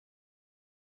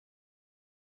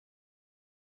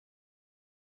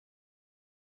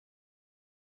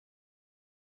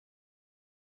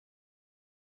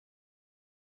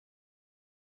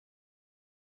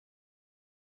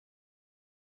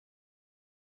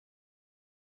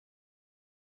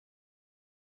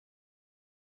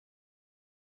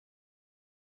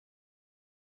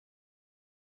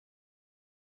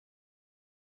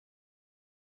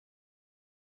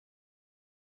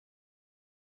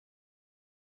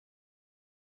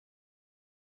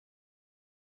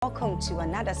Welcome to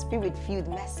another spirit-filled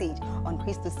message on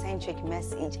Christocentric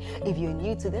Message. If you're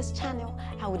new to this channel,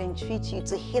 I would entreat you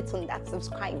to hit on that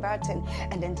subscribe button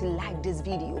and then to like this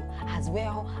video. As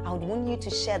well, I would want you to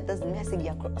share this message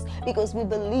across, because we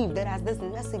believe that as this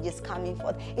message is coming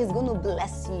forth, it's going to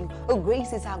bless you.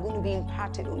 Graces are going to be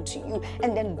imparted unto you,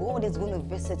 and then God is going to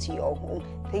visit your home.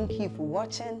 Thank you for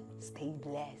watching. Stay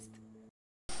blessed.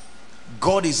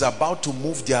 God is about to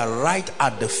move their right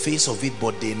at the face of it,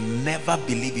 but they never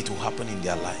believe it will happen in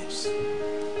their lives.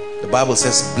 The Bible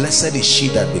says, blessed is she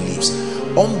that believes.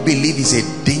 Unbelief is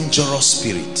a dangerous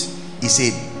spirit. It's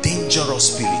a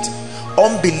dangerous spirit.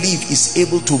 Unbelief is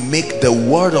able to make the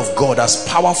word of God, as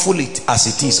powerful as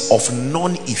it is, of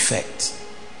non-effect.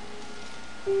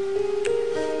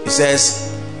 He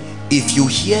says, if you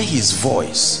hear his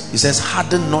voice, he says,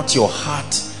 harden not your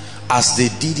heart as they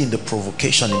did in the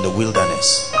provocation in the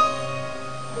wilderness.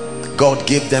 God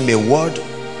gave them a word,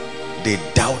 they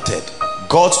doubted.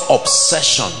 God's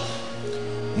obsession,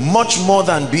 much more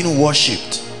than being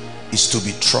worshipped, is to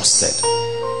be trusted.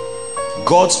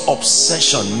 God's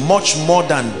obsession, much more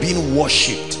than being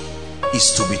worshipped,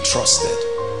 is to be trusted.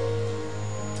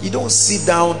 You don't sit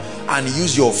down and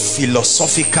use your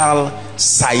philosophical,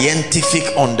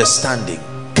 scientific understanding.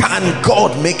 Can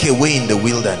God make a way in the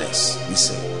wilderness? We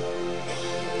say,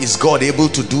 is God able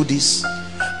to do this?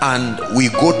 And we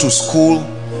go to school,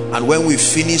 and when we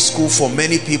finish school, for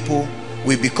many people,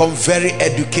 we become very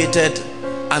educated,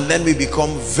 and then we become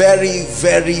very,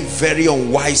 very, very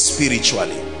unwise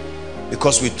spiritually,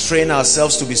 because we train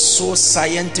ourselves to be so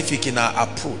scientific in our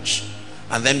approach,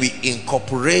 and then we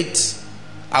incorporate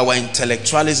our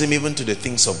intellectualism even to the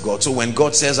things of God. So when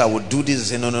God says, I will do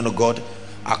this, I say, no, God,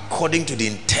 according to the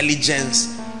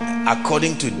intelligence,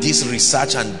 according to this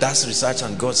research and that research,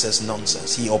 and God says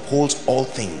nonsense. He upholds all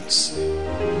things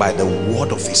by the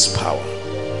word of his power.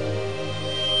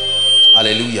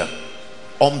 Hallelujah.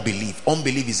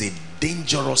 Unbelief is a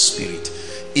dangerous spirit.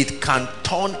 It can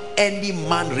turn any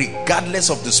man, regardless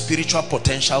of the spiritual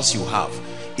potentials you have.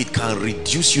 It can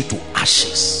reduce you to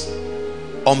ashes.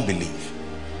 Unbelief.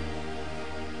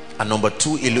 And number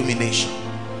two, illumination.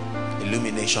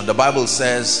 The Bible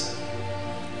says,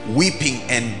 weeping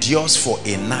endures for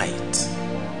a night,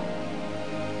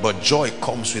 but joy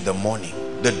comes with the morning.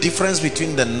 The difference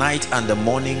between the night and the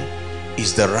morning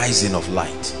is the rising of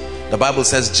light. The Bible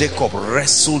says Jacob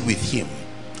wrestled with him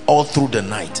all through the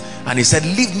night, and he said,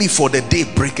 leave me, for the day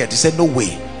breaketh. He said, no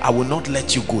way, I will not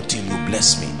let you go till you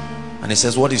bless me. And he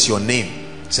says, what is your name?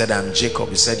 He said, I am Jacob.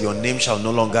 He said, your name shall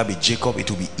no longer be Jacob, it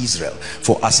will be Israel,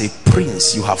 for as a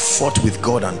prince you have fought with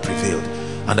God and prevailed.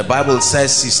 And the Bible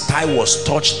says his thigh was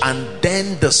touched, and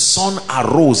then the sun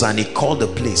arose, and he called the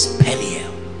place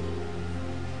Peniel.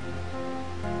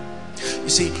 You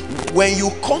see, when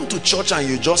you come to church and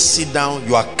you just sit down,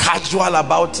 you are casual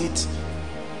about it.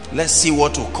 Let's see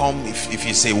what will come. If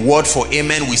you say word for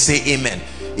amen, we say amen.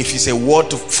 If you say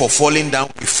word for falling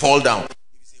down, we fall down. If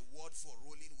you say word for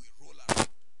rolling, we roll out.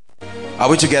 Are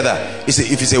we together? If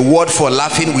it's a word for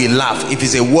laughing, we laugh. If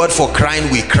it's a word for crying,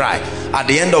 we cry. At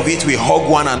the end of it, we hug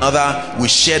one another, we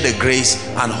share the grace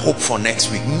and hope for next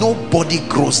week. Nobody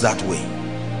grows that way.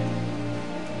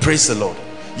 Praise the Lord.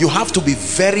 You have to be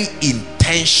very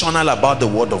intentional about the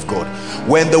word of God.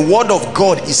 When the word of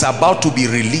God is about to be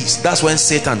released, that's when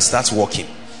Satan starts working.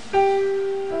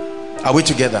 Are we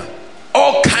together?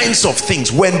 All kinds of things.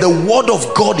 When the word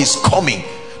of God is coming,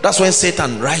 that's when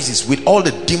Satan rises with all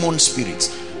the demon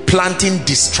spirits, planting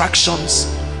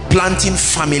distractions, planting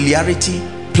familiarity,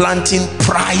 planting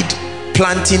pride,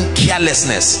 planting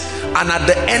carelessness. And at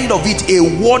the end of it, a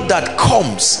word that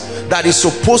comes that is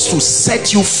supposed to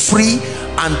set you free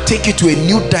and take you to a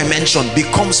new dimension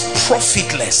becomes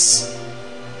profitless.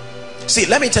 See,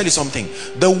 let me tell you something.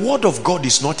 The word of God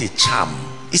is not a charm.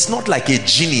 It's not like a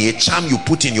genie, a charm you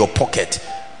put in your pocket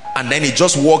and then it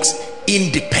just works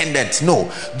independent.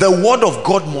 No, the word of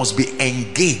God must be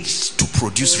engaged to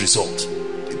produce results.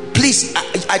 Please,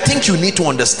 I think you need to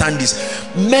understand this.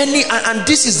 Many, and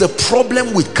this is the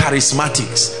problem with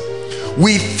charismatics.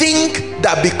 We think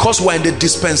that because we're in the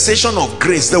dispensation of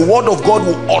grace, the word of God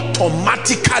will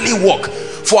automatically work.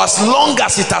 For as long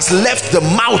as it has left the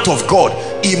mouth of God,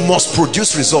 it must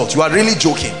produce results. You are really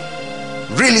joking.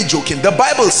 Really joking. The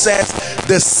Bible says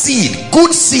the seed,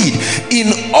 good seed,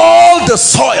 in all the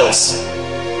soils,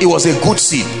 it was a good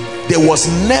seed. There was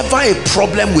never a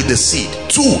problem with the seed.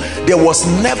 Two, there was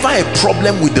never a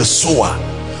problem with the sower,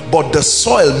 but the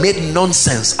soil made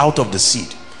nonsense out of the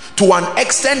seed, to an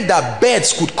extent that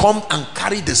birds could come and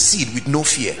carry the seed with no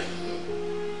fear.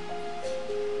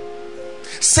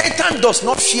 Satan does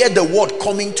not fear the word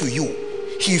coming to you.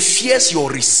 He fears your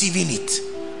receiving it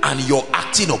and you're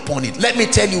acting upon it. Let me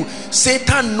tell you,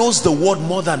 Satan knows the word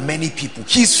more than many people.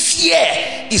 His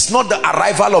fear is not the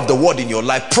arrival of the word in your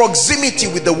life. Proximity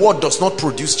with the word does not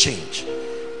produce change.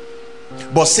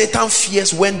 But Satan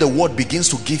fears when the word begins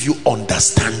to give you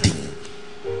understanding.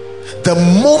 The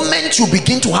moment you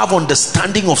begin to have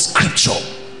understanding of scripture,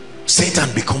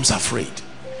 Satan becomes afraid.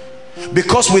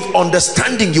 Because with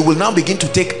understanding, you will now begin to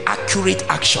take accurate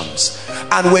actions.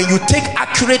 And when you take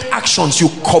accurate actions, you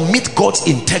commit God's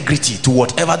integrity to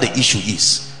whatever the issue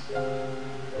is.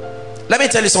 Let me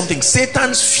tell you something.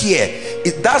 Satan's fear,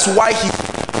 that's why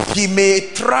he may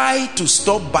try to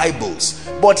stop Bibles,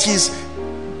 but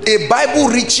a Bible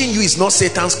reaching you is not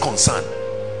Satan's concern.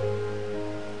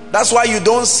 That's why you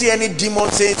don't see any demon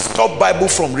saying stop Bible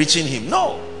from reaching him.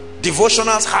 No.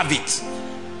 Devotionals have it.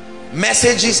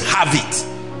 Messages have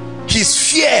it.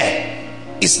 His fear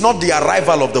is not the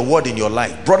arrival of the word in your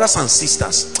life, brothers and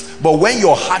sisters. But when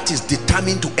your heart is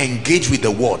determined to engage with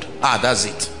the word, that's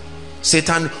it.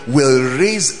 Satan will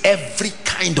raise every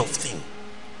kind of thing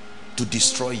to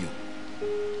destroy you,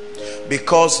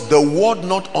 because the word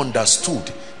not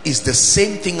understood is the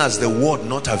same thing as the word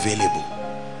not available.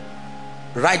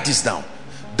 Write this down.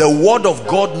 The word of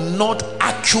God not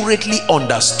accurately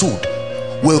understood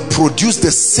will produce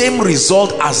the same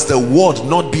result as the word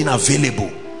not being available.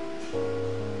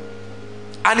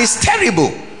 And it's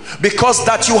terrible, because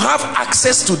that you have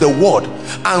access to the word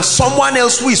and someone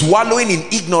else who is wallowing in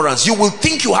ignorance, you will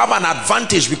think you have an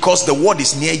advantage because the word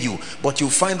is near you, but you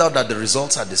find out that the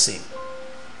results are the same.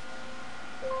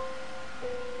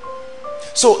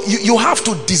 So you have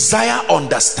to desire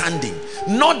understanding.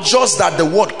 Not just that the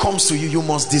word comes to you, you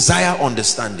must desire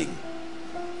understanding.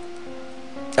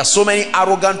 There are so many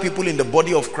arrogant people in the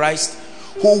body of Christ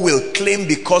who will claim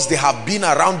because they have been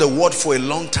around the word for a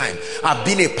long time. I've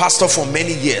been a pastor for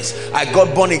many years. I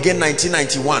got born again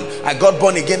 1991. I got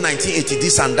born again 1980,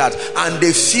 this and that. And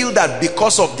they feel that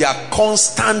because of their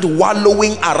constant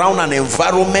wallowing around an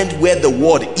environment where the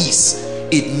word is,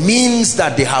 it means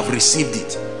that they have received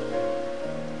it.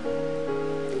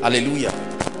 Hallelujah.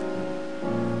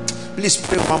 Please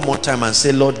pray one more time and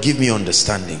say, Lord, give me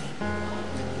understanding.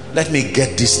 Let me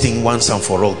get this thing once and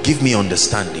for all. Give me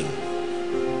understanding.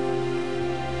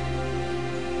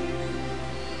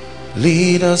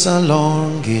 Lead us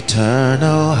along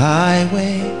eternal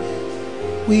highway.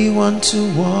 We want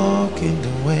to walk in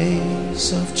the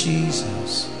ways of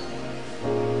Jesus.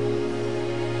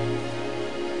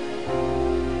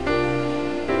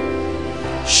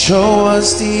 Show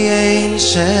us the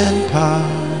ancient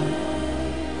path.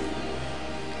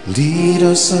 Lead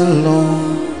us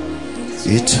along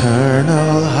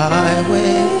eternal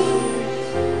highway.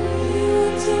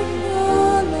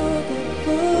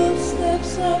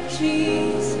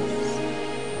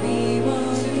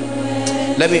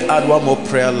 Let me add one more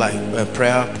prayer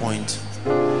point.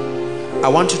 I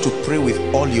want you to pray with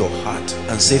all your heart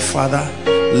and say, Father,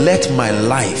 let my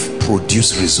life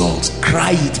produce results.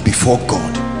 Cry it before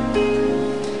God.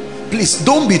 Please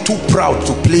don't be too proud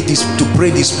to pray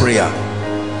this prayer.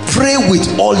 Pray with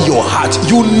all your heart.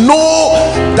 You know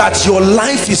that your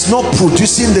life is not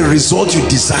producing the result you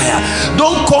desire.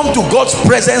 Don't come to God's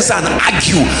presence and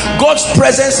argue. God's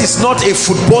presence is not a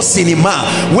football cinema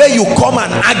where you come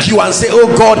and argue and say,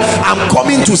 oh God, I'm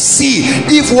coming to see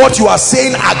if what you are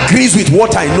saying agrees with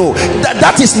what I know.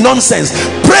 That is nonsense.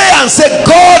 Pray and say,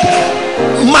 God,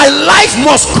 my life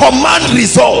must command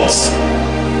results.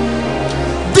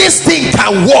 This thing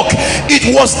can work.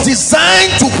 It was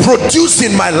designed to produce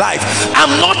in my life.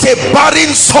 I'm not a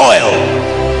barren soil.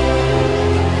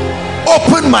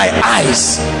 Open my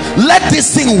eyes. Let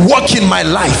this thing work in my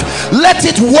life. Let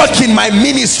it work in my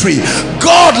ministry.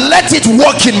 God, let it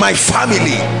work in my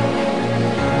family.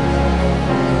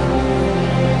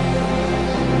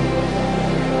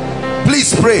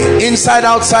 Please pray. Inside,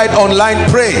 outside, online,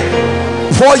 pray.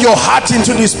 Pour your heart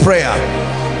into this prayer.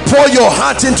 Pour your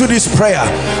heart into this prayer.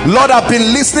 Lord, I've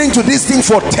been listening to this thing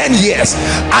for 10 years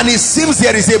and it seems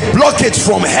there is a blockage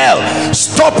from hell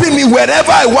stopping me.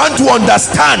 Wherever I want to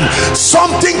understand,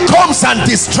 something comes and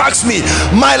distracts me.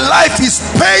 My life is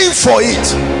paying for it.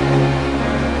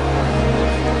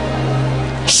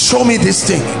 Show me this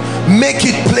thing. Make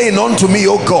it plain unto me,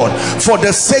 oh God, for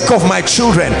the sake of my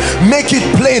children. Make it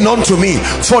plain unto me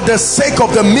for the sake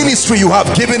of the ministry you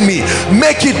have given me.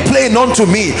 Make it plain unto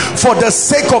me for the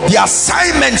sake of the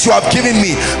assignments you have given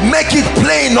me. Make it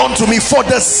plain unto me for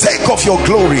the sake of your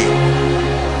glory.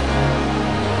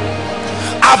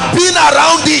 I've been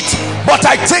around it, but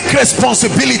I take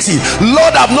responsibility.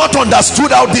 Lord, I've not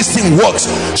understood how this thing works.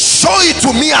 Show it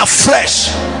to me afresh.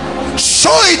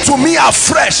 show it to me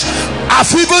afresh.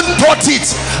 I've even taught it,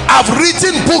 I've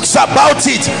written books about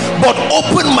it, but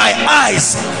open my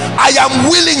eyes. I am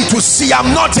willing to see.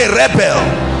 I'm not a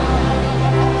rebel.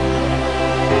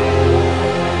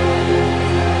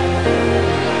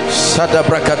 Sada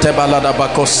brakate balada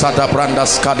bako sada branda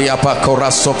skadia pakora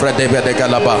sofre debe de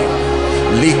galaba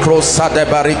likro sada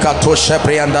barika to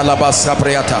sheprianda laba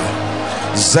sapriata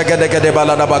zegedege de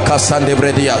balada baka sande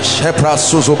bredia shepra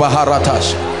suzu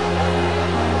baharatash.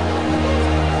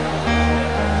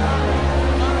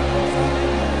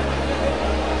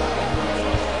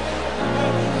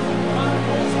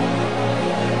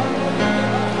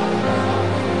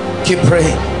 Keep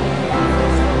praying,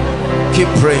 keep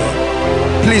praying.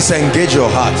 Please engage your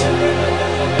heart.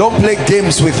 Don't play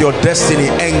games with your destiny.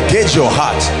 Engage your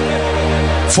heart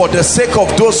for the sake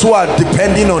of those who are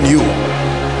depending on you.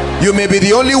 You may be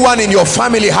the only one in your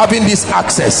family having this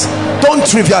access. Don't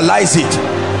trivialize it.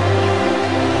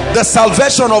 The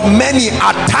salvation of many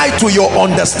are tied to your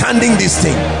understanding this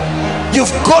thing.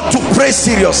 You've got to pray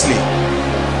seriously.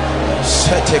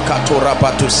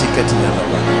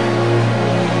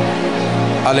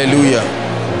 Hallelujah.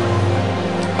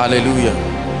 Hallelujah.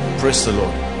 Praise the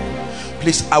Lord.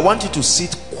 Please, I want you to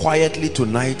sit quietly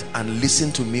tonight and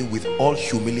listen to me with all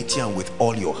humility and with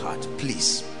all your heart.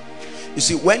 Please. You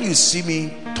see, when you see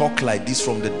me talk like this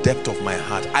from the depth of my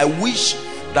heart, I wish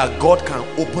that God can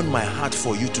open my heart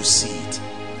for you to see it.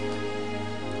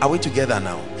 Are we together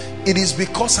now? It is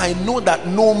because I know that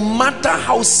no matter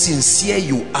how sincere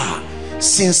you are,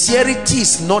 sincerity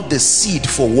is not the seed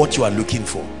for what you are looking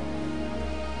for.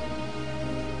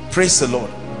 Praise the Lord.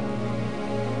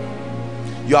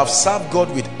 You have served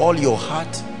God with all your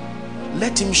heart.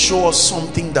 Let him show us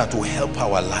something that will help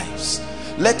our lives.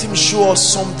 Let him show us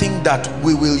something that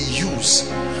we will use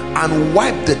and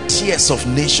wipe the tears of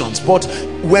nations. But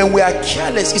when we are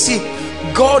careless, you see,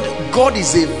 God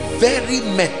is a very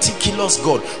meticulous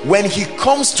God. When he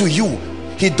comes to you,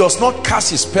 he does not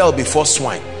cast his spell before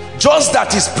swine. Just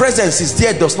that his presence is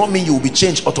there does not mean you will be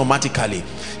changed automatically.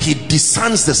 He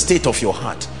discerns the state of your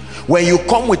heart. When you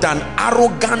come with an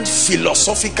arrogant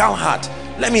philosophical heart,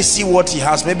 let me see what he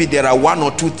has, maybe there are one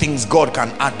or two things God can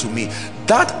add to me,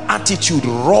 that attitude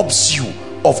robs you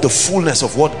of the fullness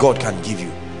of what God can give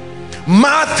you.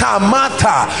 Martha,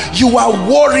 Martha, you are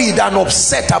worried and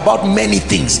upset about many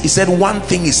things. He said one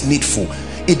thing is needful.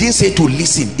 He didn't say to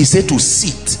listen, he said to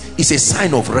sit. It's a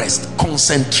sign of rest.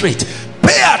 Concentrate,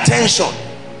 pay attention.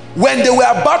 When they were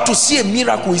about to see a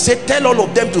miracle, he said, tell all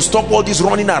of them to stop all this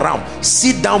running around.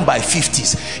 Sit down by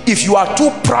 50s. If you are too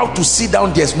proud to sit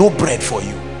down, there's no bread for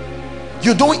you.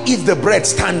 You don't eat the bread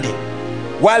standing.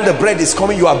 While the bread is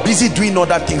coming, you are busy doing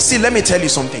other things. See, let me tell you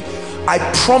something. I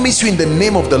promise you in the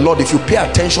name of the Lord, if you pay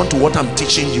attention to what I'm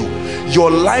teaching you,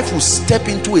 your life will step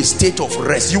into a state of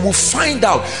rest. You will find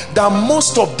out that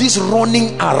most of this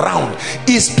running around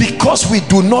is because we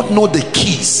do not know the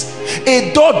keys.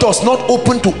 A door does not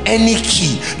open to any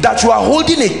key. That you are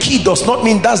holding a key does not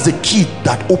mean that's the key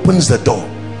that opens the door.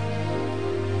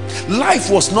 Life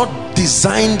was not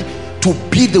designed to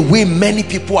be the way many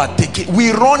people are taking.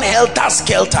 We run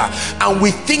helter-skelter and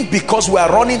we think because we are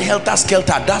running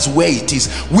helter-skelter, that's where it is.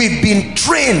 We've been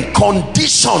trained,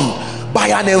 conditioned by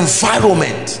an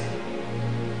environment.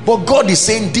 But God is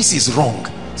saying this is wrong.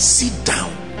 Sit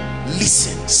down,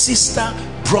 listen. Sister,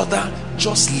 brother,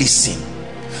 just listen.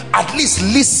 At least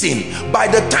listen. By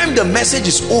the time the message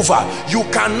is over, you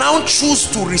can now choose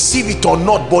to receive it or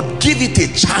not, but give it a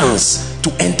chance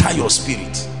to enter your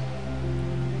spirit.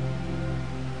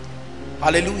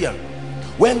 Hallelujah.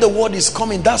 When the word is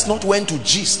coming, that's not when to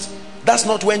gist. That's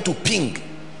not when to ping.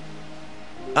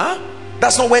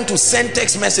 That's not when to send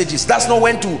text messages. That's not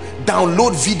when to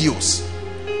download videos.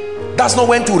 That's not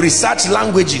when to research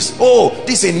languages. Oh,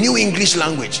 this is a new English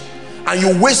language. And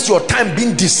you waste your time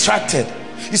being distracted.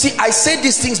 You see, I say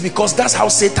these things because that's how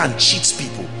Satan cheats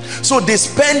people. So they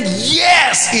spend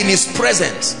years in his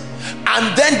presence,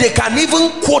 and then they can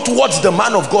even quote what the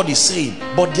man of God is saying,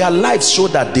 but their lives show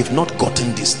that they've not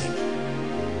gotten this thing.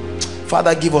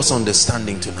 Father, give us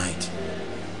understanding tonight.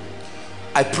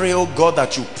 I pray, oh God,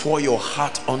 that you pour your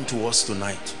heart onto us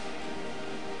tonight.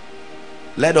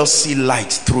 Let us see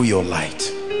light through your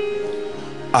light.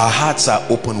 Our hearts are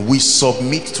open. We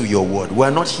submit to your word.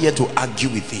 We're not here to argue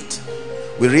with it.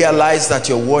 We realize that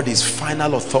your word is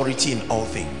final authority in all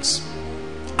things.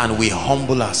 And we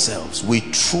humble ourselves. We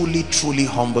truly, truly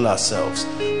humble ourselves.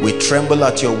 We tremble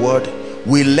at your word.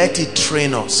 We let it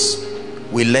train us.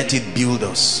 We let it build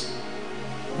us.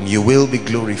 And you will be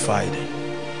glorified.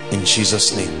 In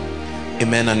Jesus' name.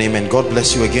 Amen and amen. God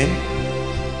bless you again.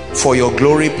 For your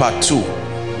glory, part 2.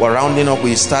 We're rounding up.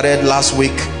 We started last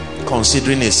week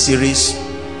considering a series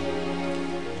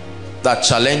that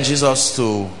challenges us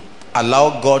to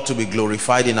allow God to be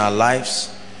glorified in our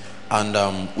lives.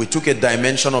 And we took a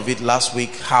dimension of it last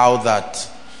week, how that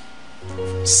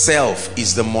self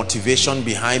is the motivation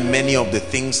behind many of the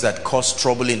things that cause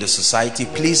trouble in the society.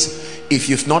 Please, if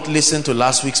you've not listened to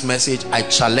last week's message, I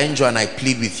challenge you and I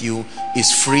plead with you.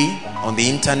 It's free on the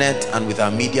internet and with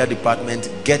our media department.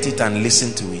 Get it and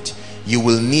listen to it. You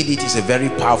will need it. It's a very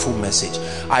powerful message.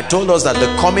 I told us that the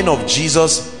coming of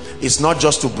Jesus is not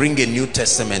just to bring a New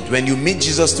Testament. When you meet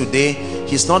Jesus today,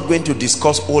 he's not going to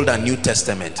discuss Old and New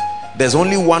Testament. There's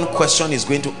only one question he's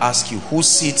going to ask you: who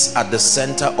sits at the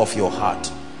center of your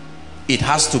heart? It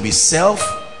has to be self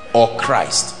or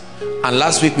Christ. And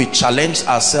last week we challenged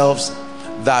ourselves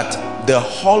that the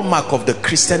hallmark of the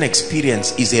Christian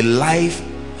experience is a life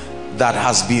that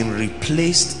has been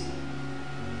replaced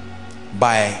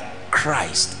by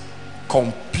Christ,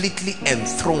 completely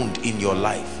enthroned in your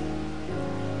life.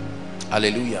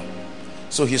 Hallelujah.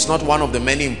 So he's not one of the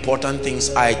many important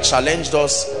things. I challenged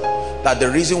us that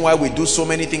the reason why we do so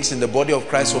many things in the body of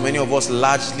Christ, for many of us,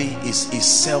 largely is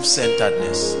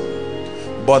self-centeredness.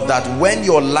 But that when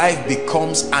your life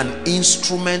becomes an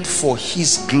instrument for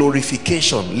his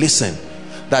glorification, listen,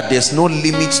 that there's no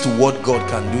limits to what God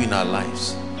can do in our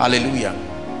lives. Hallelujah.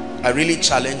 I really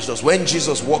challenged us. When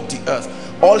Jesus walked the earth,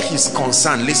 all his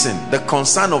concern, listen, the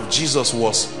concern of Jesus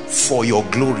was for your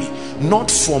glory,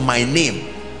 not for my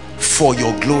name, for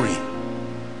your glory.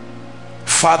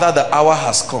 Father, the hour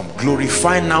has come.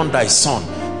 Glorify now thy son,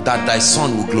 that thy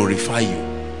son will glorify you.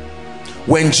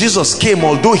 When Jesus came,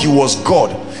 although he was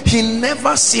God, he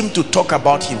never seemed to talk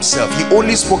about himself. He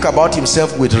only spoke about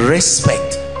himself with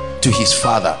respect to his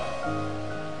Father.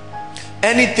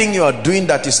 Anything you are doing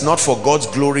that is not for God's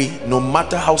glory, no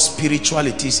matter how spiritual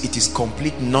it is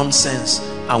complete nonsense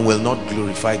and will not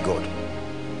glorify God.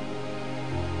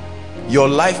 Your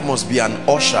life must be an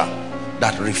usher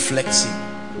that reflects him.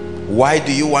 Why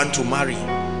do you want to marry?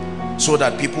 So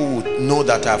that people would know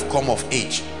that I've come of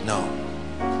age. No,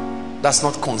 that's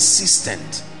not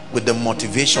consistent with the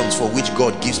motivations for which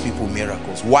God gives people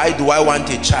miracles. Why do I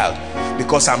want a child?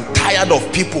 Because I'm tired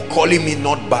of people calling me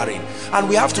not barren. And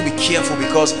we have to be careful,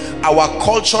 because our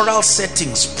cultural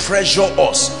settings pressure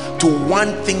us to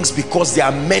want things because there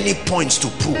are many points to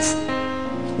prove.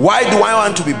 Why do I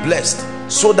want to be blessed?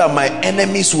 So that my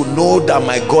enemies will know that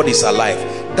my God is alive.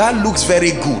 That looks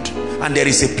very good, and there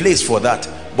is a place for that.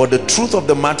 But the truth of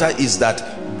the matter is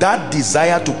that that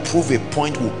desire to prove a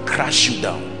point will crash you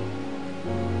down.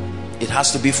 It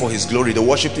has to be for his glory. The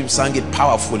worship team sang it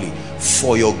powerfully,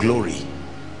 for your glory.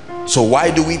 So why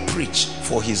do we preach?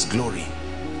 For his glory.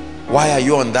 Why are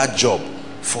you on that job?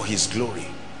 For his glory.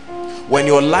 When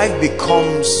your life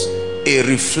becomes a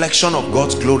reflection of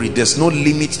God's glory, there's no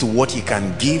limit to what he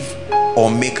can give or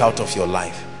make out of your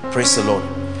life. Praise the Lord.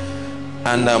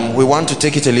 And we want to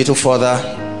take it a little further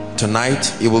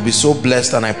tonight. You will be so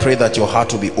blessed, and I pray that your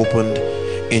heart will be opened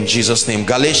in Jesus' name.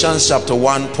 Galatians chapter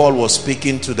 1, Paul was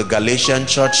speaking to the Galatian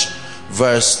church,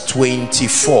 verse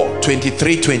 24,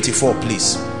 23, 24,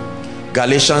 please.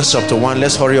 Galatians chapter 1.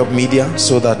 Let's hurry up, media,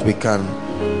 so that we can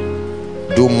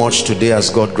do much today as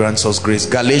God grants us grace.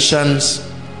 Galatians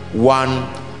 1,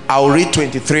 I'll read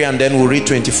 23 and then we'll read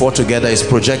 24 together. It's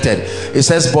projected. It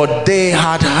says, but they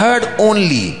had heard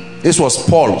only, this was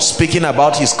Paul speaking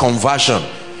about his conversion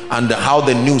and how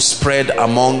the news spread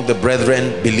among the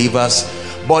brethren believers.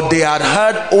 But they had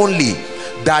heard only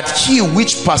that he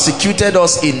which persecuted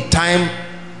us in time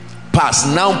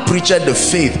past now preached the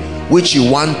faith which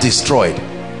he once destroyed.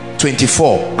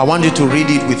 24. I want you to read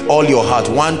it with all your heart.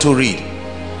 1, 2, read.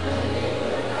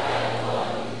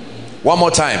 One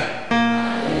more time.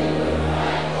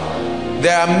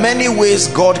 There are many ways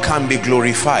God can be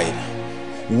glorified.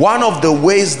 One of the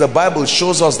ways the Bible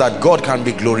shows us that God can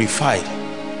be glorified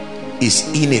is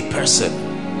in a person.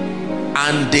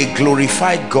 And they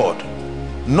glorified God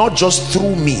not just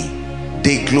through me,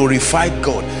 they glorified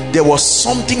God. There was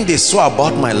something they saw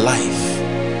about my life,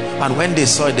 and when they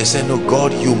saw it, they said, no,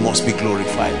 God, you must be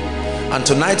glorified. And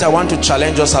tonight I want to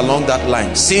challenge us along that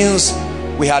line. Since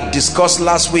we had discussed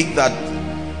last week that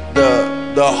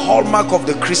the hallmark of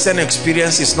the Christian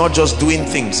experience is not just doing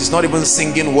things, it's not even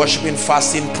singing, worshiping,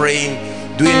 fasting, praying,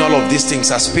 doing all of these things,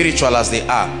 as spiritual as they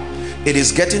are. It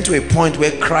is getting to a point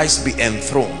where Christ be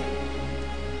enthroned.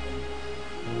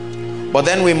 But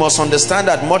then we must understand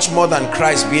that much more than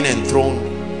Christ being enthroned,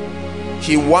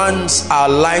 he wants our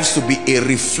lives to be a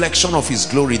reflection of his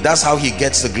glory. That's how he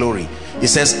gets the glory. He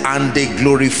says, and they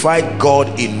glorified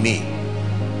God in me.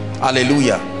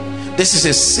 Hallelujah. This is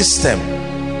a system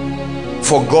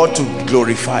for God to be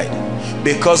glorified.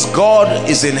 Because God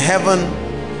is in heaven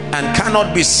and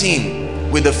cannot be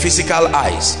seen with the physical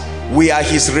eyes. We are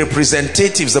his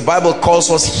representatives. The Bible calls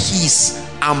us his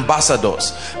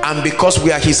ambassadors, and because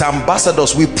we are his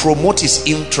ambassadors, we promote his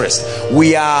interest.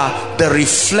 We are the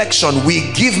reflection.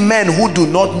 We give men who do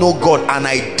not know God an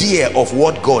idea of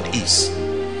what God is.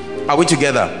 Are we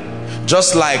together?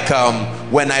 Just like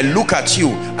when I look at you,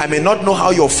 I may not know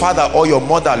how your father or your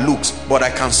mother looks, but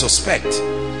I can suspect.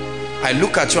 I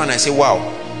look at you and I say, wow,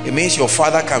 it means your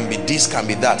father can be this, can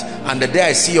be that. And the day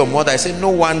I see your mother, I say, no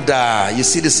wonder. You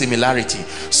see the similarity.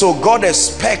 So God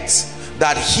expects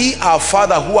that he, our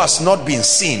father who has not been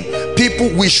seen,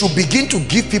 we should begin to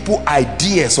give people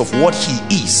ideas of what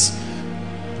he is.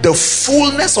 The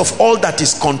fullness of all that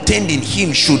is contained in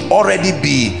him should already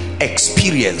be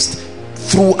experienced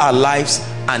through our lives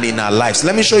and in our lives.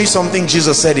 Let me show you something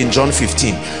Jesus said in John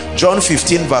 15. John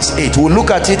 15 verse 8. We'll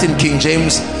look at it in King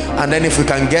James, and then if we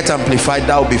can get amplified,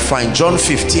 that will be fine. John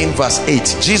 15 verse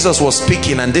 8. Jesus was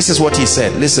speaking, and this is what he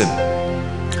said. Listen.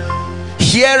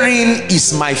 Herein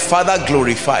is my Father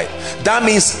glorified. That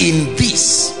means in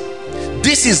this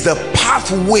is the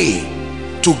pathway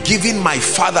to giving my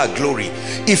Father glory.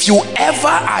 If you ever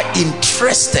are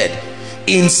interested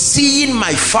in seeing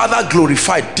my Father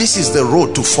glorified, this is the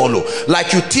road to follow.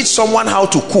 Like you teach someone how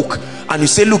to cook and you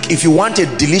say, look, if you want a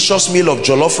delicious meal of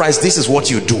jollof rice, this is what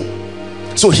you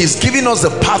do. So he's giving us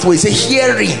the pathway. He said,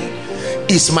 herein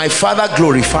is my Father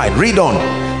glorified. Read on.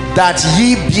 That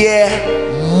ye bear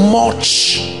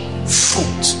much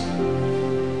fruit,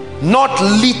 not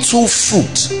little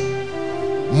fruit,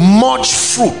 much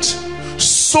fruit.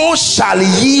 So shall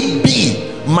ye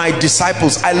be my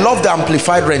disciples. I love the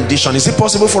Amplified rendition. Is it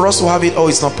possible for us to have it? Oh,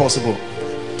 it's not possible.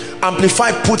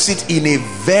 Amplified puts it in a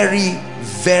very,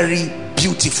 very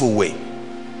beautiful way.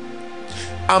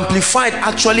 Amplified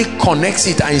actually connects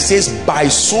it and it says, by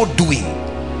so doing,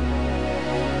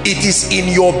 it is in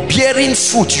your bearing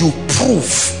fruit you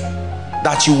prove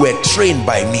that you were trained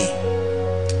by me.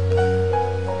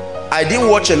 I didn't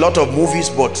watch a lot of movies,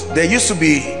 but there used to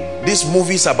be these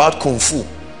movies about kung fu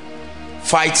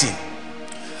fighting,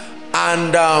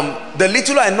 and the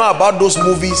little I know about those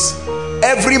movies,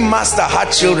 every master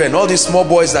had children, all these small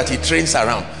boys that he trains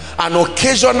around, and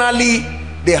occasionally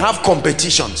they have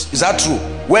competitions. Is that true?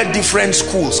 Where different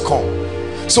schools come.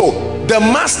 So the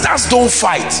masters don't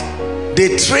fight,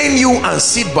 they train you and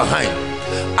sit behind,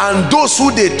 and those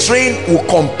who they train will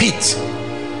compete.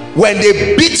 When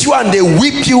they beat you and they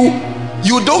whip you,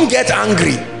 you don't get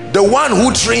angry. The one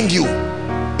who trained you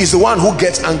is the one who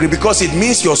gets angry, because it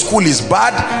means your school is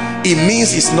bad, it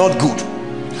means it's not good.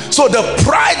 So the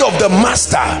pride of the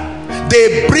master,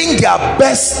 they bring their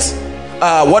best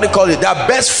their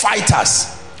best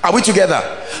fighters. Are we together?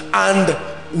 And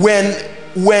when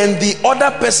the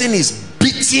other person is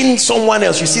beating someone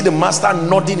else, you see the master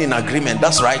nodding in agreement.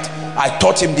 That's right, I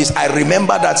taught him this, I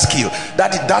remember that skill,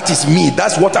 that is me,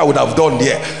 that's what I would have done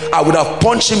there. I would have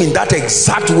punched him in that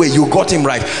exact way. You got him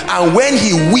right. And when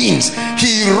he wins,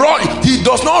 he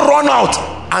does not run out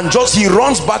and he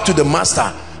runs back to the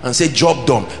master and say, job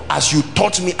done. As you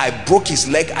taught me, I broke his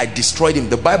leg, I destroyed him.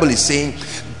 The Bible is saying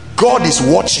God is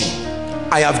watching.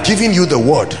 I have given you the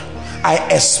word, I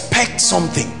expect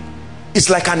something. It's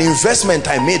like an investment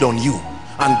I made on you,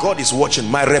 and God is watching.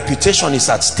 My reputation is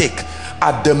at stake,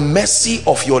 at the mercy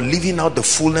of your living out the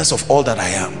fullness of all that I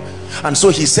am. And so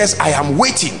he says, I am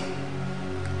waiting.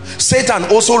 Satan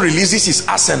also releases his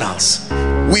arsenals.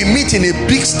 We meet in a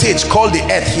big stage called the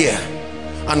earth here,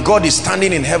 and God is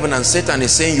standing in heaven, and Satan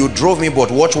is saying, you drove me,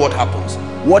 but watch what happens.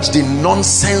 Watch the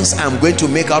nonsense I'm going to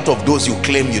make out of those you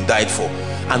claim you died for.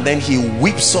 And then he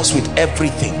whips us with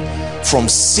everything, from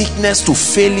sickness to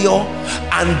failure.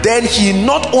 And then he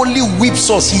not only whips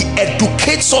us, he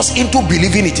educates us into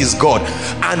believing it is God.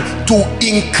 And to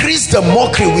increase the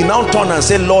mockery, we now turn and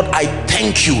say, Lord, I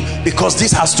thank you because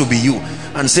this has to be you.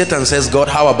 And Satan says, God,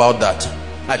 how about that?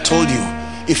 I told you,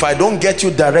 if I don't get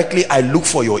you directly, I look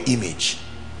for your image.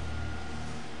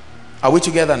 Are we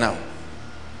together now?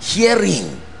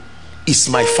 Herein is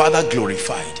my Father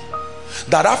glorified,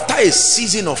 that after a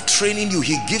season of training you,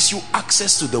 he gives you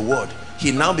access to the word.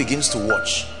 He now begins to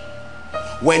watch.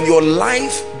 When your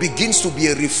life begins to be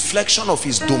a reflection of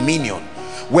his dominion,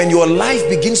 when your life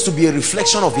begins to be a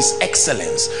reflection of his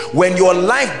excellence, when your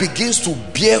life begins to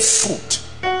bear fruit,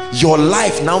 your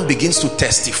life now begins to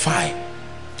testify.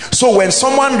 So when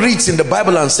someone reads in the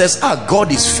Bible and says,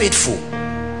 God is faithful,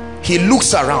 he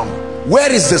looks around.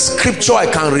 Where is the scripture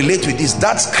I can relate with this?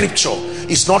 That scripture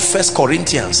is not 1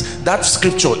 Corinthians. That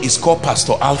scripture is called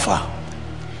Pastor Alpha.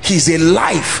 He's a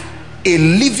life, a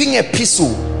living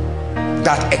epistle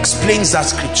that explains that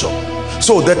scripture.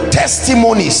 So the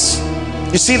testimonies,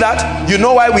 you see that? You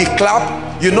know why we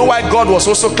clap? You know why God was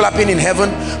also clapping in heaven?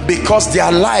 Because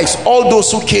their lives, all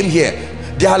those who came here,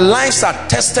 their lives are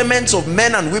testaments of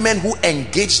men and women who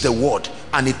engaged the word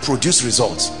and it produced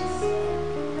results.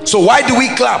 So why do we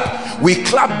clap? We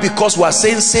clap because we are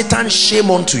saying, Satan, shame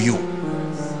unto you.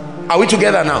 Are we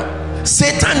together now?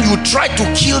 Satan, you tried to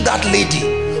kill that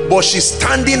lady, but she's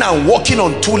standing and walking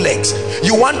on 2 legs.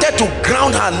 You wanted to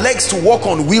ground her legs to walk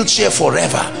on wheelchair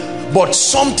forever, but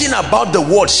something about the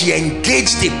word, she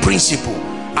engaged the principle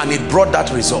and it brought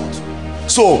that result.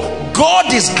 So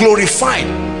God is glorified.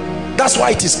 That's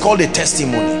why it is called a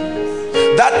testimony.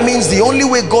 That means the only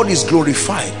way God is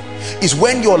glorified is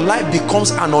when your life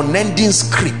becomes an unending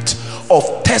script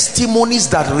of testimonies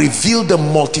that reveal the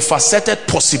multifaceted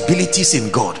possibilities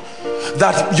in God.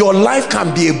 That your life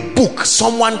can be a book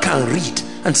someone can read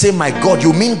and say, my God,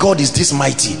 you mean God is this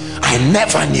mighty? I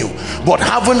never knew, but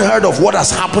having heard of what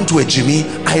has happened to a Jimmy,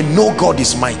 I know God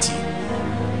is mighty.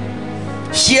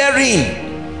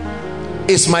 Hearing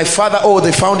is my father. Oh,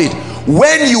 they found it.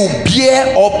 When you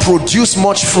bear or produce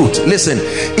much fruit, listen,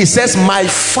 it says my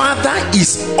father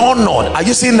is honored. Are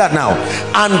you seeing that now?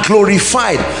 And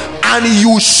glorified, and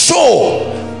you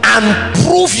show and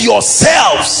prove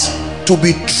yourselves to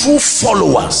be true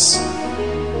followers.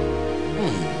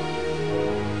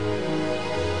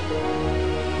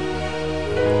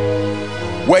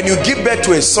 When you give birth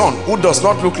to a son who does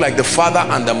not look like the father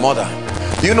and the mother,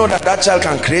 do you know that that child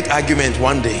can create argument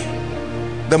one day?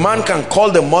 The man can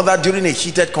call the mother during a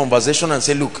heated conversation and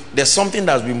say, look, there's something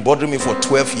that's been bothering me for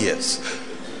 12 years.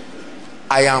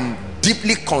 I am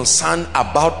deeply concerned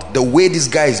about the way this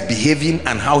guy is behaving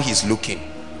and how he's looking.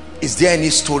 Is there any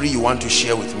story you want to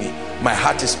share with me? My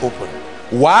heart is open.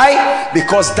 Why?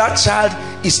 Because that child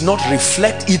is not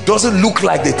it doesn't look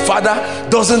like the father,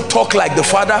 doesn't talk like the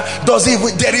father,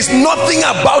 there is nothing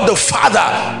about the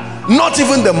father, not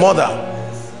even the mother.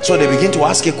 So they begin to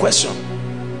ask a question.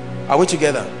 Are we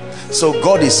together? So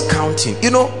God is counting.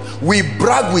 You know, we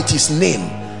brag with his name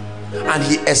and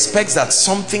he expects that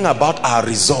something about our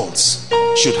results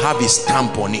should have his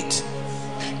stamp on it.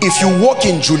 If you walk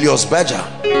in Julius Berger,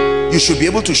 you should be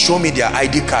able to show me their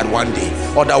ID card one day.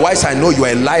 Otherwise, I know you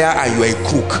are a liar and you are a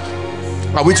crook.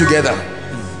 Are we together?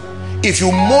 If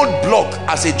you mold block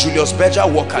as a Julius Berger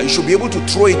worker, you should be able to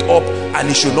throw it up and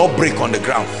it should not break on the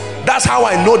ground. That's how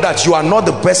I know that you are not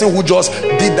the person who just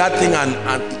did that thing. And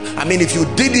I mean, if you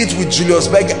did it with Julius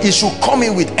Berger, it should come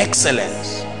in with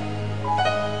excellence.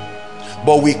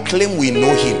 But we claim we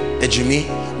know him, Jimmy.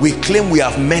 We claim we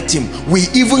have met him. We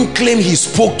even claim he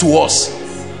spoke to us.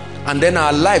 And then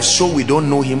our lives show we don't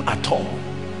know him at all.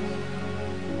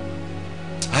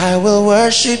 I will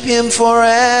worship him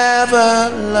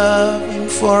forever, love him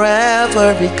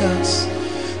forever, because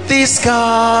this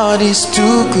God is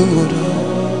too good.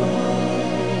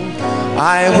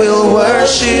 I will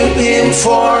worship him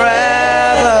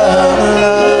forever,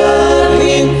 love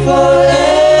him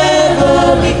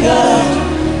forever, because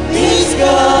this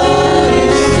God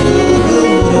is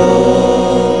too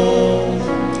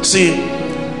good. See,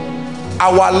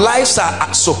 our lives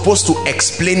are supposed to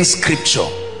explain scripture.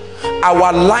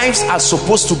 Our lives are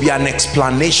supposed to be an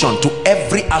explanation to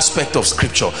every aspect of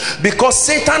scripture, because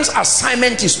Satan's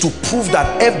assignment is to prove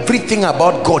that everything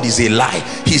about God is a lie.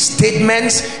 His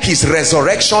statements, his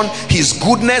resurrection, his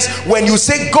goodness. When you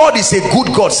say God is a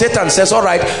good God, Satan says, all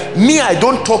right, me, I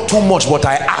don't talk too much, but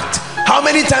I act. How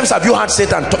many times have you heard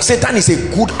Satan talk? Satan is a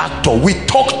good actor. We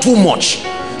talk too much.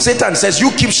 Satan says,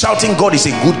 you keep shouting God is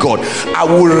a good God, I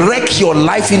will wreck your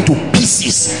life into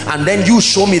pieces, and then you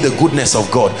show me the goodness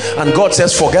of God. And God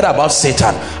says, forget about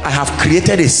Satan. I have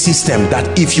created a system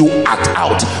that if you act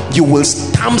out, you will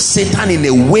stamp Satan in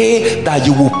a way that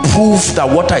you will prove that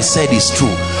what I said is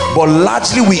true. But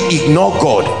largely we ignore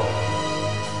God,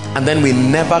 and then we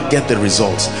never get the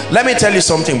results. Let me tell you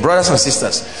something, brothers and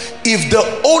sisters. If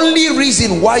the only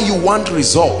reason why you want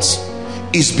results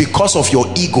is because of your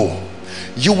ego,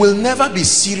 you will never be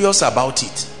serious about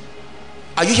it.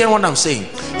 Are you hearing what I'm saying?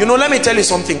 You know, let me tell you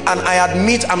something, and I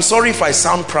admit, I'm sorry if I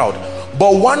sound proud,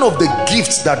 but one of the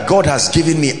gifts that God has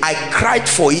given me, I cried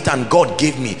for it and God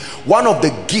gave me. One of the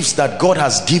gifts that God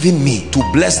has given me to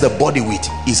bless the body with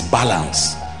is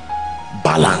balance.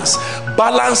 Balance.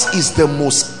 Balance is the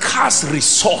most scarce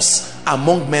resource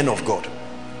among men of God.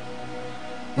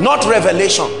 Not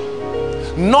revelation,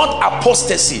 not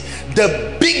apostasy.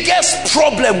 The biggest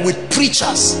problem with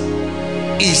preachers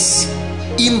is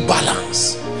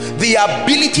imbalance. The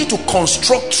ability to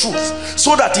construct truth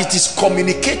so that it is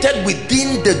communicated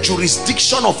within the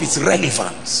jurisdiction of its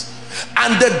relevance.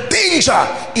 And the danger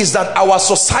is that our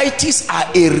societies are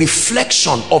a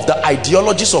reflection of the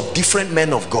ideologies of different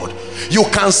men of God. You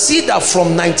can see that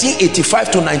from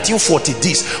 1985 to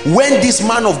 1940, when this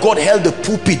man of God held the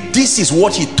pulpit, this is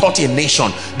what he taught a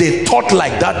nation. They taught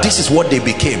like that. This is what they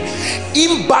became.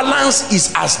 Imbalance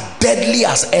is as deadly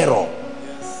as error.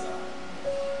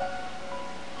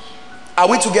 Are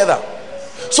we together?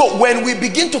 So when we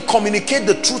begin to communicate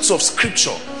the truths of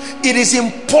scripture, it is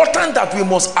important that we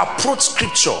must approach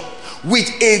scripture with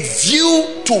a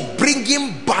view to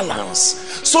bringing balance,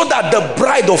 so that the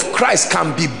bride of Christ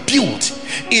can be built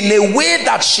in a way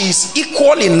that she is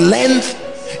equal in length,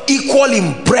 equal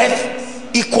in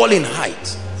breadth, equal in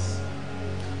height.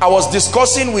 I was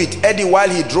discussing with Eddie while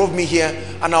he drove me here,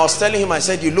 and I was telling him, I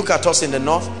said, you look at us in the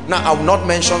north. Now I will not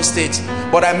mention states,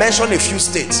 but I mentioned a few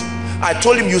states. I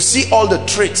told him, you see all the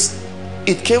traits,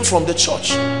 it came from the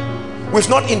church. We've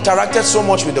not interacted so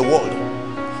much with the world.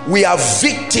 We are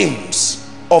victims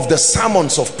of the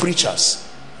sermons of preachers.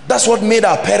 That's what made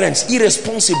our parents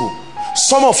irresponsible.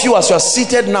 Some of you, as you are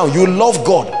seated now, you love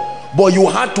God, but you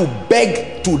had to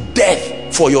beg to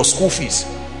death for your school fees,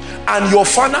 and your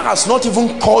father has not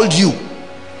even called you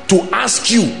to ask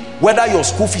you whether your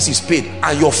school fees is paid,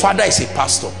 and your father is a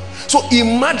pastor. So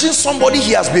imagine somebody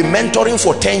he has been mentoring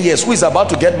for 10 years who is about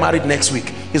to get married next week.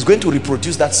 He's going to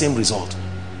reproduce that same result.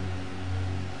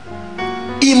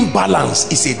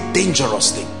 Imbalance is a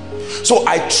dangerous thing. So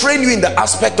I train you in the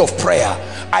aspect of prayer.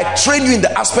 I train you in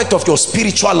the aspect of your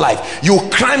spiritual life. You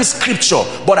climb scripture,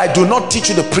 but I do not teach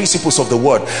you the principles of the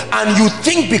word. And you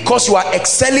think because you are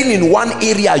excelling in one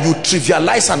area, you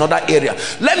trivialize another area.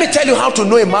 Let me tell you how to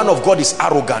know a man of God is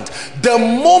arrogant. The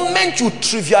moment you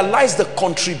trivialize the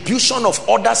contribution of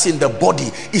others in the body,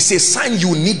 is a sign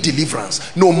you need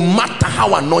deliverance. No matter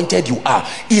how anointed you are,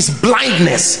 it's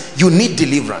blindness. You need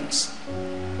deliverance.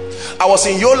 I was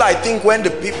in Yola, I think, when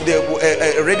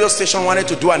the radio station wanted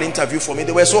to do an interview for me.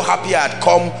 They were so happy I had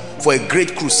come for a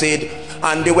great crusade,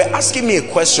 and they were asking me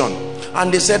a question.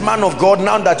 And they said, man of God,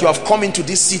 now that you have come into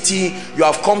this city, you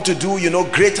have come to do, you know,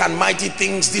 great and mighty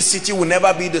things, this city will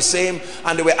never be the same.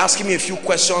 And they were asking me a few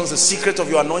questions, the secret of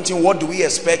your anointing, what do we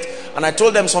expect? And I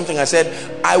told them something. I said,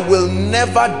 I will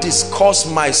never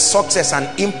discuss my success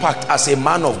and impact as a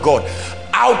man of God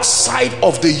outside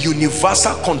of the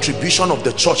universal contribution of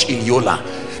the church in Yola.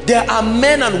 There are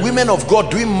men and women of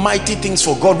God doing mighty things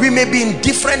for God. We may be in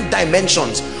different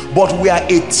dimensions, but we are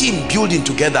a team building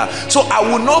together. So I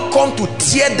will not come to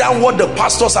tear down what the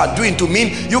pastors are doing to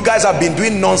mean you guys have been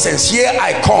doing nonsense. Here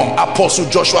I come, Apostle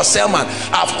Joshua Selman.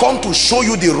 I've come to show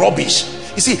you the rubbish.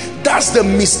 You see, that's the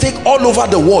mistake all over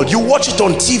the world. You watch it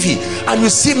on TV and you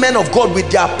see men of God with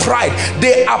their pride.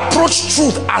 They approach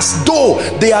truth as though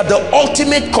they are the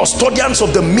ultimate custodians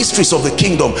of the mysteries of the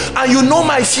kingdom. And you know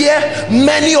my fear?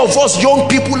 Many of us young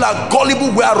people are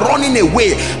gullible. We are running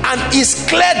away. And it's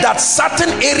clear that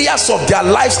certain areas of their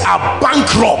lives are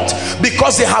bankrupt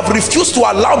because they have refused to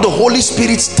allow the Holy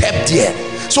Spirit step there.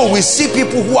 So we see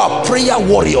people who are prayer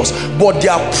warriors, but they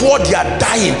are poor, they are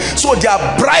dying. So they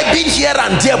are bribing here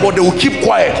and there, but they will keep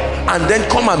quiet and then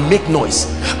come and make noise.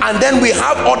 And then we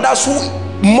have others who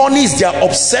money is their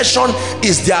obsession,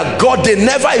 is their God. They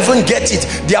never even get it.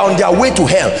 They are on their way to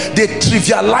hell. They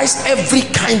trivialize every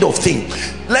kind of thing.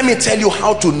 Let me tell you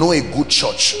how to know a good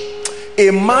church. A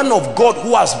man of God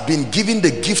who has been given the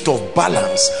gift of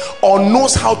balance, or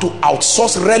knows how to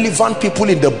outsource relevant people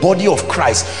in the body of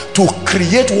Christ to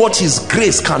create what his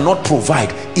grace cannot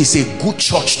provide, is a good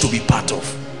church to be part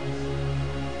of.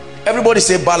 Everybody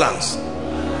say balance.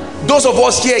 Those of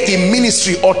us here in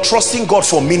ministry or trusting God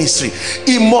for ministry,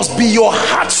 it must be your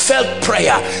heartfelt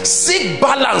prayer. Seek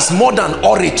balance more than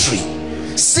oratory.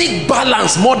 Seek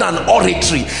balance more than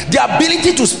oratory. The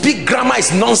ability to speak grammar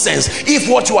is nonsense if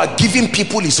what you are giving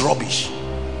people is rubbish.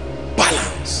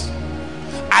 Balance.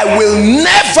 I will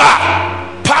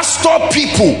never pastor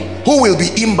people who will be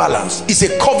imbalanced. It's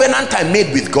a covenant I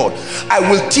made with God. I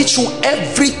will teach you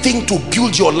everything to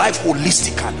build your life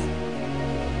holistically.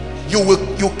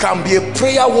 You can be a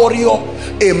prayer warrior,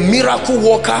 a miracle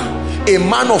worker, a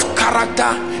man of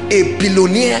character, a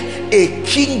billionaire, a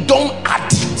kingdom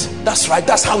addict. That's right,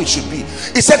 that's how it should be.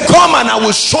 He said, come and I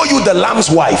will show you the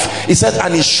Lamb's wife. He said,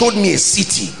 and he showed me a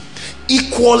city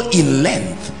equal in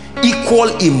length, equal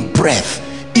in breadth,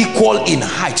 equal in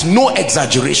height. No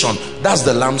exaggeration. That's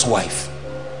the Lamb's wife.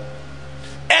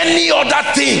 Any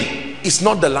other thing is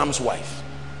not the Lamb's wife.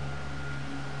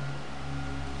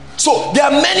 So there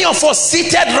are many of us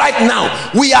seated right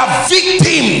now. We are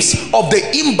victims of the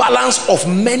imbalance of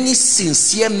many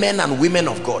sincere men and women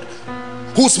of God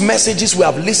whose messages we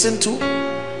have listened to.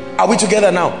 Are we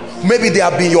together now? Maybe they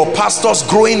have been your pastors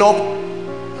growing up.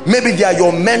 Maybe they are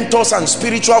your mentors and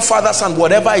spiritual fathers and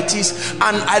whatever it is.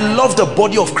 And I love the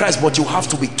body of Christ, but you have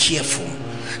to be careful.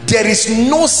 There is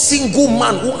no single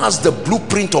man who has the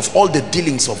blueprint of all the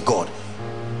dealings of God.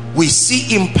 We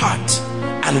see in part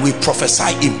and we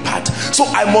prophesy in part. So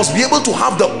I must be able to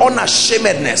have the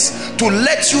unashamedness to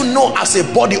let you know as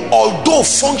a body, although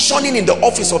functioning in the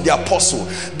office of the apostle,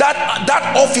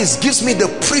 that office gives me the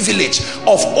privilege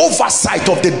of oversight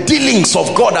of the dealings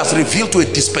of God as revealed to a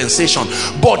dispensation.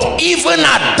 But even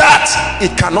at that,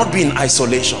 it cannot be in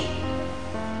isolation.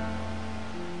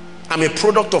 I'm a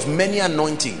product of many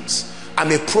anointings.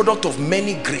 I'm a product of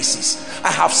many graces.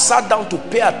 I have sat down to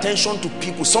pay attention to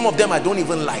people. Some of them I don't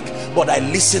even like, but I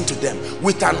listen to them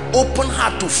with an open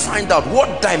heart to find out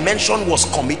what dimension was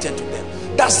committed to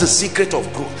them. That's the secret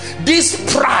of growth. This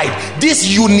pride, this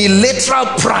unilateral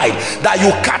pride, that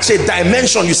you catch a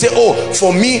dimension, you say, oh,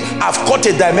 for me, I've caught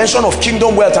a dimension of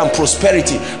kingdom wealth and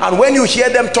prosperity. And when you hear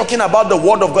them talking about the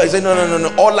word of God, you say,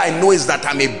 no, all I know is that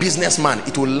I'm a businessman.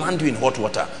 It will land you in hot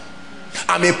water.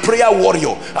 I'm a prayer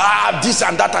warrior. This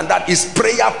and that is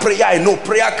prayer. I know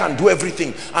prayer can do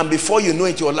everything, and before you know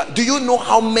it, you're like, do you know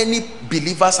how many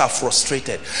believers are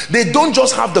frustrated? They don't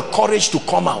just have the courage to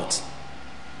come out.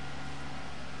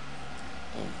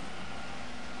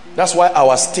 That's why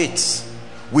our states,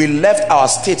 we left our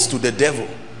states to the devil.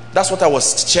 That's what I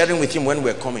was sharing with him when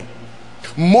we were coming.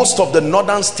 Most of the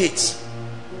northern states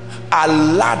are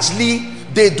largely,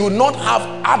 they do not have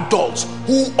adults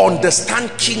who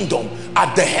understand kingdom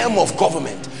at the helm of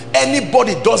government.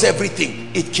 Anybody does everything.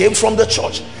 It came from the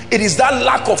church. It is that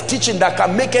lack of teaching that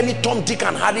can make any Tom, Dick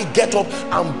and Harry get up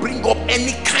and bring up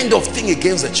any kind of thing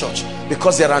against the church,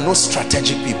 because there are no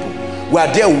strategic people. We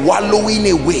are there wallowing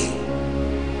away.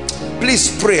 Please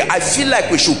pray. I feel like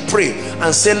we should pray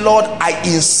and say, Lord, I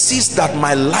insist that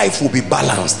my life will be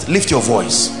balanced. Lift your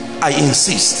voice. I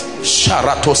insist.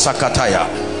 Sharato Sakataya.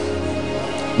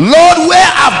 Lord,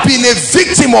 where I've been a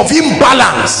victim of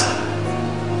imbalance,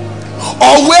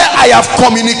 or where I have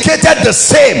communicated the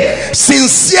same,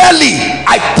 sincerely,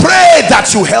 I pray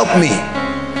that you help me.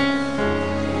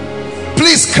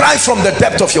 Please cry from the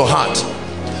depth of your heart.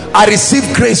 I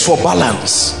receive grace for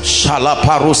balance. I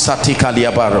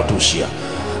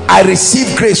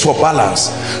receive grace for balance.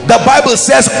 The Bible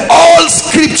says all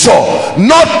scripture,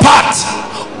 not part,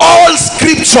 all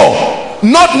scripture,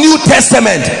 not New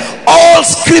Testament, all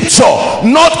scripture,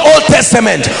 not Old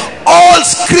Testament, all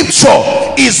scripture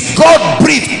is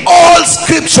God-breathed, all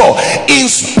scripture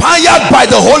inspired by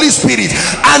the Holy Spirit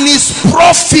and is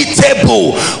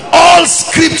profitable. All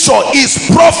scripture is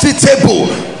profitable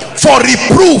for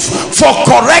reproof, for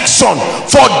correction,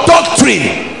 for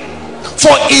doctrine,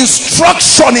 for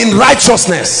instruction in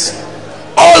righteousness.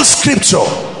 All scripture,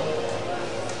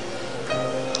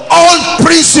 all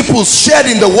principles shared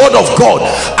in the word of God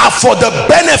are for the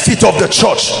benefit of the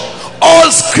church.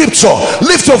 All scripture.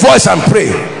 Lift your voice and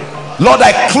pray. Lord,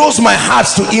 I close my heart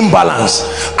to imbalance.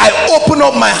 I open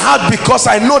up my heart because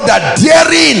I know that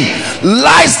therein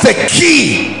lies the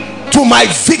key to my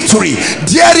victory.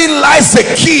 Therein lies the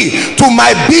key to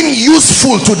my being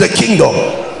useful to the kingdom.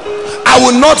 I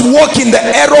will not walk in the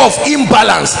error of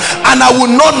imbalance, and I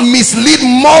will not mislead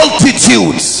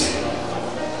multitudes.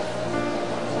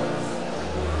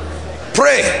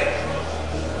 Pray.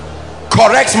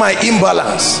 Correct my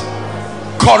imbalance.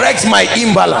 Correct my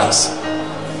imbalance.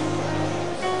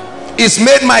 It's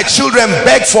made my children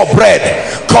beg for bread.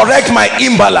 Correct my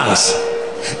imbalance.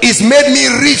 It's made me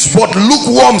rich but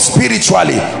lukewarm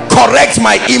spiritually. Correct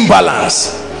my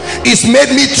imbalance. It's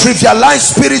made me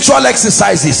trivialize spiritual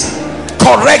exercises.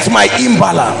 Correct my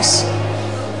imbalance.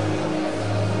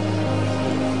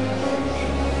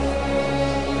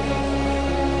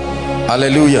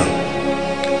 Hallelujah.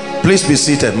 Please be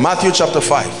seated. Matthew chapter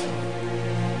 5.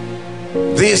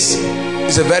 This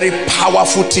is a very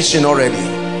powerful teaching already.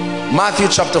 Matthew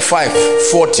chapter 5,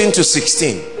 14 to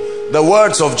 16. The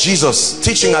words of Jesus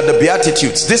teaching at the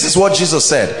Beatitudes. This is what Jesus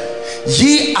said.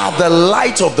 Ye are the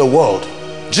light of the world.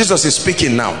 Jesus is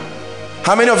speaking now.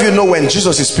 How many of you know when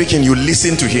Jesus is speaking, you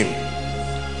listen to him?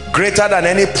 Greater than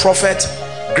any prophet,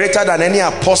 greater than any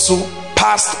apostle,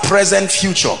 past, present,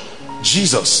 future.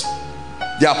 Jesus,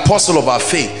 the apostle of our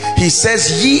faith. He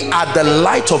says, ye are the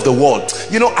light of the world.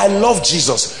 You know, I love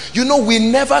Jesus. You know, we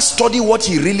never study what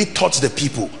he really taught the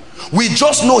people. We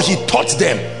just know he taught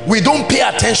them. We don't pay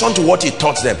attention to what he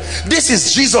taught them. This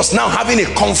is Jesus now having a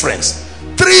conference.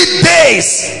 3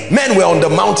 days men were on the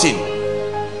mountain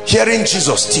hearing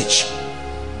Jesus teach,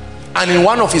 and in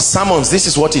one of his sermons, this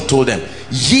is what he told them.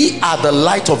 Ye are the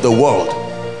light of the world.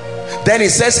 Then he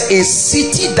says, a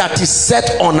city that is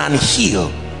set on an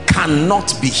hill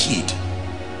cannot be hid.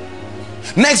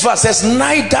 Next verse says,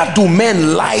 neither do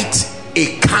men light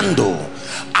a candle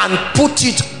and put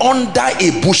it under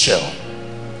a bushel.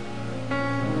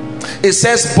 It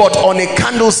says, but on a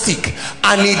candlestick,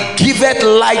 and it giveth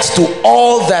light to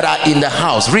all that are in the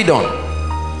house. Read on.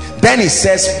 Then it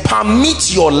says,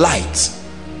 permit your light.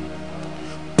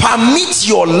 Permit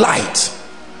your light.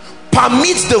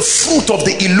 Permit the fruit of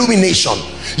the illumination.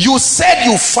 You said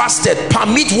you fasted.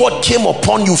 Permit what came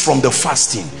upon you from the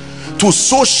fasting to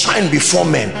so shine before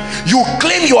men. You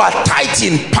claim you are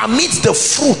tithing. Permit the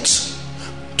fruit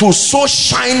to so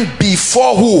shine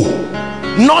before who?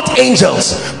 Not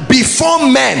angels, before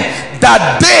men,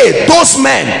 that they, those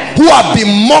men who have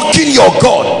been mocking your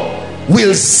God,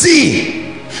 will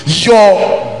see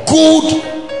your good,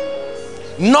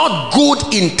 not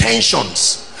good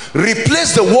intentions.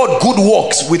 Replace the word good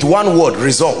works with one word,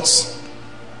 results.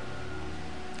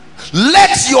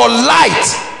 Let your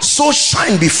light so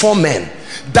shine before men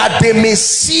that they may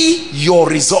see your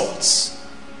results,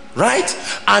 right?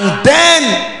 And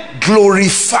then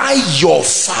glorify your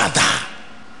Father.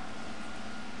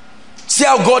 See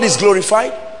how God is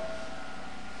glorified?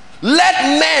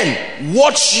 Let men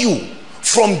watch you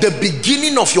from the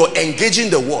beginning of your engaging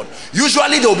the word.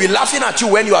 Usually they'll be laughing at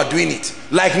you when you are doing it.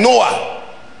 Like Noah.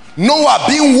 Noah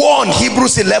being warned,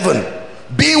 Hebrews 11,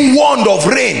 being warned of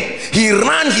rain, he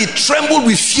ran, he trembled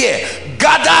with fear,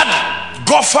 gathered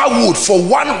gopher wood for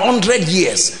 100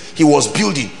 years. He was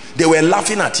building. They were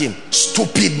laughing at him.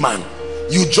 Stupid man,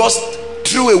 you just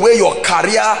threw away your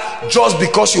career just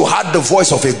because you had the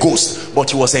voice of a ghost.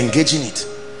 But he was engaging it.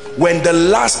 When the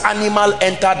last animal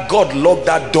entered, God locked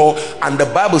that door, and the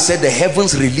Bible said the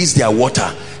heavens released their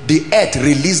water, the earth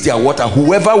released their water.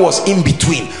 Whoever was in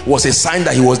between was a sign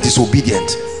that he was disobedient.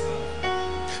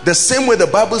 The same way the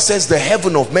Bible says the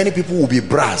heaven of many people will be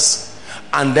brass,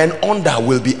 and then under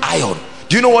will be iron.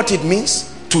 Do you know what it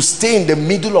means to stay in the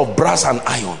middle of brass and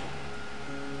iron?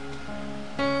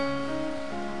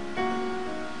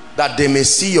 That they may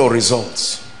see your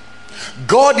results.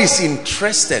 God is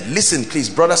interested. Listen please,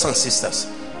 brothers and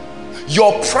sisters,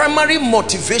 your primary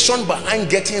motivation behind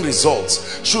getting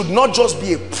results should not just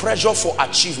be a pressure for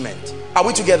achievement. Are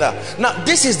we together? Now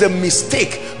this is the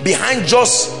mistake behind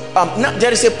just now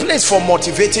there is a place for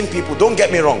motivating people, don't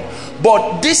get me wrong,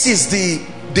 but this is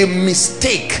the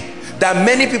mistake that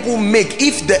many people make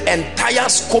if the entire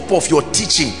scope of your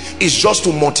teaching is just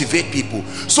to motivate people.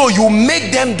 So you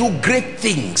make them do great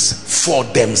things for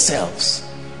themselves.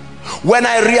 When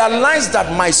I realized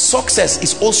that my success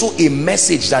is also a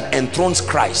message that enthrones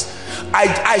Christ,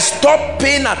 I stopped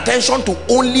paying attention to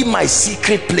only my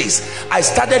secret place. I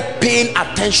started paying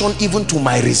attention even to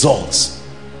my results.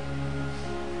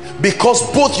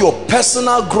 Because both your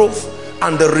personal growth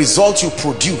and the results you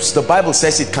produce, the Bible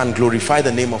says it can glorify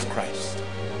the name of Christ.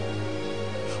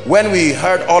 When we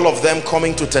heard all of them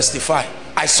coming to testify,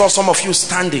 I saw some of you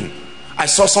standing. I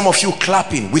saw some of you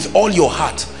clapping with all your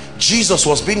heart. Jesus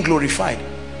was being glorified.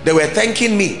 They were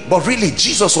thanking me, but really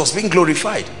Jesus was being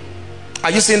glorified.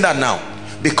 Are you seeing that now?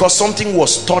 Because something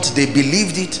was taught, they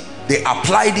believed it, they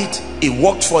applied it, it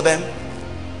worked for them.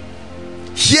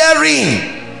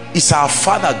 Hearing is our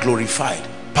Father glorified.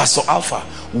 Pastor Alpha,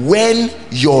 when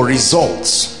your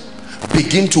results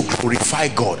begin to glorify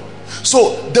God.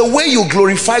 So the way you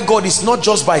glorify God is not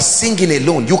just by singing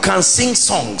alone. You can sing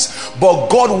songs, but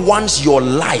God wants your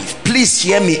life. Please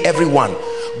hear me, everyone.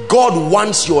 God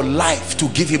wants your life to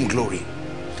give him glory.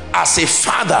 As a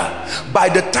father, by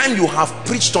the time you have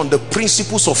preached on the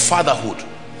principles of fatherhood,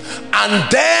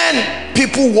 and then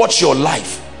people watch your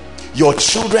life, your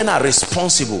children are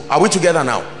responsible. Are we together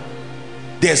now?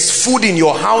 There's food in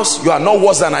your house. You are not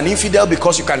worse than an infidel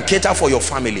because you can cater for your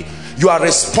family. You are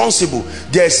responsible.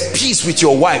 There's peace with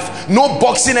your wife. No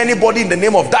boxing anybody in the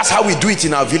name of, that's how we do it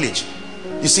in our village.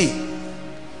 You see,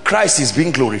 Christ is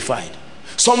being glorified.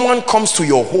 Someone comes to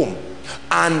your home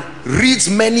and reads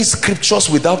many scriptures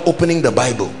without opening the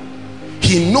Bible.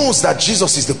 He knows that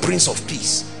Jesus is the Prince of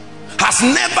Peace. Has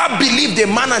never believed a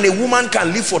man and a woman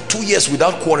can live for 2 years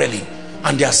without quarreling,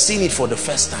 and they are seeing it for the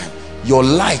first time. Your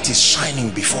light is shining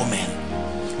before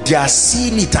men. They are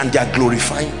seeing it and they are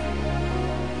glorifying.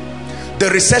 The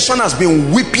recession has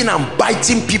been whipping and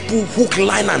biting people hook,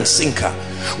 line and sinker.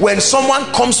 When someone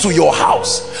comes to your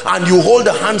house and you hold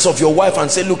the hands of your wife and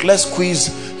say, look, let's squeeze,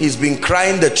 he's been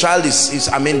crying, the child is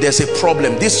I mean, there's a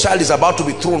problem, this child is about to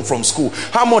be thrown from school.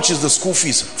 How much is the school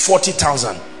fees?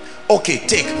 40,000. Okay,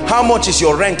 take. How much is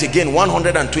your rent again?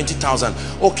 120,000.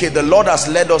 Okay, the Lord has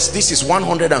led us, this is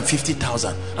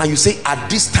 150,000. And you say, at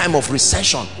this time of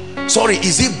recession, sorry,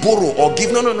 is it borrow or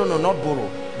give? No, not borrow.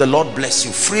 The Lord bless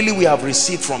you. Freely we have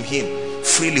received from him,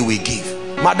 freely we give.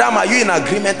 Madam, are you in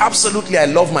agreement? Absolutely, I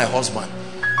love my husband.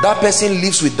 That person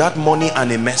lives with that money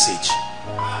and a message.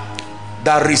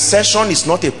 That recession is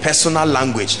not a personal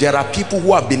language. There are people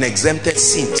who have been exempted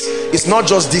since. It's not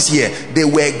just this year. They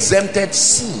were exempted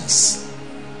since.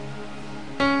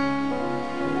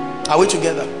 Are we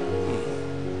together?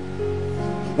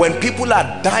 When people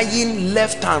are dying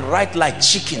left and right like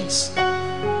chickens,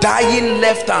 dying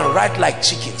left and right like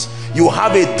chickens, you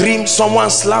have a dream, someone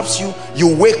slaps you, you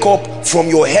wake up, from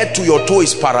your head to your toe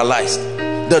is paralyzed.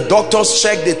 The doctors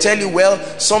check, they tell you, well,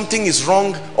 something is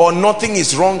wrong or nothing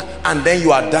is wrong, and then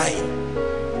you are dying.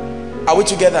 Are we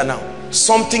together now?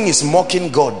 Something is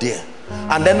mocking God there,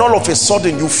 and then all of a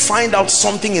sudden you find out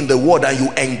something in the word and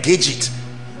you engage it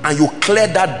and you clear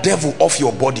that devil off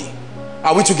your body.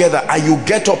 Are we together? And you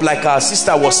get up like our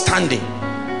sister was standing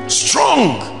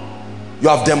strong. You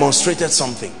have demonstrated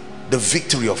something, the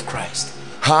victory of Christ.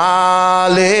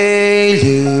 Hallelujah.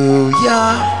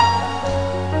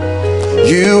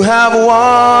 You have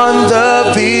won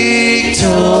the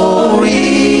victory.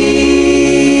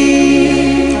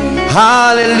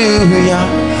 Hallelujah.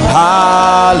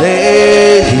 Hallelujah.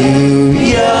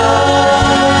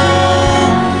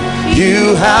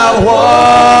 You have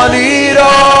won it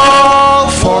all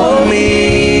for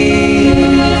me.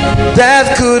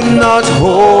 Death could not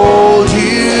hold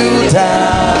you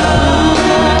down.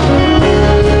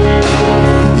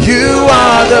 You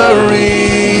are the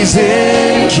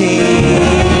risen King.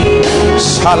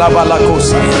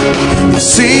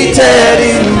 Seated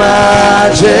in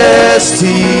majesty.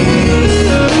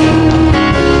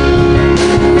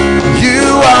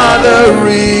 You are the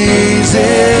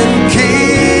risen King.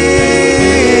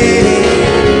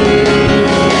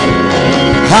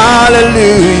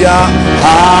 Hallelujah.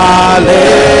 Hallelujah.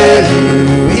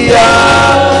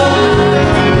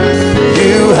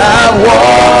 You have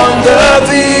won the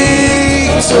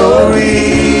victory.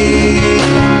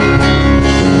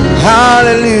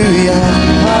 Hallelujah.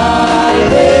 Hallelujah.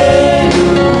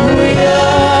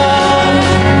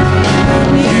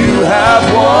 You have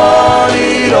won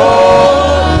it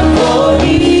all for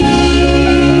me.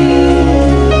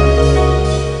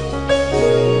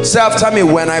 Say after me,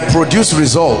 when I produce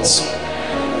results,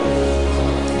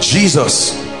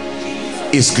 Jesus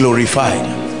is glorified.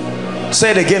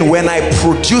 Say it again, when I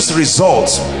produce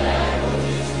results,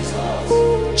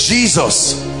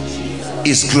 Jesus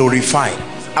is glorified.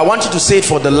 I want you to say it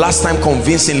for the last time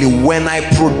convincingly. When I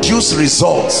produce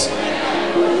results,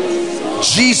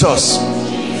 Jesus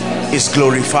is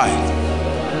glorified.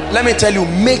 Let me tell you,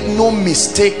 make no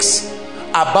mistakes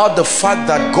about the fact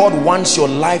that God wants your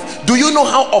life. Do you know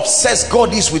how obsessed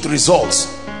God is with results?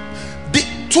 The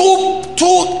two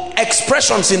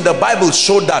expressions in the Bible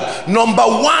showed that. Number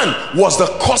one was the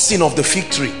cursing of the fig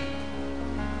tree.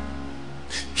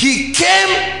 He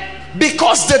came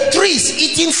because the tree is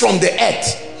eating from the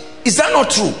earth. Is that not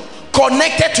true?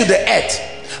 Connected to the earth,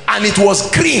 and it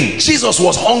was green. Jesus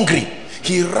was hungry.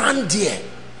 He ran there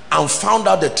and found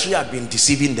out the tree had been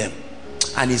deceiving them,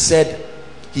 and he said,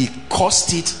 he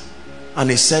cursed it, and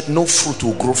he said no fruit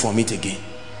will grow from it again.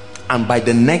 And by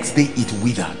the next day it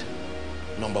withered.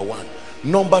 Number one.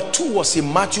 Number two was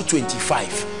in Matthew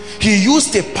 25. He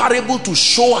used a parable to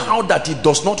show how that it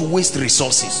does not waste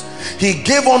resources. He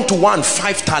gave unto one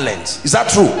 5 talents. Is that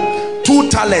true? 2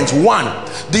 talents, 1.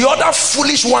 The other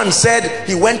foolish one said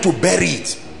he went to bury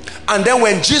it. And then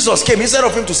when Jesus came, instead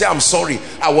of him to say, I'm sorry,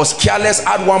 I was careless,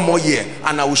 add 1 more year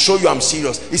and I will show you I'm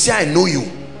serious, he said, I know you.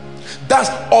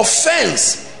 That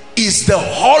offense is the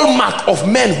hallmark of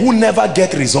men who never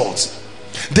get results.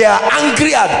 They are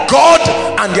angry at God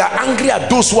and they are angry at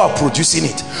those who are producing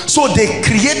it. So they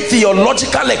create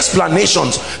theological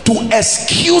explanations to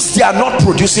excuse they are not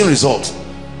producing results.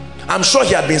 I'm sure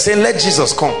he had been saying, let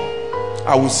Jesus come,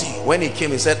 I will see. When he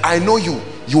came, he said, I know you.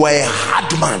 You are a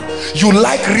hard man. You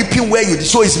like reaping where you did.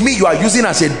 So it's me you are using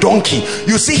as a donkey.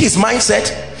 You see his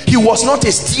mindset? He was not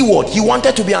a steward. He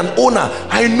wanted to be an owner.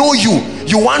 I know you.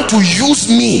 You want to use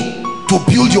me to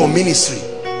build your ministry.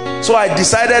 So I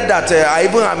decided that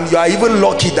you are even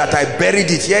lucky that I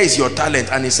buried it. Here is your talent.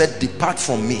 And he said, depart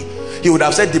from me. He would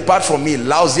have said, depart from me,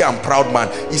 lousy and proud man.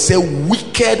 He said,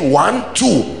 wicked one,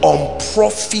 2,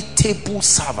 unprofitable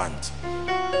servant.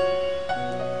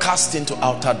 Cast into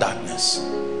outer darkness,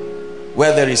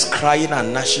 where there is crying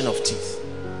and gnashing of teeth.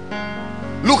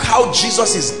 Look how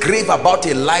Jesus is grave about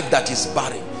a life that is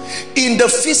barren. In the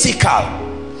physical,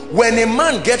 when a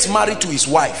man gets married to his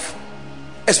wife,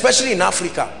 especially in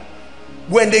Africa,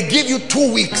 when they give you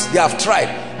 2 weeks, they have tried.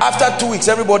 After 2 weeks,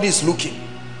 everybody is looking.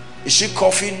 Is she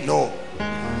coughing? No.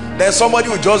 Then somebody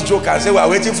will just joke and say, we are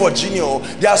waiting for Junior.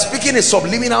 They are speaking a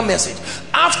subliminal message.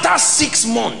 After 6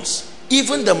 months,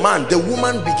 Even the man, the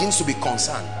woman begins to be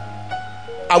concerned.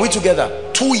 Are we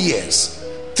together? 2 years,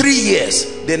 3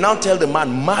 years, they now tell the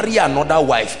man, marry another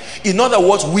wife. In other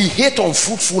words, we hate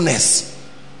unfruitfulness.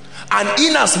 And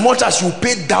in as much as you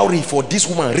pay dowry for this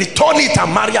woman, return it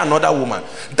and marry another woman.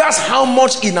 That's how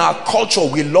much in our culture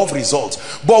we love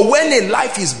results. But when a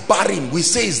life is barren, we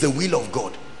say it's the will of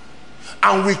God.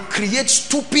 And we create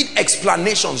stupid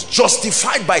explanations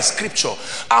justified by scripture.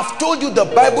 I've told you the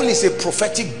Bible is a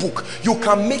prophetic book. You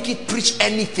can make it preach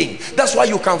anything. That's why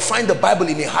you can find the Bible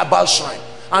in a herbal shrine.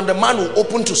 And the man will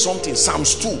open to something,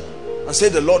 Psalms 2, and say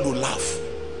the Lord will laugh.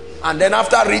 And then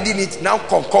after reading it, now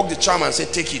concoct the charm and say,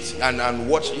 take it and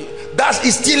watch it. That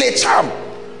is still a charm.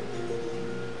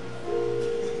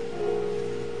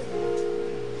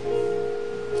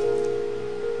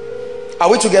 Are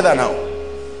we together now?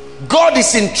 God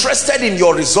is interested in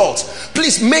your results.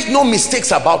 Please make no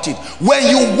mistakes about it. When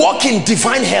you walk in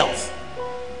divine health,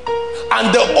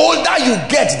 and the older you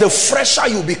get, the fresher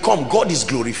you become, God is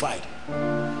glorified.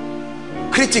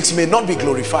 Critics may not be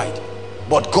glorified,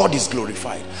 but God is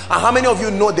glorified. And how many of you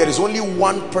know there is only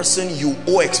one person you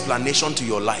owe explanation to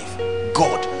your life?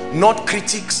 God. Not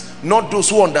critics, not those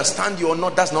who understand you or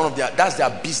not. That's none of their, that's their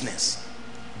business.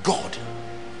 God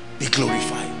be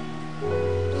glorified.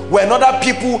 When other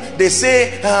people, they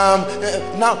say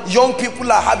now young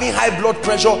people are having high blood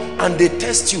pressure, and they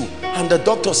test you and the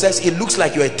doctor says it looks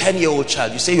like you're a 10-year-old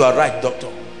child. You say, you are right, doctor.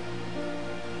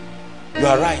 You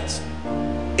are right.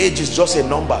 Age is just a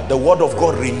number. The word of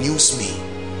God renews me.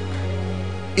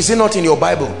 Is it not in your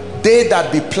Bible? They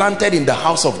that be planted in the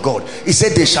house of God, he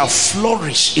said they shall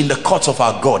flourish in the courts of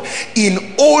our God.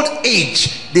 In old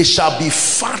age they shall be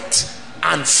fat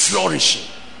and flourishing,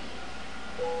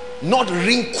 not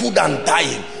wrinkled and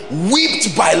dying,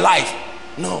 whipped by life.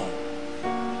 No.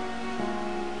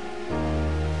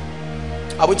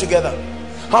 Are we together?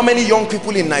 How many young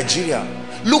people in Nigeria?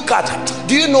 Look at,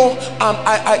 do you know,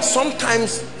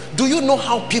 sometimes, do you know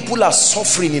how people are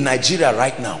suffering in Nigeria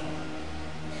right now?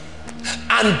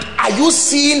 And are you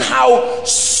seeing how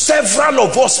several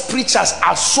of us preachers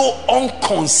are so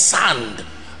unconcerned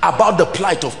about the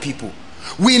plight of people?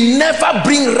 We never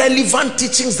bring relevant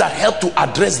teachings that help to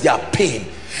address their pain.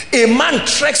 A man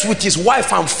treks with his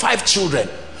wife and 5 children.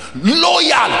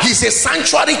 Loyal, he's a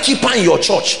sanctuary keeper in your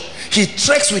church. He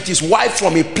treks with his wife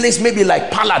from a place maybe like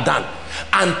Paladan,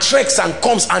 and treks and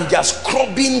comes, and they're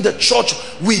scrubbing the church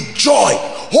with joy,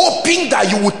 hoping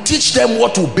that you would teach them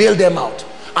what to bail them out.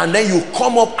 And then you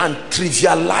come up and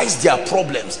trivialize their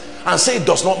problems and say it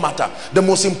does not matter. The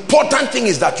most important thing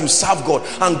is that you serve God.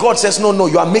 And God says, no,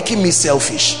 you are making me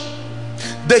selfish.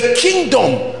 The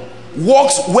kingdom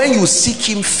works when you seek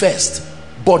him first,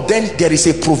 but then there is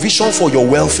a provision for your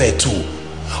welfare too.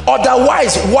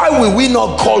 Otherwise, why will we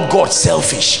not call God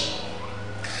selfish?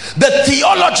 The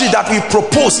theology that we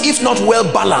propose, if not well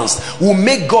balanced, will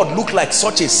make God look like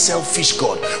such a selfish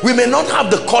God. We may not have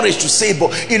the courage to say,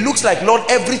 but it looks like, Lord,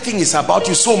 everything is about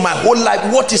you, so my whole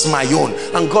life, what is my own?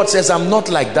 And God says, I'm not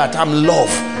like that. I'm love.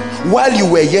 While you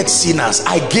were yet sinners,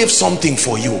 I gave something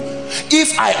for you.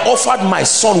 If I offered my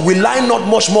son, will I not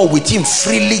much more with him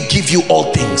freely give you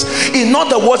all things? In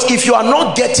other words, if you are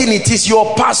not getting it, it's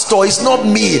your pastor, it's not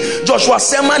me. Joshua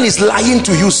Selman is lying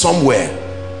to you somewhere.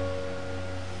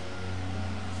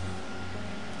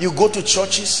 You go to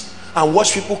churches and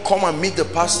watch people come and meet the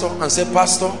pastor and say,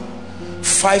 Pastor,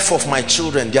 5 of my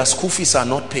children, their school fees are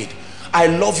not paid. I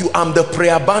love you. I'm the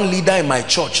prayer band leader in my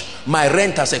church. My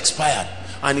rent has expired.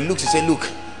 And he looks and says, look,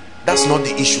 that's not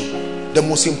the issue. The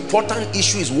most important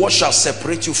issue is what shall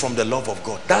separate you from the love of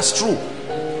God. That's true.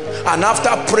 And after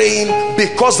praying,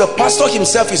 because the pastor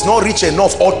himself is not rich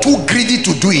enough or too greedy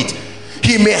to do it,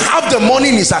 he may have the money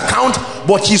in his account,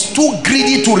 but he's too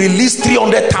greedy to release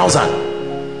 300,000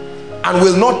 and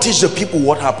will not teach the people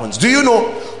what happens. Do you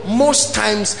know, most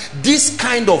times this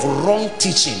kind of wrong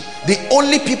teaching, the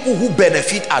only people who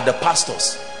benefit are the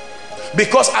pastors.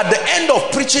 Because at the end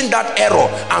of preaching that error,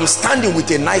 I'm standing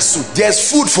with a nice suit. There's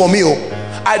food for me.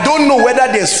 I don't know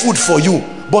whether there's food for you,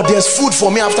 but there's food for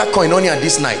me after Koinonia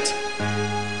this night.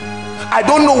 I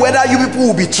don't know whether you people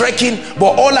will be trekking,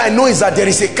 but all I know is that there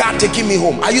is a car taking me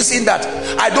home. Are you seeing that?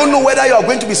 I don't know whether you are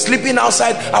going to be sleeping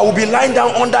outside. I will be lying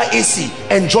down under AC,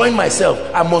 enjoying myself.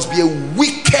 I must be a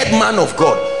wicked man of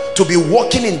God to be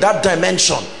walking in that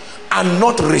dimension and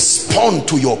not respond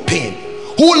to your pain.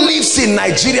 Who lives in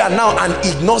Nigeria now and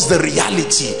ignores the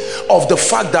reality of the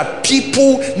fact that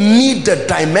people need the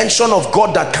dimension of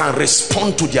God that can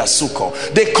respond to their succor?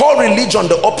 They call religion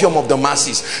the opium of the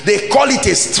masses. They call it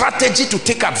a strategy to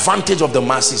take advantage of the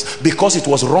masses because it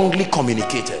was wrongly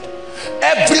communicated.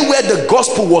 Everywhere the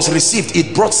gospel was received,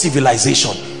 it brought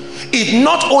civilization. It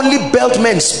not only built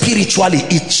men spiritually,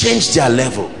 it changed their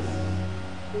level.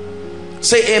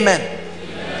 Say amen.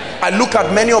 I look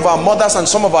at many of our mothers and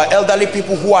some of our elderly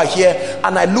people who are here,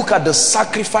 and I look at the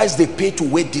sacrifice they pay to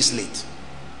wait this late.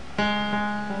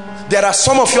 There are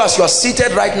some of you, as you are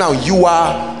seated right now, you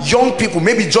are young people,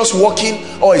 maybe just working,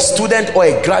 or a student or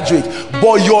a graduate,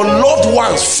 but your loved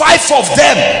ones, 5 of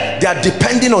them, they are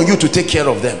depending on you to take care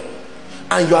of them,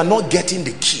 and you are not getting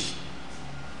the key.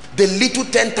 The little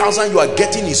 10,000 you are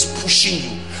getting is pushing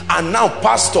you. And now,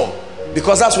 pastor,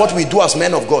 because that's what we do as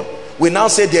men of God, we now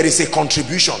say there is a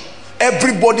contribution.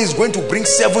 Everybody is going to bring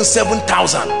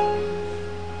 7,000.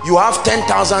 You have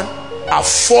 10,000. I've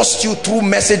forced you through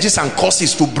messages and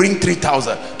courses to bring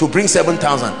 3,000, to bring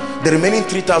 7,000. The remaining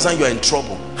 3,000, you are in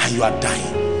trouble and you are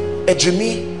dying.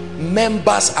 Ejimi,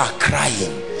 members are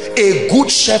crying. A good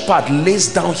shepherd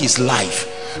lays down his life,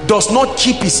 does not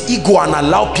keep his ego and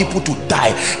allow people to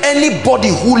die. Anybody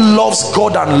who loves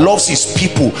God and loves his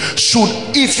people should,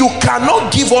 if you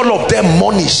cannot give all of them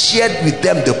money, share with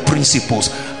them the principles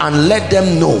and let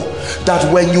them know that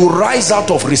when you rise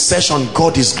out of recession,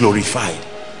 God is glorified.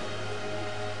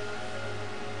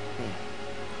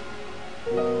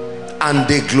 And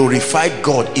they glorified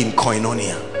God in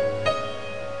koinonia.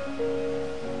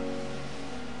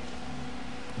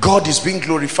 God is being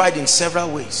glorified in several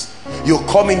ways. You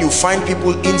come in, you find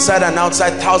people inside and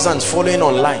outside, thousands following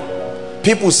online.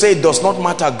 People say it does not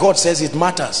matter. God says it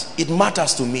matters. It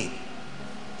matters to me.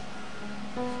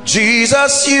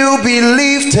 Jesus, you be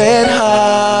lifted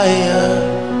higher,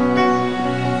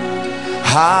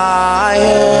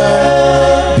 higher,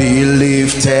 be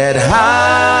lifted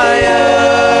higher.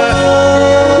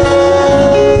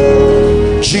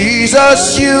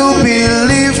 Jesus, you be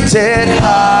lifted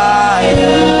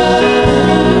higher,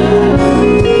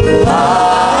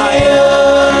 higher,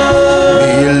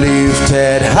 be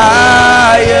lifted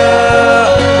higher.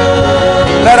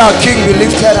 Let our King be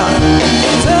lifted high.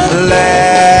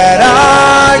 Let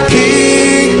our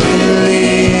King be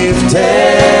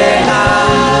lifted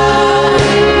high.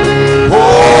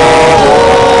 Hosanna.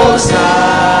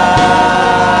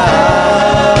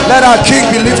 Let our King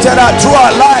be lifted high through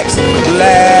our lives.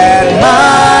 Let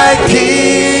my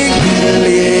King be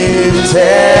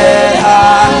lifted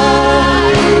high.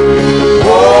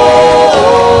 Hosanna.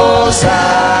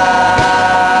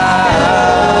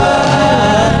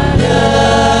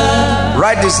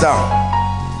 Write this down.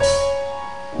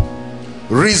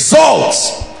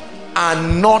 Results are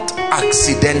not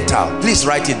accidental. Please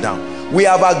write it down. We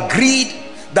have agreed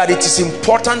that it is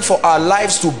important for our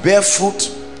lives to bear fruit.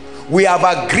 We have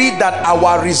agreed that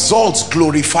our results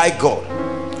glorify God.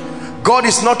 God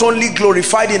is not only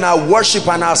glorified in our worship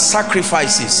and our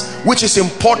sacrifices, which is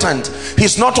important.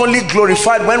 He's not only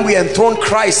glorified when we enthrone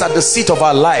Christ at the seat of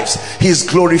our lives. He is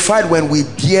glorified when we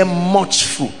bear much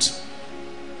fruit.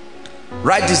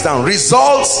 Write this down.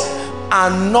 Results are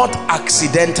not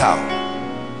accidental.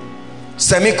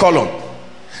 Semicolon.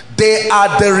 They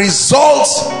are the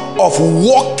results of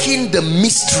walking the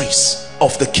mysteries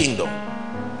of the kingdom.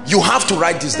 You have to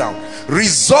write this down.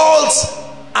 Results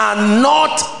are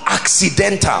not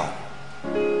accidental.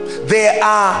 They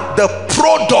are the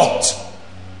product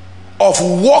of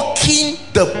walking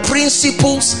the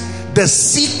principles, the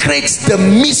secrets, the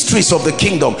mysteries of the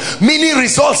kingdom. Meaning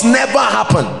results never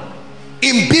happen.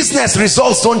 In business,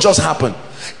 results don't just happen.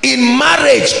 In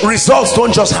marriage, results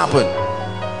don't just happen.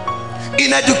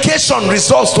 In education,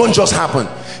 results don't just happen.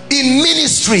 In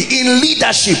ministry, in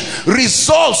leadership,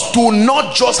 results do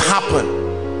not just happen.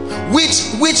 Which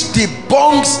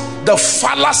debunks the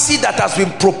fallacy that has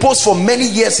been proposed for many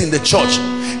years in the church.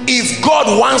 If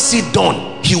God wants it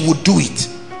done, he would do it.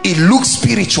 It looks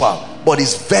spiritual, but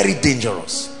it's very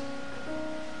dangerous.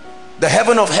 The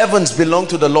heaven of heavens belong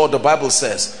to the Lord, the Bible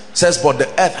says, but the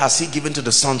earth has he given to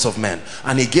the sons of men.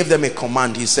 And he gave them a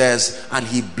command. He says, and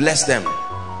he blessed them,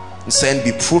 saying,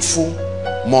 be fruitful,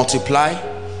 multiply,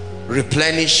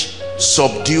 replenish,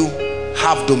 subdue,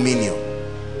 have dominion.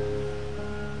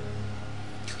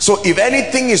 So if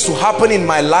anything is to happen in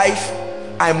my life,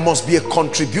 I must be a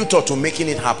contributor to making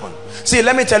it happen. See,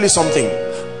 let me tell you something.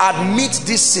 Admit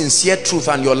this sincere truth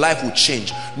and your life will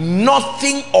change.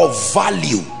 Nothing of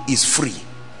value is free.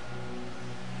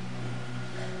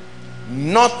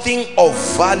 Nothing of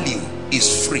value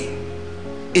is free.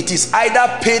 It is either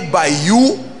paid by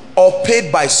you or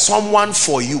paid by someone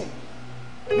for you.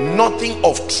 Nothing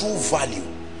of true value.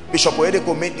 Bishop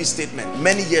Oyedepo made this statement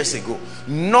many years ago.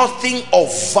 Nothing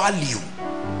of value,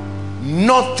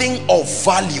 nothing of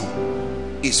value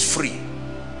is free.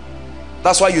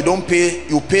 That's why you don't pay,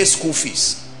 you pay school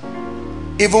fees.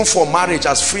 Even for marriage,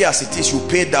 as free as it is, you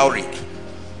pay dowry.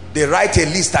 They write a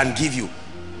list and give you.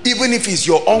 Even if it's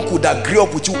your uncle that grew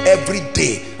up with you every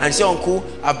day and say, uncle,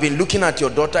 I've been looking at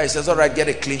your daughter. He says, all right, get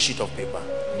a clean sheet of paper.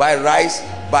 Buy rice,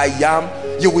 buy yam.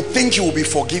 You would think you will be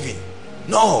forgiven.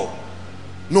 No.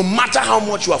 No matter how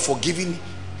much you are forgiven,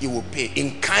 he will pay.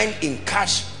 In kind, in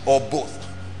cash, or both.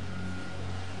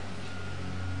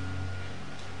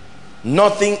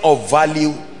 Nothing of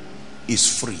value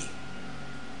is free.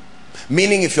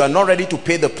 Meaning, if you are not ready to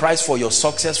pay the price for your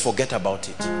success, forget about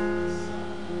it.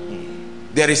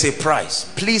 There is a price.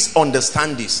 Please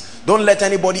understand this. Don't let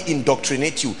anybody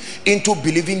indoctrinate you into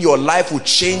believing your life will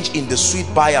change in the sweet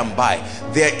by and by.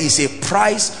 There is a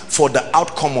price for the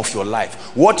outcome of your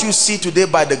life. What you see today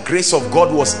by the grace of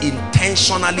God was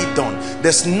intentionally done.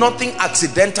 There's nothing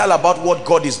accidental about what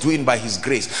God is doing by his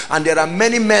grace. And there are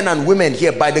many men and women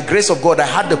here, by the grace of God, I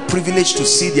had the privilege to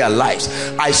see their lives.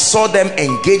 I saw them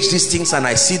engage these things and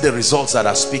I see the results that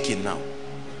are speaking now.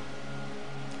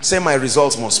 Say, my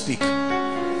results must speak.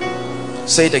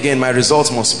 Say it again, my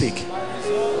results must speak.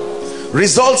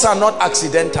 Results are not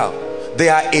accidental. They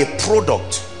are a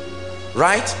product,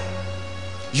 right?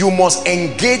 You must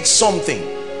engage something.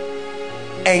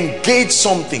 Engage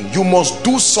something. You must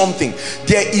do something.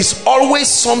 There is always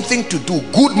something to do.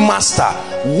 Good master,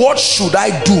 what should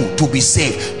I do to be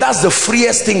saved? That's the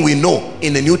freest thing we know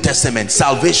in the New Testament,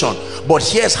 salvation. But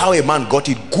here's how a man got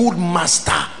it. Good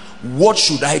master, what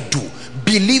should I do?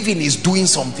 Believing is doing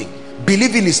something.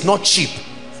 Believing is not cheap.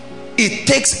 It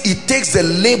takes the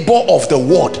labor of the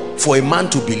word for a man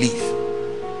to believe.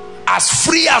 As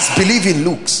free as believing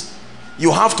looks,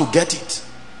 you have to get it.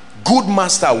 Good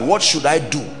master, what should I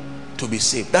do to be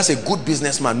saved? That's a good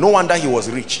businessman. No wonder he was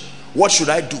rich. What should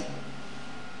I do?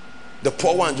 The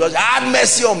poor one just had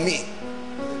mercy on me.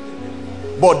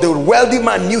 But the wealthy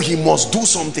man knew he must do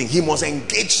something. He must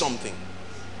engage something.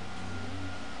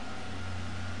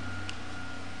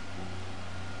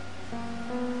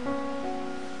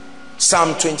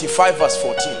 Psalm 25 verse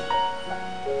 14.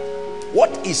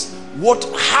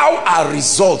 How are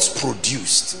results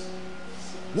produced?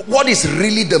 What is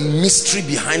really the mystery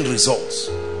behind results?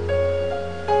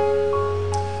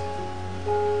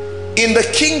 In the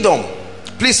kingdom,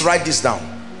 please write this down.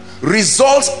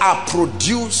 Results are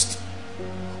produced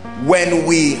when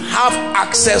we have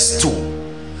access to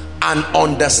and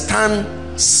understand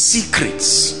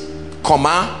secrets,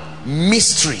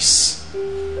 mysteries,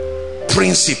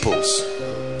 principles.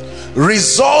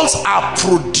 Results are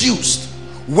produced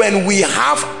when we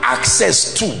have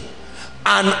access to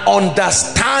and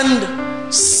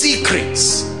understand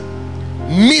secrets,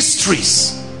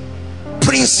 mysteries,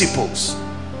 principles.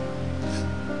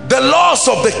 The laws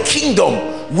of the kingdom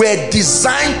were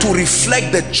designed to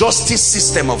reflect the justice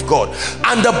system of God,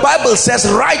 and the Bible says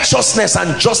righteousness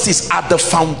and justice are the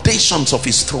foundations of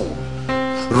his throne.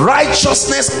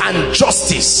 Righteousness and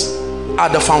justice are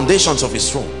the foundations of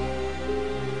his throne.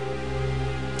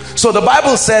 So the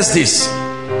Bible says this: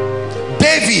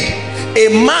 David,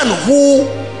 a man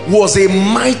who was a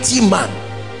mighty man,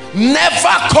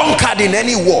 never conquered in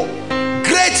any war,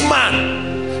 great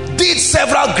man, did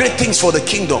several great things for the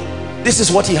kingdom. This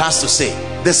is what he has to say: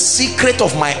 the secret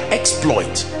of my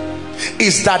exploit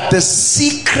is that the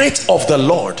secret of the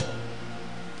Lord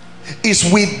is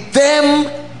with them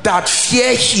that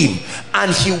fear him,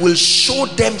 and he will show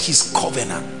them his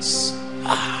covenants.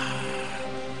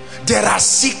 There are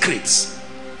secrets.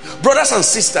 Brothers and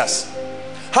sisters,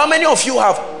 how many of you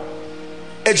have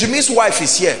Ejimi's wife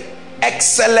is here?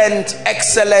 Excellent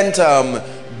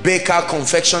baker,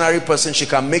 confectionery person. She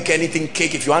can make anything.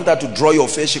 Cake, if you want her to draw your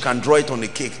face, she can draw it on the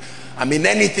cake. I mean,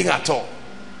 anything at all.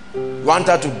 You want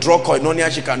her to draw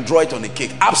koinonia, she can draw it on the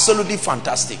cake. Absolutely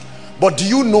fantastic. But do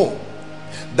you know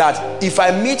that if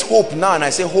I meet Hope now and I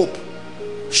say, Hope,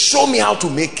 show me how to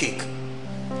make cake,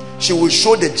 she will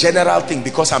show the general thing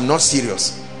because I'm not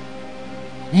serious.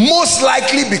 Most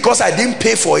likely because I didn't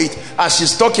pay for it. As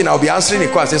she's talking, I'll be answering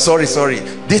a question. Say, sorry.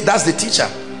 That's the teacher.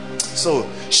 So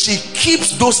she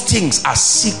keeps those things as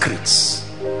secrets,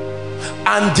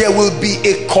 and there will be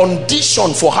a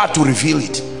condition for her to reveal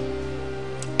it.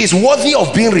 It's worthy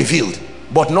of being revealed,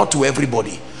 but not to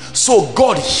everybody. So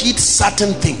God hid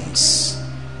certain things.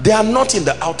 They are not in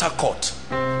the outer court.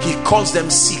 He calls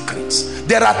them secrets.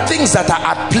 There are things that are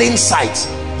at plain sight.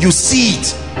 You see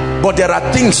it, but there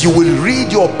are things you will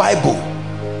read your Bible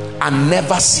and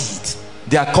never see it.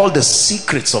 They are called the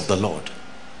secrets of the Lord.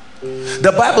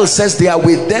 The Bible says they are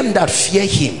with them that fear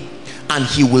him, and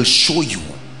he will show you.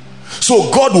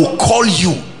 So God will call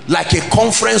you like a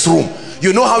conference room.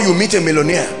 You know how you meet a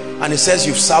millionaire and he says,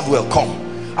 you've served well, come.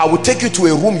 I will take you to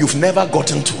a room you've never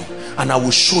gotten to, and I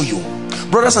will show you.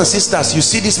 Brothers and sisters, you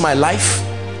see this, my life?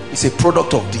 It's a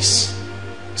product of this.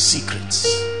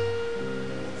 Secrets,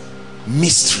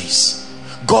 mysteries.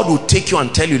 God will take you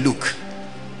and tell you, look,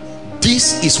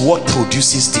 this is what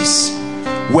produces this.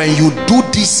 When you do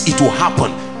this, it will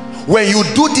happen. When you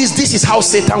do this, this is how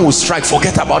Satan will strike.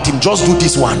 Forget about him, just do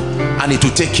this one and it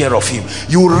will take care of him.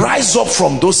 You rise up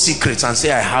from those secrets and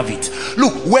say, I have it.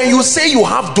 Look, when you say you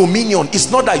have dominion, it's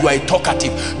not that you are a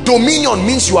talkative. Dominion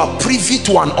means you are privy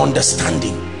to an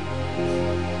understanding.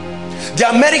 The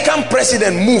American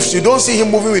president moves, you don't see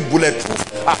him moving with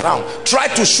bulletproof around. Try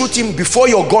to shoot him, before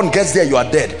your gun gets there, you are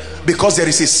dead, because there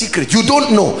is a secret. You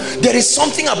don't know. There is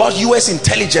something about US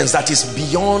intelligence that is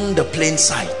beyond the plain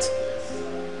sight.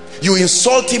 You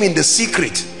insult him in the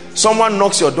secret. Someone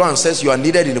knocks your door and says you are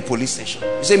needed in the police station.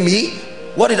 You say, me?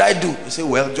 What did I do? You say,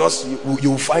 well, just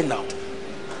you will find out.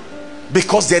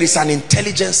 Because there is an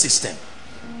intelligence system.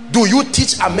 Do you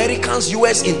teach Americans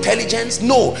US intelligence?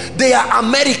 No, they are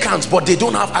Americans, but they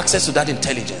don't have access to that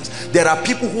intelligence. There are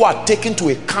people who are taken to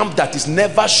a camp that is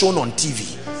never shown on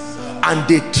TV, and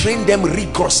they train them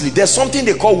rigorously. There's something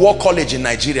they call war college in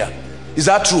Nigeria. Is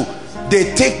that true?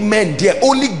 They take men there.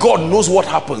 Only God knows what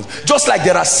happens. Just like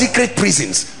there are secret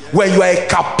prisons. When you are a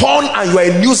capon and you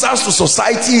are a nuisance to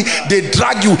society, they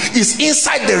drag you. It's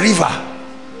inside the river.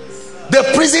 The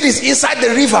prison is inside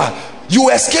the river. You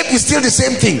escape, is still the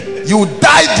same thing. You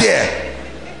die there.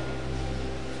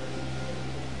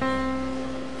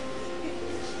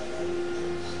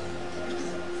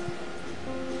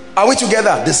 Are we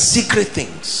together? The secret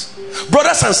things.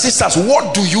 Brothers and sisters,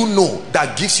 what do you know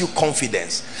that gives you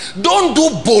confidence? Don't do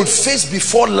bold-faced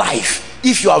before life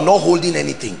if you are not holding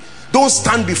anything. Don't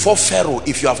stand before Pharaoh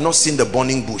if you have not seen the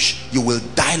burning bush. You will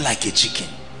die like a chicken.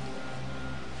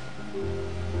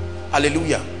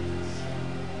 Hallelujah.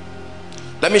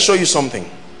 Let me show you something.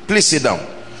 Please sit down.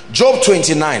 Job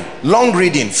 29, long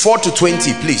reading, 4 to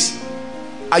 20, please.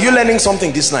 Are you learning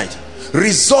something this night?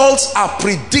 Results are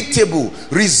predictable.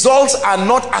 Results are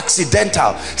not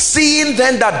accidental. Seeing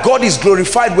then that God is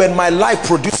glorified when my life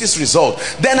produces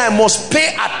results, then I must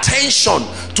pay attention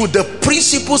to the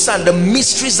principles and the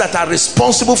mysteries that are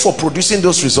responsible for producing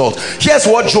those results. Here's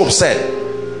what Job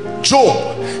said.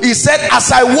 Job, he said,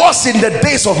 as I was in the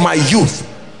days of my youth,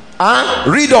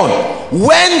 read on,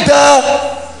 when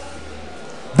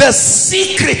the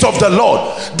secret of the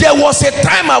Lord, there was a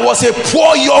time I was a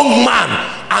poor young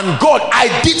man, and God,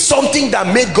 I did something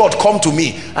that made God come to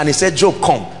me, and he said, Job,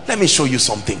 come, let me show you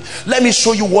something. Let me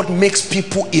show you what makes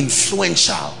people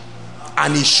influential.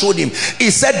 And he showed him. He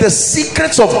said, the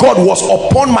secrets of God was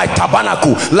upon my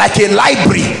tabernacle, like a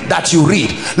library that you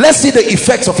read. Let's see the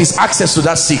effects of his access to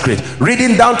that secret.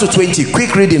 Reading down to 20.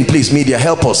 Quick reading, please, media,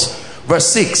 help us. Verse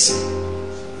 6.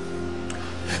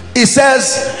 He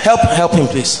says, help him,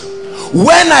 please.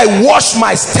 When I wash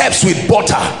my steps with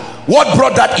butter, what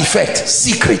brought that effect?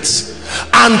 Secrets.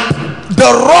 And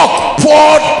the rock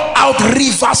poured out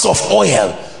rivers of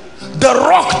oil. The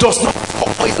rock does not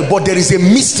pour oil, but there is a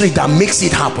mystery that makes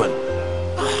it happen.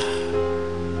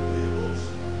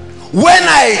 When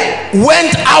I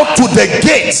went out to the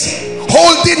gates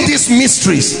holding these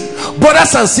mysteries,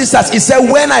 brothers and sisters, he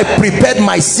said, when I prepared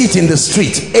my seat in the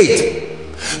street, 8,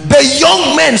 the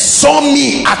young men saw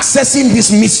me accessing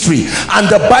this mystery, and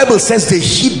the Bible says they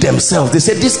hid themselves. They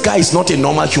said, this guy is not a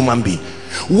normal human being.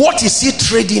 What is he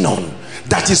trading on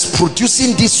that is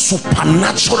producing these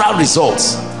supernatural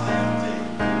results?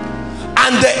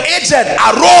 And the aged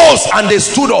arose and they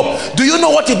stood up. Do you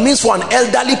know what it means for an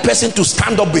elderly person to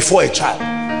stand up before a child?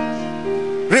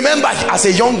 Remember, as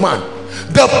a young man,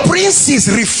 the princes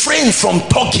refrained from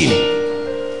talking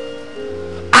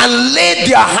and laid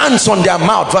their hands on their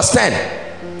mouth. Verse 10.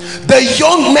 The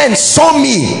young men saw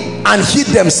me and hid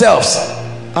themselves.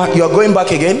 You are going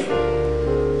back again?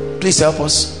 Please help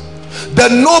us. The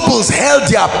nobles held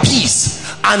their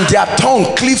peace, and their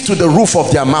tongue cleaved to the roof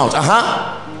of their mouth.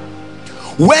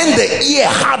 When the ear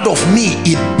heard of me,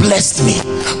 it blessed me.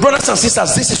 Brothers and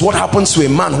sisters, this is what happens to a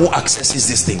man who accesses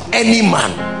this thing. Any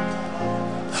man.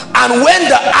 And when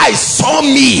the eye saw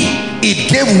me, it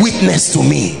gave witness to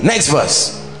me. Next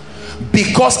verse.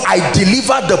 Because I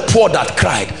delivered the poor that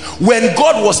cried. When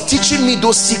God was teaching me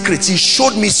those secrets, he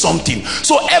showed me something.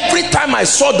 So every time I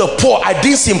saw the poor, I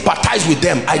didn't sympathize with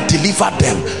them, I delivered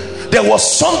them. There was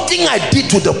something I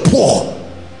did to the poor,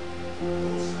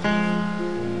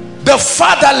 the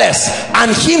fatherless,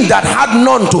 and him that had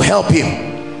none to help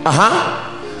him.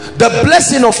 The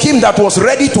blessing of him that was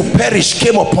ready to perish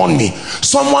came upon me.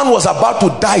 Someone was about to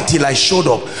die till I showed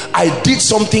up. I did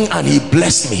something and he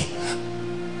blessed me.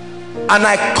 And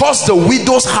I caused the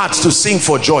widow's heart to sing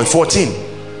for joy. 14.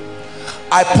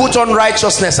 I put on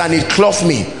righteousness and it clothed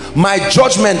me. My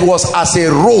judgment was as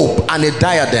a robe and a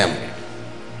diadem.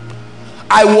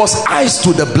 I was eyes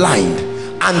to the blind,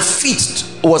 and feet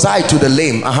was I to the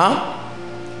lame.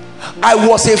 I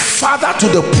was a father to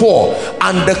the poor,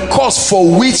 and the cause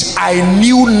for which I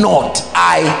knew not.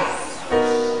 I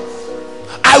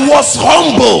was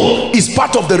humble is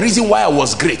part of the reason why I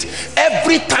was great.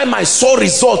 Every time I saw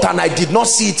result and I did not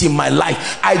see it in my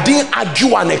life, I didn't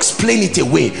argue and explain it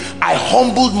away. I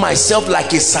humbled myself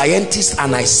like a scientist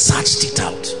and I searched it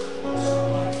out.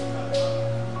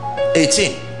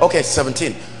 18, okay,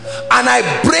 17. And I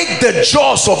break the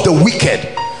jaws of the wicked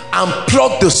and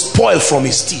pluck the spoil from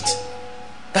his teeth.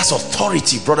 That's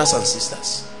authority, brothers and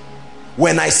sisters.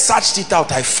 When I searched it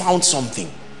out, I found something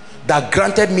that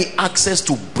granted me access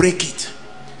to break it.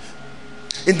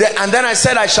 And then I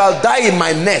said, I shall die in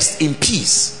my nest in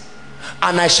peace,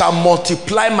 and I shall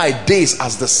multiply my days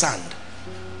as the sand.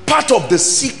 Part of the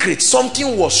secret,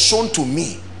 something was shown to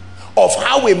me of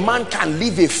how a man can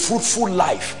live a fruitful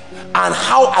life and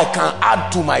how I can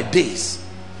add to my days.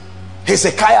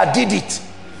 Hezekiah did it.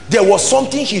 There was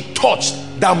something he touched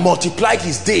that multiplied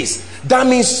his days. That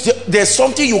means there's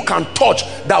something you can touch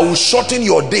that will shorten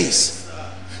your days.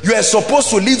 You are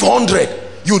supposed to live 100.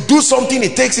 You do something,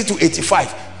 it takes it to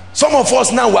 85. Some of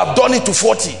us now, we have done it to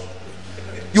 40.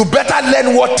 You better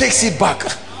learn what takes it back.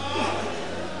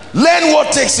 Learn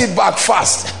what takes it back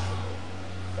fast.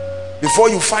 Before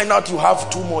you find out you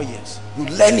have 2 more years. You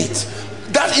learn it.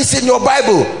 That is in your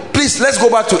Bible. Please, let's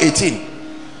go back to 18.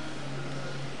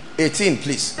 18,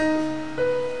 please.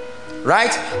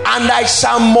 Right? And I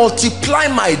shall multiply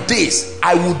my days.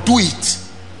 I will do it.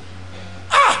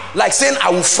 Like saying I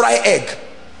will fry egg.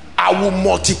 I will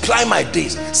multiply my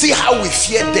days. See how we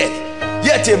fear death.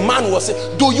 Yet a man was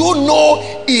saying, do you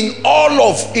know in all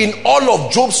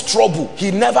of Job's trouble, he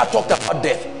never talked about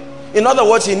death. In other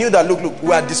words, he knew that look,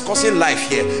 we are discussing life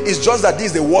here. It's just that this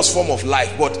is the worst form of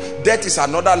life, but death is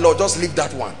another law. Just leave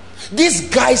that one. These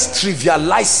guys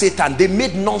trivialized Satan. They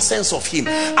made nonsense of him.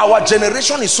 Our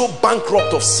generation is so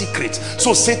bankrupt of secrets,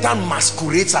 so Satan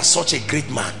masquerades as such a great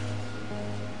man.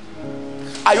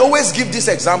 I always give this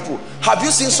example. Have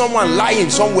you seen someone lying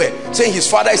somewhere saying his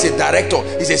father is a director,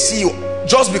 is a CEO,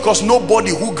 just because nobody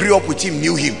who grew up with him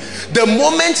knew him? The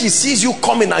moment he sees you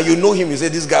coming and you know him, you say,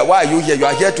 this guy, why are you here? You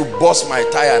are here to bust my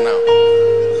tire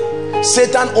now.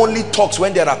 Satan only talks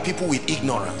when there are people with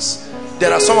ignorance.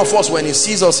 There are some of us, when he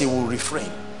sees us, he will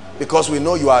refrain, because we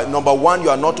know you are, number one,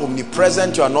 you are not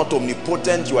omnipresent, you are not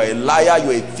omnipotent, you are a liar, you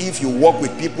are a thief, you work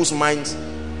with people's minds.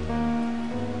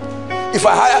 If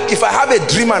I have a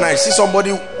dream and I see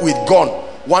somebody with gun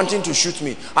wanting to shoot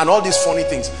me and all these funny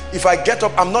things, if I get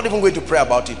up, I'm not even going to pray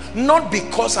about it. Not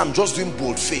because I'm just doing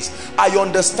bold face. I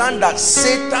understand that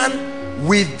Satan,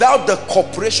 without the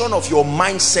cooperation of your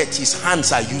mindset, his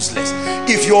hands are useless.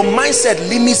 If your mindset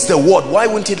limits the word, why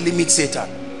wouldn't it limit Satan?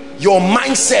 Your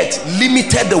mindset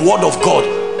limited the word of God.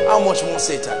 How much more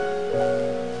Satan?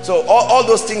 So all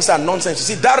those things are nonsense.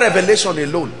 You see, that revelation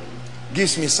alone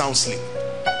gives me sound sleep.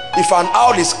 If an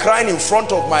owl is crying in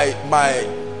front of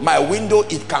my window,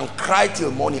 it can cry till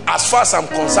morning. As far as I'm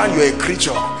concerned, you're a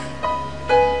creature.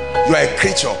 You are a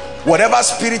creature. Whatever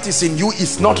spirit is in you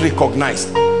is not recognized.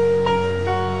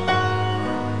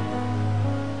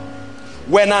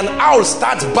 When an owl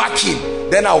starts barking,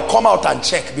 then I'll come out and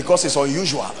check, because it's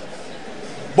unusual.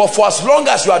 But for as long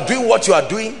as you are doing what you are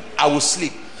doing, I will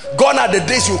sleep. Gone are the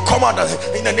days you come out and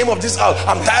say, in the name of this owl,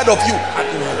 I'm tired of you.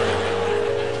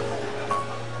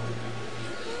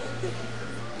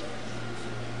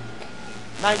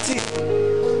 19.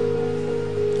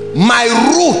 My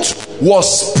root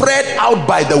was spread out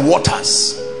by the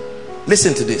waters.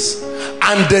 Listen to this.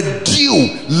 And the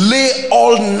dew lay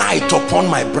all night upon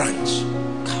my branch.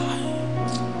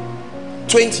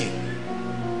 20.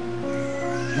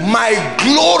 My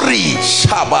glory,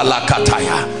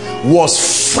 Shabalakataya, was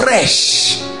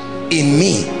fresh in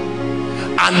me,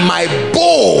 and my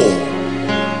bow,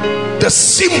 the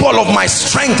symbol of my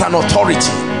strength and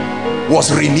authority,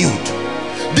 was renewed.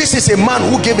 This is a man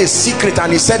who gave a secret,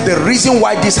 and he said the reason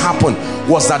why this happened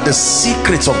was that the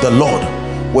secrets of the Lord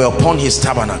were upon his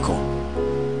tabernacle.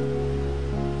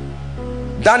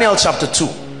 Daniel chapter 2.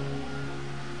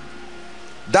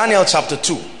 Daniel chapter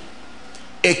 2.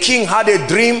 A king had a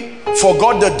dream,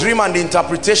 forgot the dream and the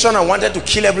interpretation, and wanted to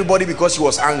kill everybody because he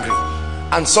was angry.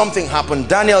 And something happened.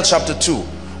 Daniel chapter 2.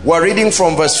 We're reading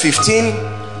from verse 15.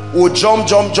 We'll jump.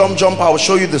 I'll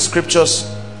show you the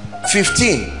scriptures.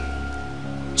 15.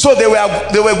 So they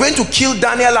were going to kill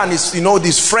Daniel and his,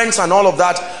 these friends and all of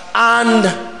that. And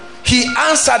he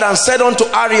answered and said unto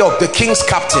Arioch, the king's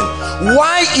captain,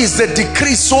 why is the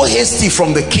decree so hasty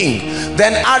from the king?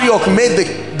 Then Arioch made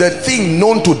the the thing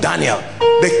known to Daniel,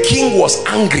 the king was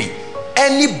angry.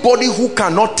 Anybody who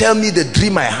cannot tell me the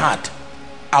dream I had,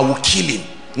 I will kill him.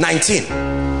 19.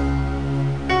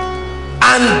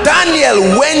 And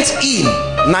Daniel went in.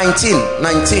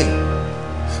 19.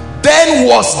 Then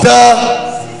was the,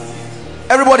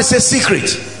 everybody say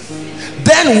secret.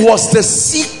 Then was the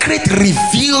secret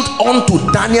revealed unto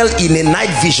Daniel in a night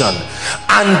vision,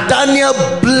 and Daniel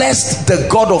blessed the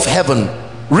God of heaven.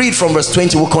 Read from verse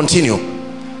 20, we'll continue.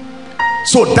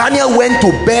 So Daniel went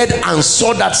to bed and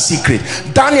saw that secret.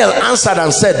 Daniel answered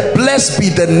and said, blessed be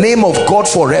the name of God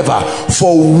forever,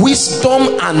 for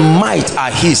wisdom and might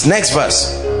are his. Next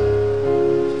verse.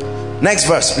 Next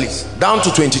verse, please. Down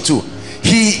to 22.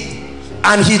 He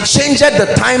changed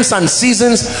the times and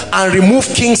seasons, and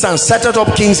removed kings and set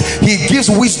up kings. He gives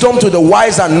wisdom to the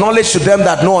wise and knowledge to them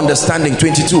that know understanding.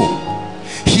 22.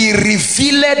 He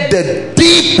revealed the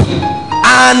deep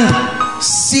and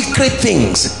secret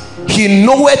things. He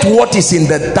knoweth what is in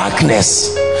the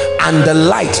darkness, and the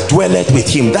light dwelleth with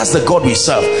him. That's the God we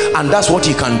serve, and that's what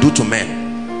he can do to men.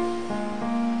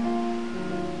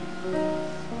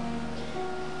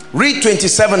 Read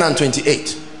 27 and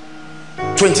 28.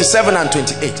 27 and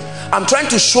 28. I'm trying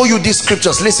to show you these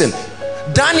scriptures. Listen.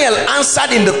 Daniel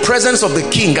answered in the presence of the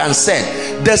king and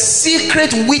said, the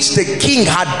secret which the king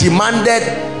had demanded,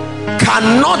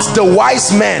 cannot the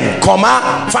wise men,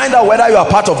 find out whether you are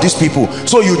part of these people.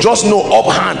 So you just know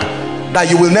offhand that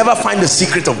you will never find the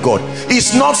secret of God.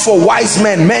 It's not for wise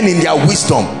men, men in their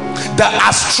wisdom. The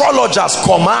astrologers,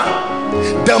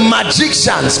 the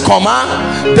magicians,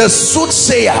 the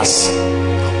soothsayers,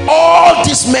 all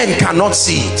these men cannot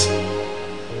see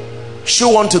it.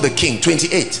 Show unto the king.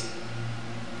 28.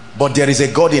 But there is a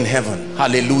God in heaven.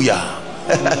 Hallelujah.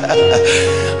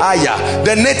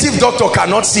 The native doctor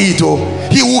cannot see it.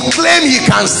 He will claim he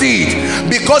can see it,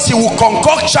 because he will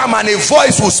concoct charm and a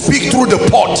voice will speak through the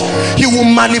pot. He will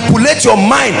manipulate your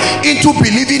mind into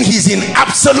believing he's in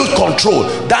absolute control.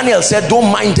 Daniel said,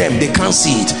 don't mind them, they can't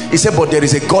see it. He said, but there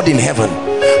is a God in heaven,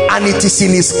 and it is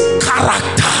in his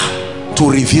character to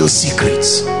reveal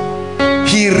secrets.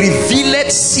 He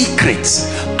revealed secrets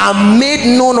and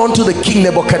made known unto the king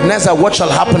Nebuchadnezzar what shall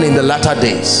happen in the latter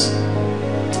days.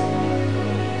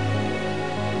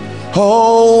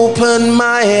 Open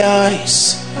my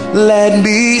eyes, let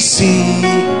me see.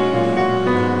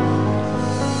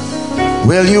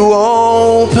 Will you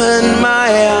open my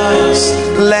eyes,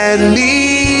 let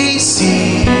me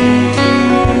see.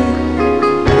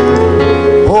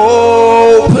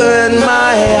 Open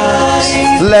my eyes,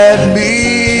 let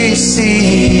me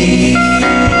see.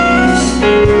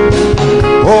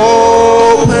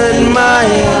 Open my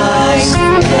eyes,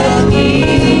 let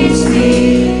me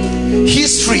see.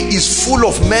 History is full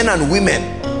of men and women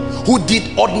who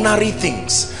did ordinary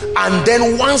things, and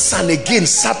then once and again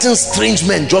certain strange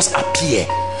men just appear,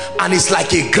 and it's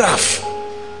like a graph.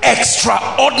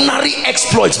 Extraordinary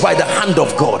exploits by the hand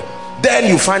of God. Then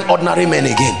you find ordinary men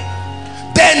again.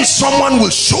 Then someone will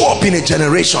show up in a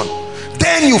generation.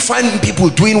 Then you find people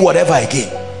doing whatever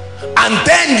again, and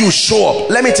then you show up.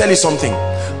 Let me tell you something.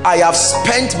 I have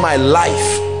spent my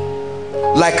life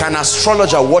like an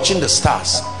astrologer watching the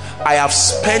stars. I have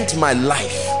spent my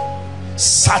life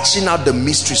searching out the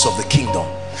mysteries of the kingdom.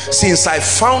 Since I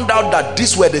found out that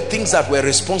these were the things that were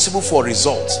responsible for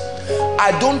results,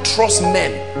 I don't trust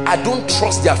men. I don't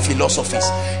trust their philosophies.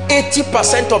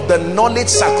 80% of the knowledge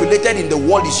circulated in the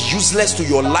world is useless to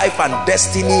your life and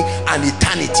destiny and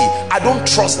eternity. I don't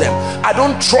trust them. I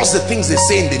don't trust the things they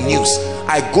say in the news.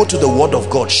 I go to the word of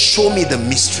God. Show me the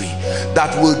mystery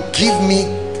that will give me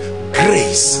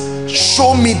grace.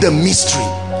 Show me the mystery.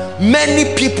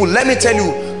 Many people, let me tell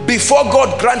you, before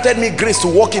God granted me grace to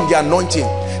walk in the anointing,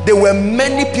 there were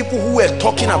many people who were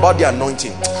talking about the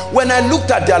anointing. When I looked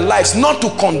at their lives, not to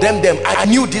condemn them, I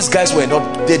knew these guys were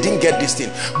not, they didn't get this thing,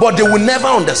 but they will never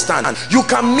understand. And you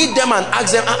can meet them and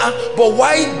ask them, but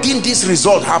why didn't this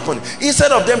result happen?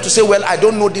 Instead of them to say, well, I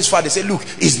don't know this far, they say, look,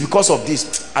 it's because of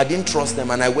this. I didn't trust them,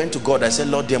 and I went to God. I said,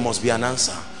 Lord, there must be an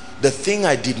answer. The thing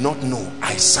I did not know,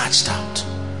 I searched out.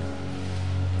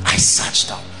 I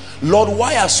searched out. Lord,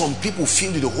 why are some people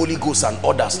filled with the Holy Ghost and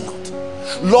others not?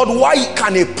 Lord, why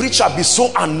can a preacher be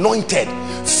so anointed,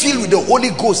 filled with the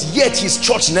Holy Ghost, yet his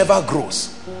church never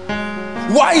grows?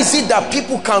 Why is it that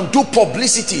people can do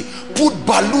publicity, put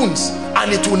balloons,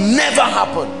 and it will never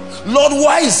happen? Lord,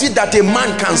 why is it that a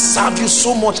man can serve you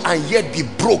so much and yet be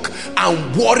broke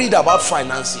and worried about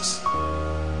finances?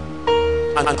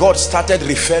 And God started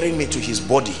referring me to his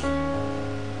body.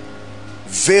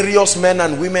 Various men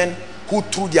and women who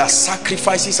through their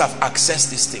sacrifices have accessed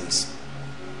these things.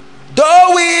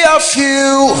 Though we are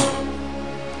few,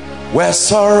 We're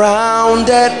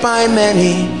surrounded by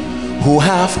many who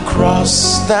have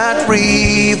crossed that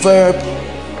river.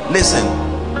 Listen,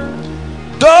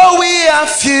 though we are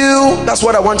few, that's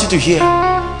what I want you to hear.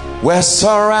 We're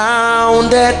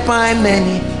surrounded by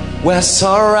many. We're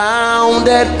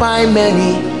surrounded by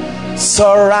many.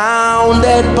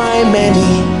 Surrounded by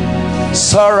many.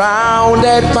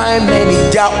 Surrounded by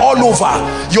many. They are all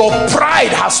over. Your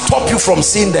pride has stopped you from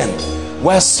seeing them.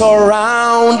 We're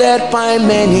surrounded by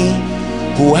many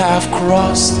who have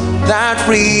crossed that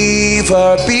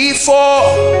river before.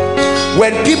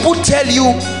 When people tell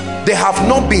you they have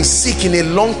not been sick in a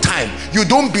long time, you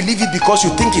don't believe it because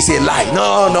you think it's a lie.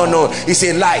 No, it's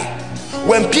a lie.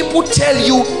 When people tell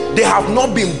you they have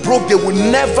not been broke, they will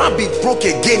never be broke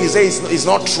again, you say it's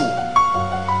not true.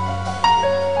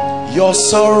 You're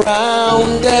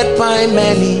surrounded by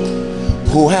many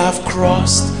who have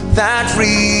crossed that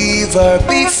river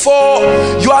before.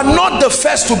 You are not the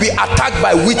first to be attacked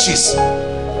by witches.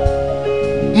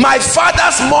 My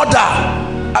father's mother,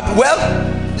 well,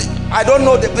 I don't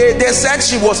know, they said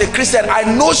she was a Christian. I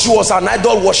know she was an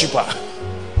idol worshiper.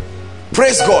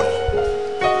 Praise God.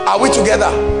 Are we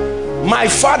together? My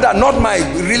father, not my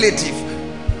relative.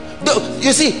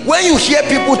 You see, when you hear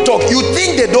people talk, you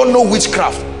think they don't know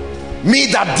witchcraft. Me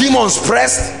that demons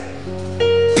pressed,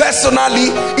 personally,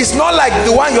 it's not like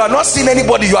the one you are not seeing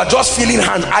anybody, you are just feeling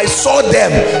hands. I saw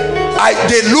them.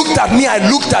 They looked at me, I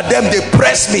looked at them, they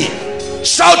pressed me.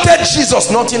 Shouted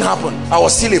Jesus, nothing happened. I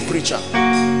was still a preacher.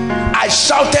 I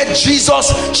shouted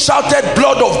Jesus, shouted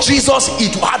blood of Jesus.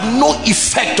 It had no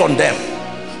effect on them.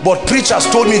 But preachers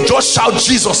told me, just shout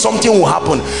Jesus, something will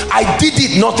happen. I did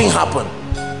it, nothing happened.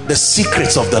 The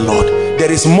secrets of the Lord.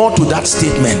 There is more to that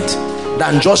statement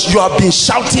than just you have been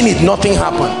shouting it, nothing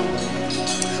happened.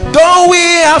 Though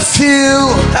we are few,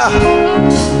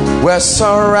 we're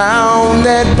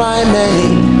surrounded by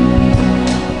many.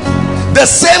 The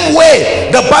same way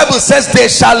the Bible says they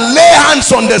shall lay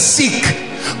hands on the sick.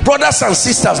 Brothers and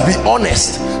sisters, be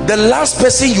honest. The last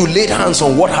person you laid hands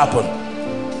on, what happened?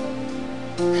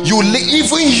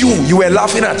 Even you were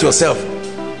laughing at yourself.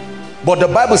 But the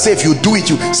Bible says if you do it,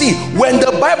 you see, when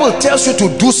the Bible tells you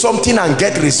to do something and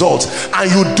get results, and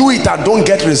you do it and don't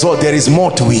get results, there is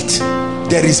more to it.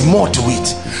 There is more to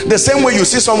it. The same way you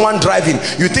see someone driving,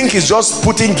 you think he's just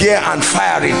putting gear and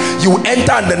firing. You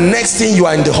enter and the next thing you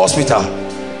are in the hospital,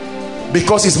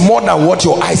 because it's more than what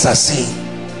your eyes are seeing.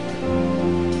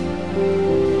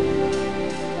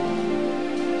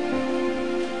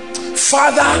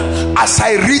 Father, as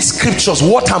I read scriptures,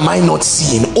 what am I not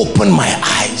seeing? Open my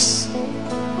eyes.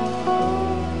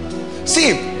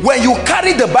 See, when you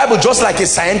carry the Bible just like a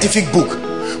scientific book,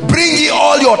 bring ye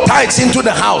all your tithes into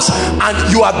the house,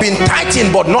 and you have been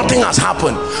tithing but nothing has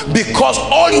happened, because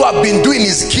all you have been doing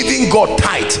is giving God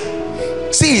tithe.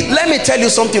 See, let me tell you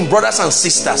something, brothers and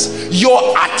sisters.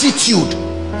 Your attitude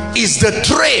is the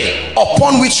tray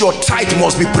upon which your tithe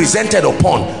must be presented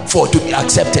upon for it to be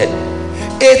accepted.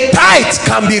 A tithe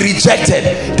can be rejected.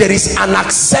 There is an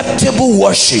acceptable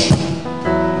worship,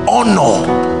 honor,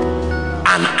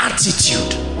 and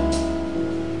attitude.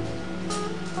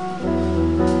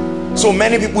 So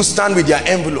many people stand with their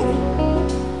envelope.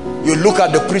 You look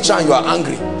at the preacher and you are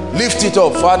angry. Lift it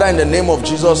up, Father, in the name of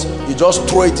Jesus. You just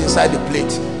throw it inside the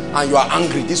plate and you are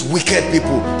angry. These wicked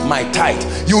people, my tithe.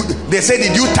 They say,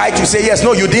 did you tithe? You say, yes.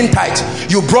 No, you didn't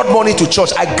tithe. You brought money to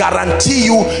church. I guarantee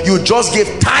you, you just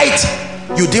gave tithe.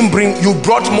 You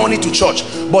brought money to church.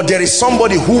 But there is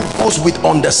somebody who goes with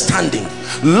understanding.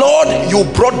 Lord, you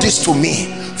brought this to me.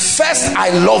 First, I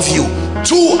love you.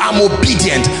 Two, I'm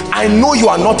obedient. I know you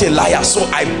are not a liar, so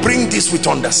I bring this with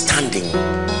understanding.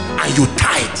 And you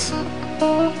tithe.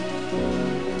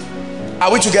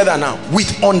 Are we together now?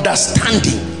 With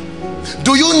understanding.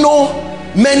 Do you know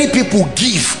many people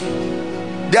give?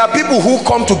 There are people who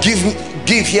come to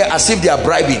give here as if they are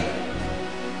bribing.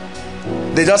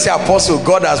 They just say, Apostle,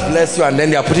 God has blessed you, and then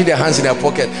they are putting their hands in their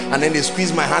pocket, and then they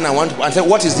squeeze my hand and say,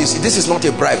 what is this? This is not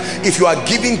a bribe. If you are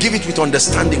giving, give it with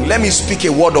understanding. Let me speak a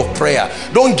word of prayer.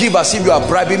 Don't give as if you are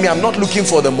bribing me. I'm not looking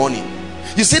for the money.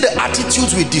 You see the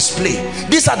attitudes we display.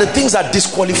 These are the things that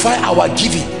disqualify our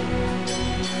giving.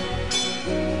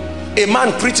 A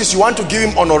man preaches, you want to give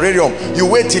him honorarium, you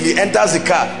wait till he enters the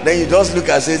car, then you just look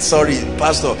and say, sorry,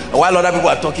 pastor. While other people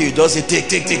are talking, you just say,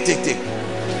 take.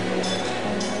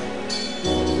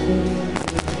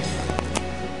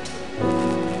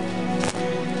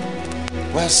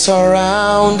 We're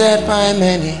surrounded by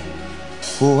many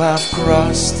who have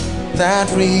crossed that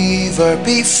river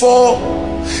before.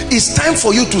 It's time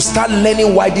for you to start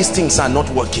learning why these things are not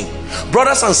working.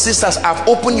 Brothers and sisters, I've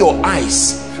opened your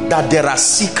eyes that there are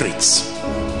secrets.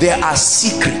 there are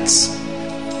secrets.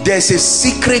 There's a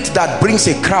secret that brings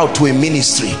a crowd to a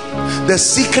ministry. The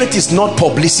secret is not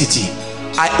publicity.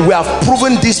 We have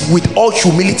proven this with all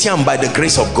humility and by the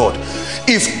grace of God.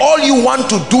 If all you want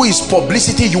to do is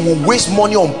publicity, you will waste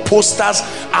money on posters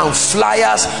and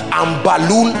flyers and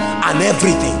balloon and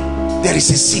everything. There is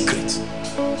a secret.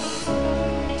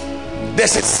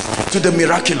 There's a secret to the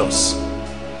miraculous.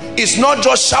 It's not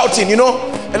just shouting. You know,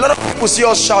 a lot of people see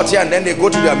us shout here and then they go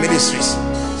to their ministries.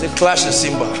 They clash the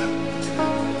cymbal.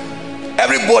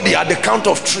 Everybody at the count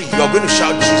of 3, you're going to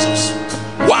shout Jesus.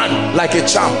 1, like a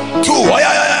charm. 2, oh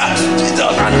yeah, Jesus.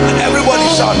 And everybody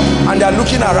shout. And they're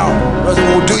looking around.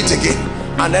 We'll do it again.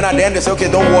 And then at the end they say,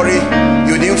 okay, don't worry.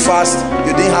 You didn't fast.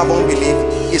 You didn't have unbelief.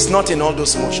 It's not in all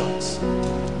those motions.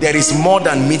 There is more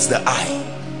than meets the eye.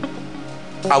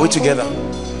 Are we together?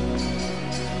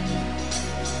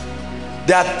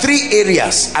 There are 3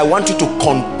 areas I want you to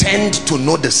contend to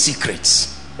know the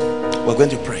secrets. We're going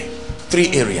to pray. 3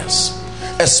 areas.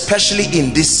 Especially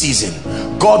in this season,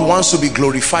 God wants to be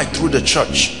glorified through the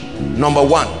church. Number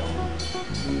one,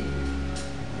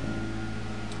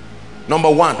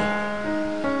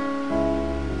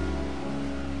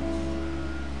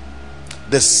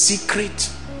 the secret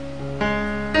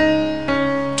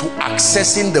to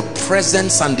accessing the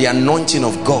presence and the anointing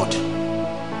of God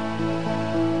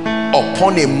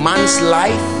upon a man's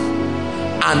life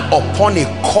and upon a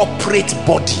corporate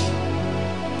body.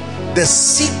 The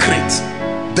secret,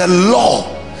 the law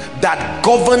that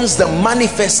governs the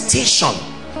manifestation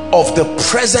of the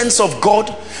presence of God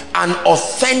and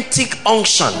authentic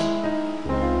unction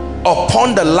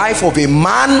upon the life of a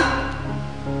man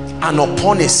and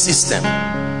upon a system.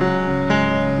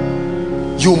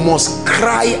 You must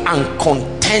cry and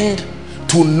contend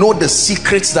to know the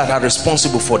secrets that are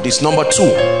responsible for this. Number 2,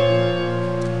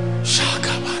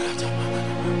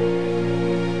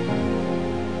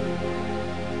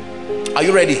 are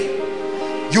you ready?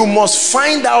 You must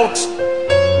find out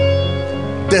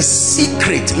the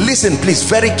secret. Listen please,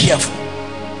 very careful.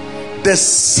 The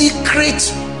secret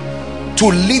to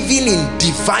living in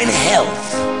divine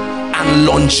health and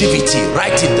longevity.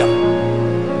 Write it down.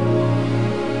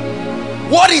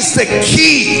 What is the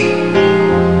key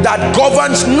that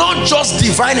governs not just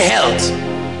divine health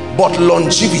but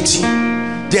longevity?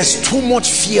 There's too much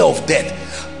fear of death.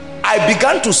 I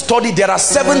began to study. There are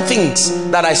 7 things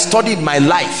that I studied in my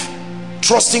life,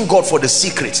 trusting God for the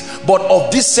secrets. But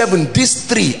of these 7, these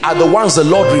 3 are the ones the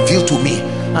Lord revealed to me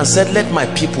and said, let my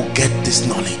people get this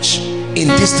knowledge in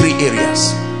these 3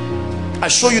 areas. I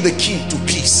show you the key to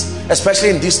peace, especially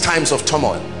in these times of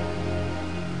turmoil.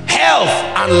 Health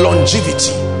and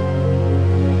longevity.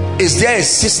 Is there a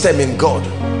system in God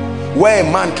where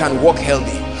a man can walk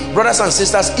healthy? Brothers and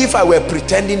sisters, if I were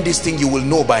pretending this thing, you will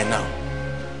know by now.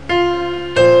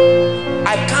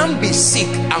 I can't be sick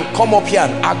and come up here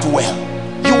and act well.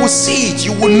 You will see it.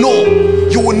 You will know.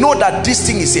 You will know that this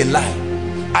thing is a lie.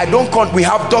 I don't count. We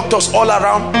have doctors all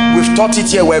around. We've taught it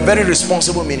here. We're a very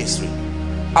responsible ministry.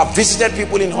 I've visited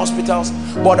people in hospitals.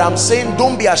 But I'm saying,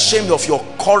 don't be ashamed of your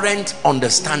current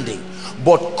understanding,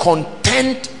 but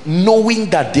content knowing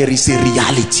that there is a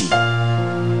reality.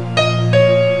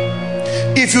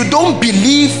 If you don't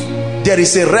believe there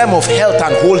is a realm of health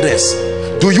and wholeness,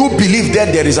 do you believe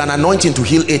that there is an anointing to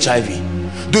heal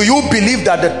HIV? Do you believe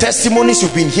that the testimonies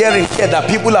you've been hearing here, that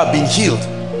people have been healed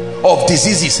of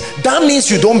diseases? That means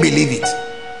you don't believe it.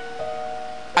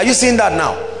 Are you seeing that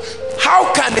now?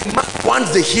 How can a man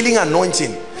want the healing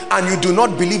anointing and you do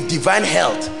not believe divine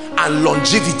health and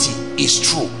longevity is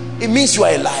true? It means you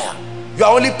are a liar. You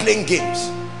are only playing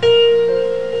games.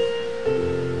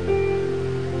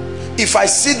 If I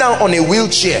sit down on a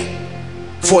wheelchair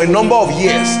for a number of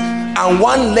years and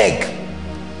one leg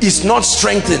is not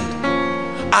strengthened,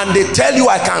 and they tell you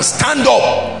I can stand up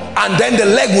and then the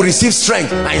leg will receive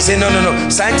strength, and you say no,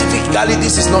 scientifically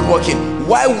this is not working,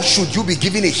 why should you be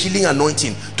given a healing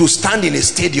anointing to stand in a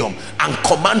stadium and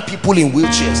command people in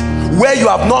wheelchairs where you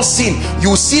have not seen?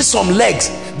 You see some legs,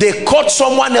 they cut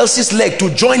someone else's leg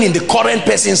to join in the current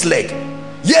person's leg,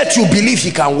 yet you believe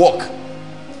he can walk.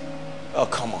 Oh,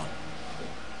 come on.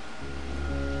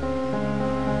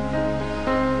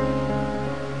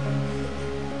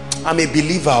 I'm a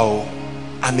believer.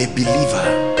 I'm a believer.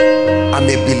 I'm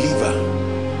a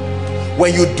believer.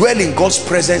 When you dwell in God's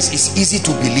presence, it's easy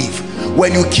to believe.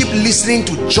 When you keep listening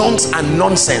to junks and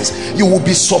nonsense, you will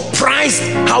be surprised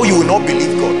how you will not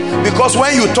believe God. Because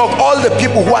when you talk, all the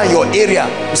people who are in your area,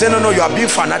 you say, no, you are being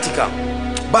fanatical.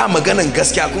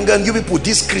 You people,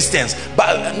 these Christians.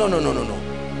 But no.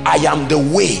 I am the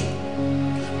way.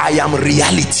 I am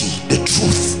reality, the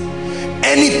truth.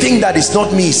 Anything that is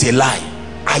not me is a lie.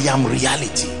 I am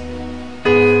reality.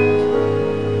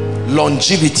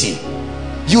 Longevity.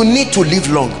 You need to live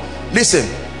long. Listen.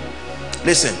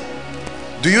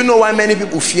 Do you know why many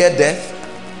people fear death?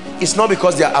 It's not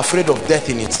because they are afraid of death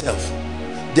in itself.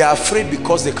 They are afraid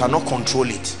because they cannot control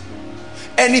it.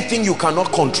 Anything you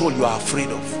cannot control, you are afraid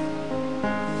of.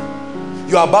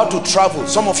 You are about to travel.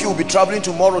 Some of you will be traveling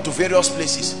tomorrow to various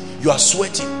places. You are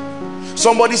sweating.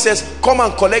 Somebody says, come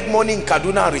and collect money in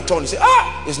Kaduna and return. You say,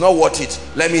 it's not worth it.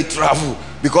 Let me travel.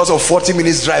 Because of 40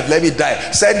 minutes drive, let me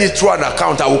die. Send it through an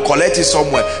account. I will collect it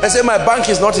somewhere. I say, my bank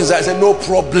is not inside. I say, no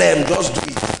problem. Just do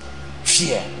it.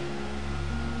 Fear.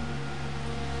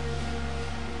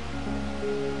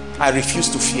 I refuse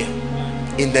to fear.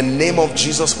 In the name of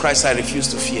Jesus Christ, I refuse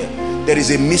to fear. There is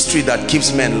a mystery that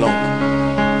keeps men long.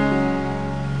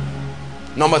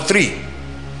 Number 3,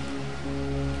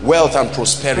 wealth and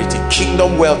prosperity.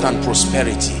 Kingdom wealth and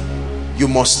prosperity. You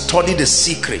must study the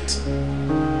secret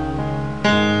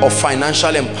of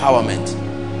financial empowerment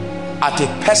at a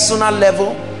personal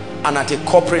level and at a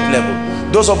corporate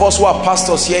level. Those of us who are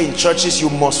pastors here in churches, you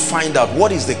must find out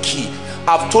what is the key.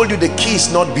 I've told you the key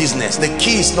is not business. The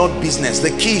key is not business.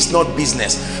 The key is not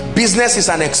business. Business is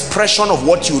an expression of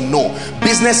what you know.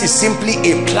 Business is simply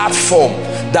a platform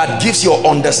that gives your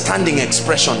understanding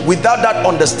expression. Without that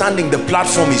understanding, the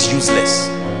platform is useless.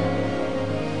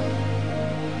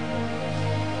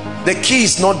 The key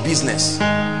is not business.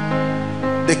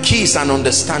 The key is an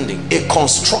understanding, a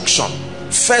construction.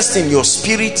 First in your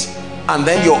spirit, and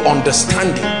then your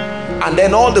understanding. And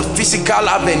then all the physical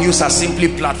avenues are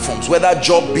simply platforms, whether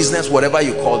job, business, whatever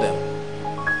you call them.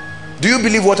 Do you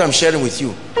believe what I'm sharing with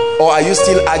you? Or are you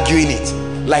still arguing it?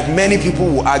 Like many people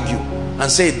will argue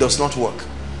and say it does not work.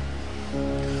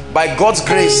 By God's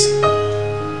grace,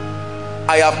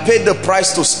 I have paid the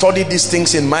price to study these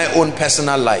things in my own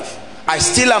personal life. I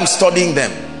still am studying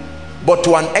them. But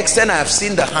to an extent, I have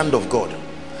seen the hand of God.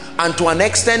 And to an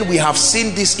extent, we have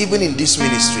seen this even in this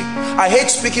ministry. I hate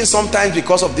speaking sometimes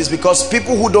because of this, because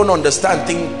people who don't understand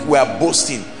think we are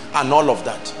boasting and all of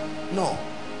that. No.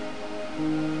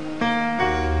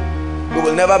 We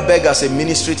will never beg as a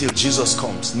ministry till Jesus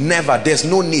comes. Never. There's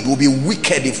no need. We'll be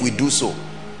wicked if we do so,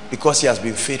 because he has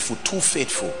been faithful. Too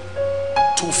faithful.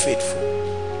 Too faithful.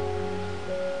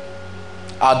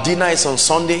 Our dinner is on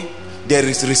Sunday. There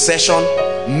is recession,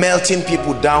 melting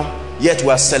people down, yet we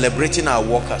are celebrating our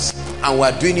workers, and we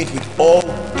are doing it with all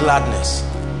gladness.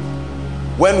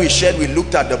 When we shared, we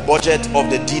looked at the budget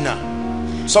of the dinner.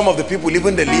 Some of the people,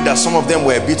 even the leaders, some of them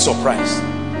were a bit surprised.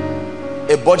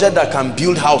 A budget that can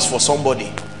build house for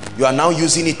somebody, you are now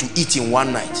using it to eat in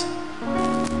one night.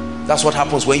 That's what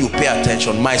happens when you pay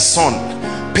attention. My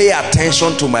son, pay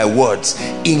attention to my words.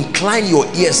 Incline your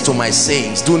ears to my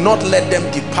sayings. Do not let them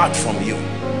depart from you.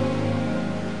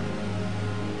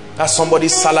 That's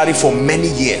somebody's salary for many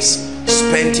years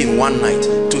spent in one night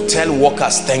to tell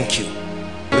workers thank you.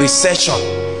 Recession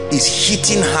is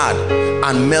hitting hard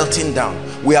and melting down.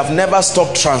 We have never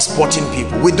stopped transporting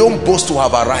people. We don't boast to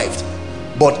have arrived,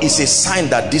 but it's a sign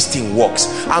that this thing works.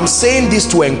 I'm saying this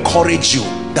to encourage you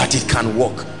that it can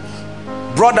work.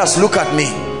 Brothers, look at me.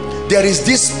 There is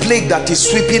this plague that is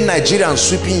sweeping Nigeria and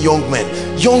sweeping young men.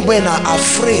 Young men are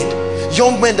afraid.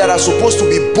 Young men that are supposed to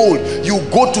be bold. You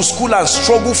go to school and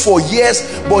struggle for years,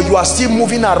 but you are still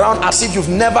moving around as if you've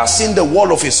never seen the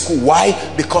wall of a school. Why?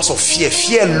 Because of fear.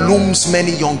 Fear looms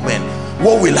many young men.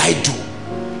 What will I do?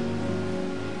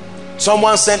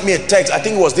 Someone sent me a text, I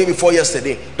think it was the day before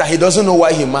yesterday, that he doesn't know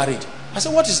why he married. I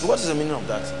said, what is the meaning of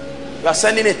that? You are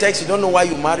sending a text, you don't know why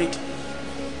you married?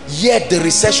 Yet the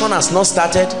recession has not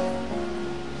started.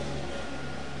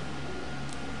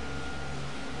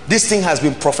 This thing has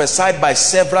been prophesied by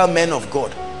several men of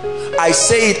God. I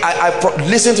say it,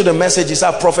 listen to the messages,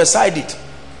 I prophesied it.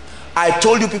 I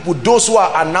told you people, those who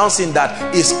are announcing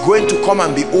that it's going to come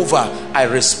and be over, I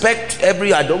respect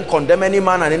I don't condemn any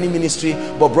man and any ministry,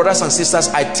 but brothers and sisters,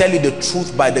 I tell you the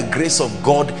truth, by the grace of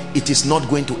God, it is not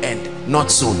going to end.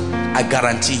 Not soon. I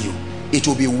guarantee you. It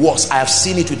will be worse. I have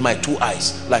seen it with my 2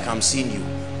 eyes, like I'm seeing you.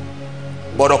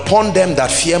 But upon them that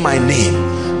fear my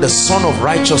name, the Son of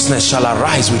Righteousness shall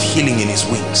arise with healing in his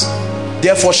wings.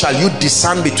 Therefore shall you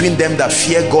discern between them that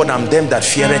fear God and them that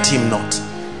feareth him not.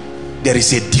 There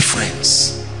is a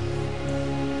difference.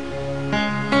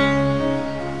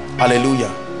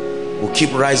 Hallelujah. We'll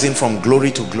keep rising from glory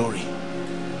to glory.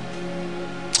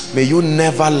 May you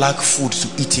never lack food to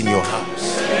eat in your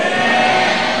house.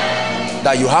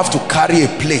 That you have to carry a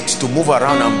plate to move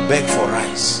around and beg for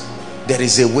rice. There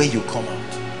is a way you come out.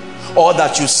 Or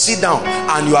that you sit down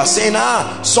and you are saying,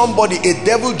 somebody, a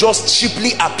devil just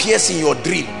cheaply appears in your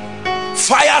dream,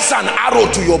 fires an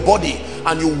arrow to your body,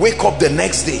 and you wake up the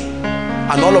next day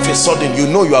and all of a sudden you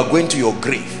know you are going to your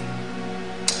grave.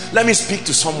 Let me speak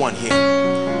to someone here.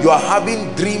 You are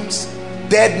having dreams,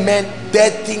 dead men,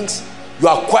 dead things. You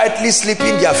are quietly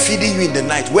sleeping, they are feeding you in the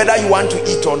night, whether you want to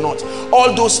eat or not.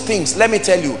 All those things, let me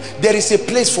tell you, there is a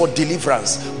place for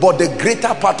deliverance, but the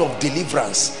greater part of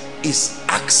deliverance is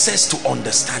access to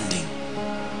understanding.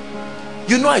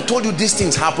 You know, I told you these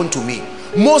things happened to me.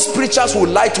 Most preachers will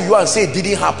lie to you and say it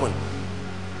didn't happen.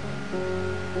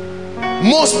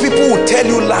 Most people will tell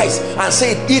you lies and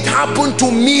say it happened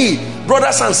to me.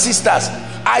 Brothers and sisters,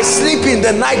 I sleep in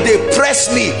the night, they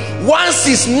press me. Once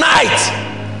it's night,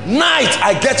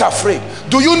 I get afraid.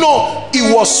 Do you know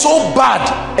it was so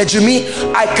bad,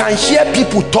 Ejimi, I can hear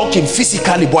people talking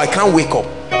physically, but I can't wake up.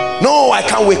 No, I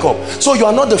can't wake up. So you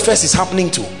are not the first it's happening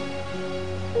to.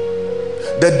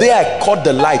 The day I caught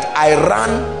the light, I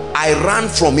ran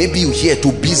from maybe here to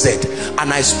BZ,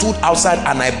 and I stood outside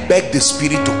and I begged the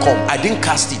spirit to come. I didn't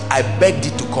cast it, I begged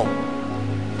it to come.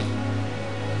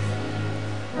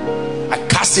 I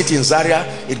cast it in Zaria,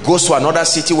 it goes to another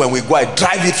city. When we go, I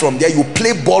drive it from there. You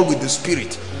play ball with the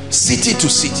spirit, city to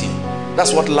city.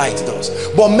 That's what light does.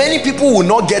 But many people will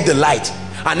not get the light,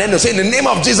 and then they say, in the name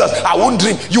of Jesus, I won't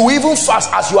dream. You even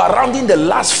fast as you are rounding the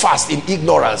last fast in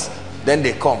ignorance, then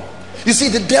they come. You see,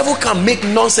 the devil can make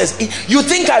nonsense. You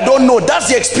think I don't know? That's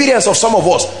the experience of some of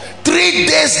us. 3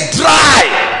 days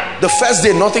dry. The first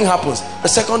day nothing happens. The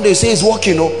second day you say it's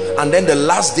working, and then the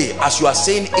last day, as you are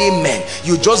saying amen,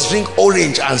 you just drink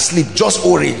orange and sleep, just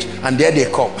orange, and there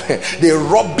they come. They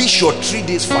rubbish your 3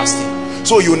 days fasting.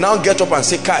 So you now get up and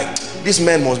say, Kai, this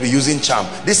man must be using charm.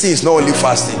 This thing is not only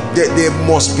fasting, there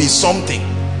must be something.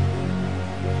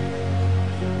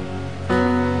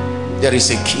 There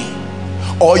is a key.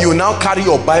 Or you now carry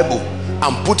your Bible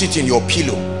and put it in your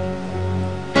pillow,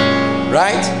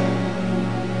 right?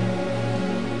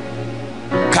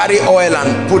 Carry oil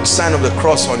and put sign of the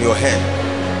cross on your head.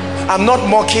 I'm not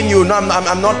mocking you. No,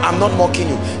 I'm not mocking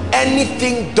you.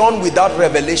 Anything done without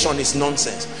revelation is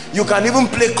nonsense. You can even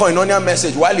play Koinonia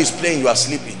Message while he's playing, you are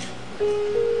sleeping.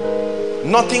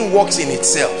 Nothing works in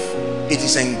itself. It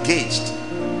is engaged.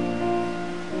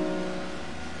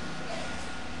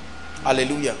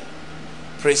 Hallelujah.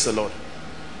 Praise the Lord.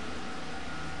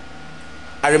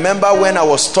 I remember when I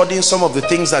was studying some of the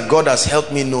things that God has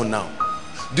helped me know now.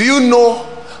 Do you know,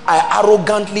 I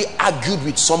arrogantly argued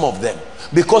with some of them,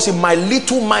 because in my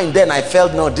little mind then I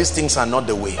felt, no, these things are not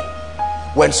the way.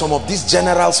 When some of these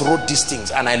generals wrote these things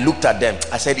and I looked at them,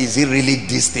 I said, is it really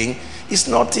this thing? It's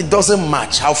not. It doesn't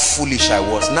match. How foolish I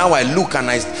was. Now I look and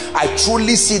I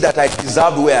truly see that I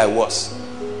deserved where I was.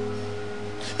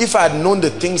 If I had known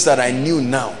the things that I knew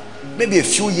now, maybe a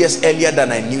few years earlier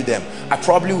than I knew them, I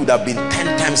probably would have been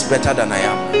 10 times better than I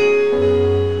am.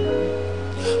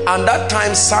 And that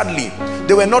time, sadly,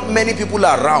 there were not many people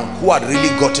around who had really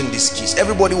gotten these keys.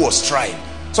 Everybody was trying.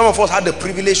 Some of us had the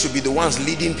privilege to be the ones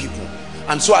leading people.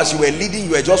 And so as you were leading,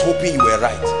 you were just hoping you were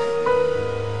right.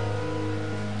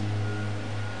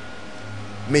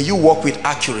 May you walk with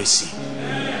accuracy.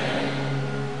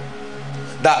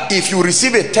 That if you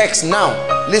receive a text now,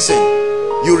 listen,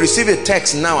 you receive a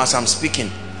text now as I'm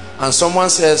speaking, and someone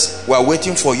says, we're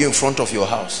waiting for you in front of your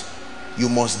house, you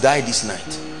must die this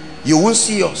night. You won't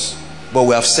see us, but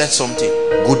we have said something.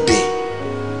 Good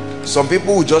day. Some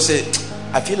people will just say,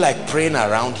 I feel like praying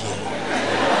around here.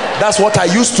 That's what I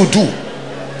used to do.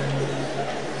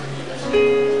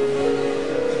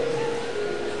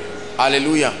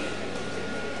 Hallelujah.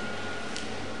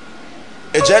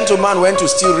 A gentleman went to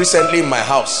steal recently in my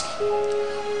house.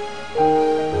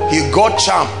 He got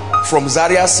charm from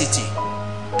Zaria City,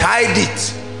 tied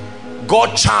it,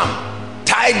 got charm,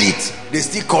 tied it. They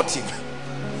still caught him.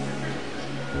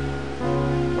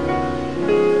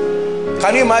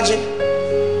 Can you imagine?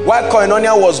 While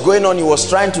Koinonia was going on, he was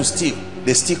trying to steal.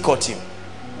 They still caught him.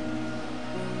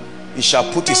 He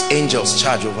shall put his angels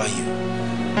charge over you.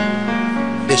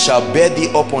 They shall bear thee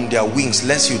up on their wings,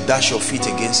 lest you dash your feet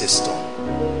against a stone.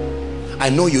 I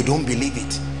know you don't believe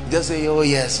it. Just say, oh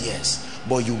yes, yes.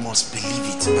 But you must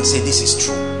believe it and say, this is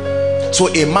true. So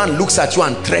a man looks at you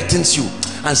and threatens you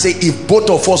and say, if both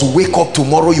of us wake up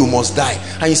tomorrow, you must die.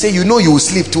 And you say, you know you will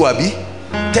sleep too, Abi.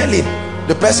 Tell him.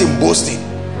 The person boasting.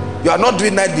 You are not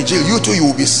doing night vigil. You too, you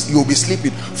will be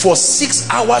sleeping. For 6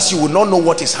 hours, you will not know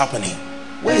what is happening.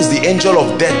 Where is the angel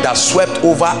of death that swept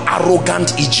over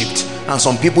arrogant Egypt? And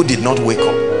some people did not wake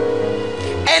up.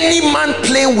 Any man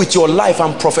playing with your life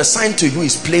and prophesying to you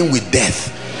is playing with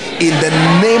death. In the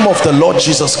name of the Lord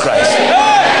Jesus Christ.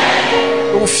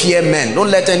 Don't fear men. Don't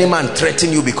let any man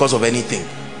threaten you because of anything.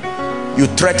 You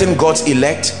threaten God's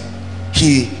elect.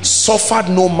 He suffered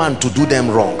no man to do them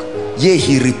wrong, Yea,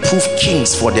 he reproved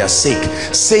kings for their sake,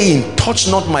 saying, touch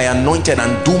not my anointed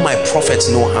and do my prophets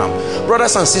no harm.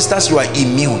 Brothers and sisters, you are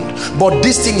immune. But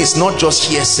this thing is not just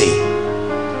hearsay.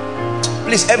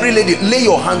 Please, every lady, lay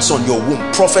your hands on your womb.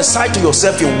 Prophesy to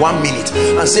yourself in 1 minute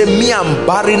and say, me and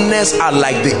barrenness are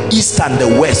like the east and the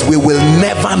west. We will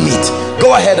never meet.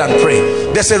 Go ahead and pray.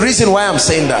 There's a reason why I'm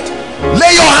saying that.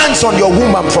 Lay your hands on your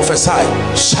womb and prophesy.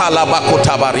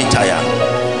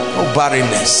 No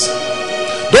barrenness.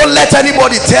 Don't let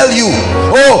anybody tell you,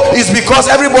 oh, it's because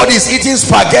everybody is eating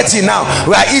spaghetti now.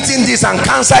 We are eating this and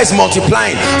cancer is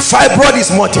multiplying. Fibroid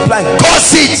is multiplying.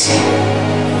 Curse it.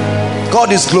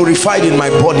 God is glorified in my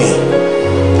body.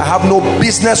 I have no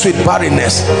business with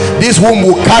barrenness. This womb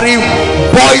will carry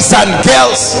boys and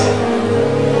girls.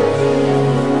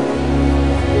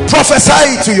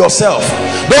 Prophesy it to yourself.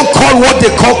 Don't call what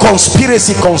they call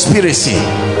conspiracy conspiracy.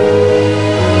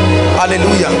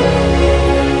 Hallelujah.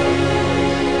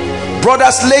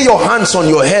 Brothers, lay your hands on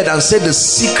your head and say, the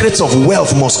secrets of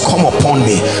wealth must come upon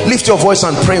me. Lift your voice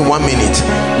and pray in 1 minute.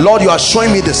 Lord, you are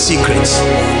showing me the secrets.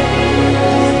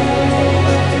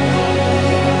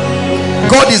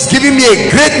 God is giving me a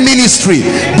great ministry.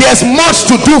 There's much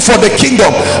to do for the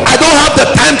kingdom. I don't have the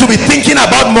time to be thinking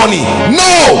about money.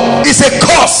 No, it's a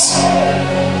curse.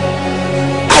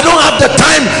 I don't have the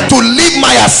time to leave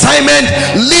my assignment,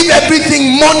 leave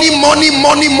everything, money.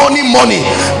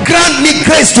 Grant me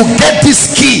grace to get this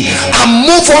key and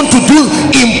move on to do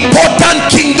important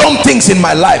kingdom things in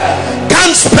my life.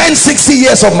 Can't spend 60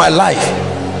 years of my life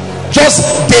just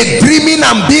daydreaming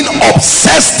and being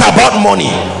obsessed about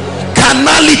money.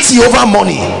 Carnality over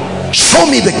money. Show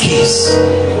me the keys.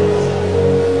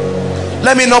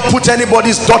 Let me not put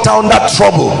anybody's daughter under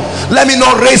trouble. Let me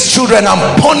not raise children and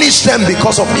punish them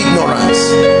because of ignorance.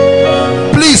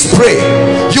 Please pray.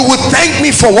 You will thank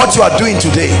me for what you are doing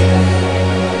today.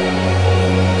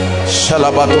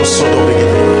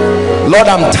 Lord,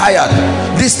 I'm tired.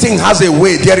 This thing has a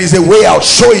way. There is a way out.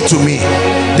 Show it to me.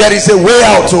 There is a way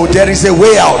out. Oh, there is a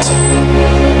way out.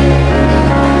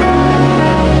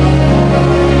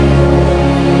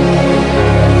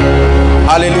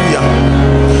 Hallelujah.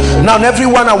 Now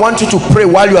everyone, I want you to pray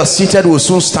while you are seated. Will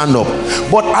soon stand up,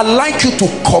 but I'd like you to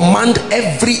command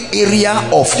every area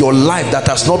of your life that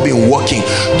has not been working.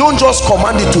 Don't just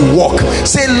command it to work.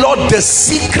 Say, Lord, the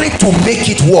secret to make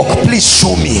it work, please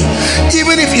show me.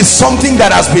 Even if it's something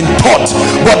that has been taught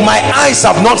but my eyes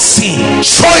have not seen,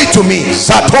 show it to me.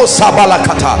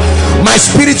 My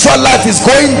spiritual life is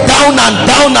going down and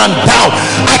down and down.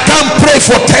 I can't pray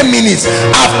for 10 minutes.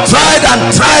 I've tried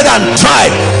and tried and tried.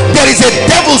 There is a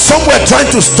devil somewhere trying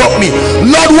to stop me.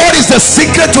 Lord, what is the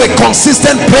secret to a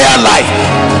consistent prayer life?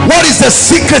 What is the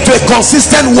secret to a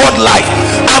consistent word life?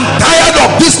 I'm tired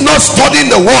of this not studying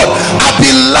the word. I've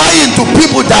been lying to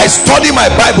people that I study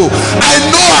my Bible. I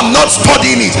know I'm not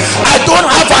studying it. I don't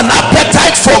have an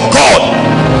appetite for God.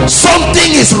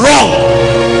 Something is wrong.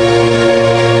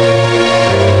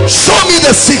 Show me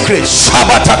the secret. I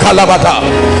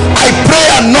pray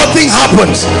and nothing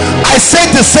happens. I say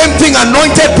the same thing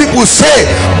anointed people say,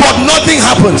 but nothing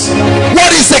happens.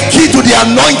 What is the key to the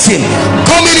anointing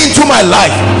coming into my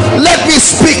life? Let me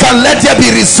speak and let there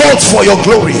be results for your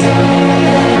glory.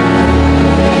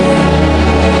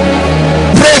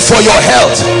 Pray for your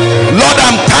health. Lord,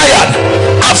 I'm tired.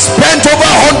 I've spent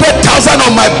over 100,000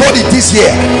 on my body this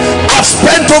year. I've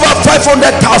spent over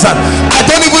 500,000. I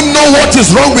don't even know what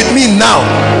is wrong with me now.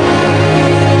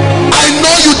 I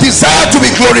know you desire to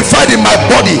be glorified in my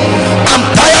body. I'm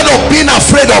tired of being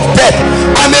afraid of death.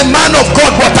 I'm a man of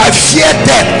God, but I fear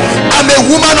death. I'm a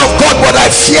woman of God, but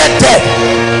I fear death.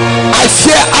 I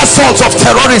fear assaults of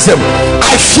terrorism.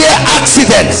 I fear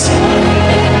accidents.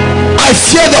 I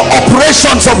fear the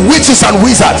operations of witches and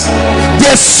wizards.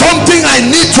 There's something I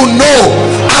need to know.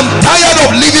 I'm tired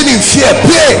of living in fear.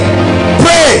 Pray.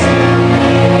 Pray.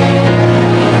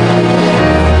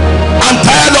 I'm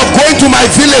tired of going to my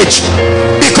village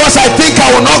because I think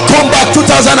I will not come back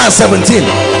 2017.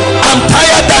 I'm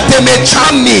tired that they may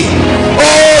charm me.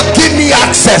 Oh, give me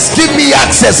access. Give me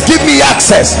access. Give me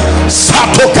access.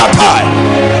 Satokatai.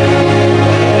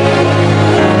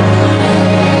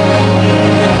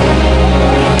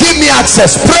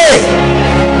 Access. Pray.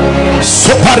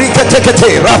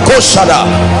 Sopariketekete rakoshada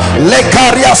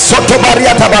lekaria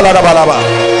sotobaria tabalarabalaba.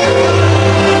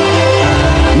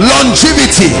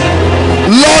 Longevity.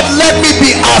 Lord, let me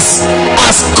be as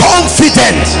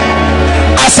confident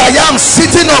as I am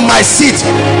sitting on my seat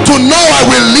to know I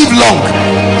will live long.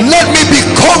 Let me be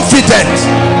confident.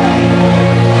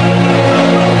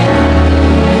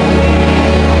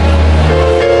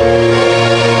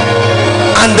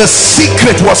 And the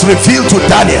secret was revealed to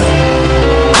Daniel.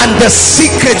 And the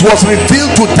secret was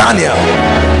revealed to Daniel.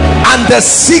 And the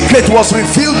secret was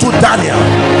revealed to Daniel.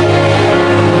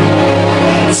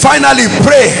 Finally,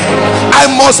 pray. I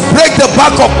must break the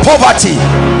back of poverty.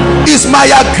 Is my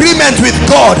agreement with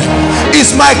God,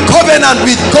 is my covenant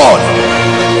with God.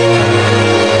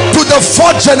 To the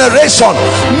fourth generation,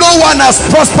 no one has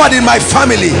prospered in my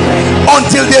family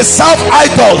until they serve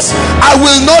idols. I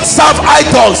will not serve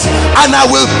idols, and I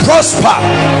will prosper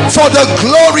for the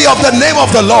glory of the name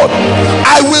of the Lord.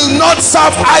 I will not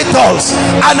serve idols,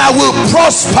 and I will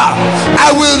prosper. I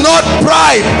will not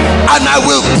bribe, and I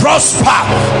will prosper.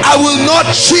 I will not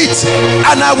cheat,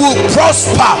 and I will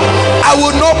prosper. I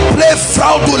will not play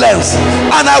fraudulence,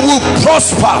 and I will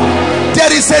prosper.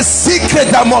 There is a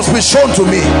secret that must be shown to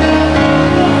me.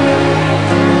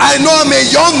 I know I'm a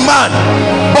young man,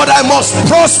 but I must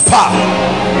prosper.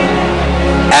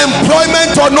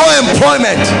 Employment or no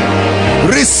employment,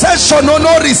 recession or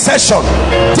no recession,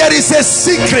 there is a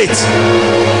secret.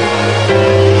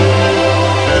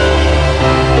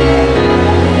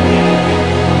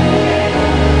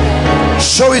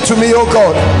 Show it to me, oh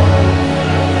God.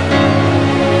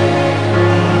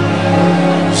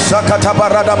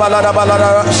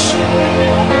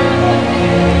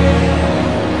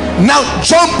 Now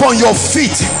jump on your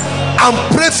feet and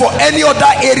pray for any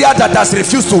other area that has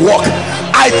refused to work.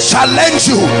 I challenge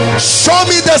you, show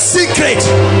me the secret.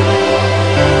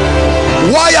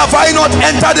 Why have I not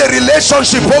entered a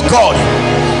relationship, oh God?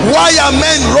 Why are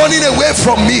men running away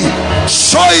from me?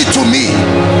 Show it to me.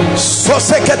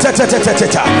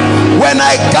 When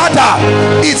I gather,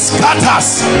 it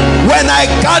scatters. When I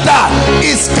gather,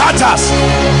 it scatters.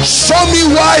 Show me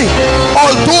why,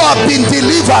 although I've been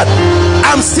delivered,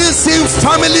 I'm still seeing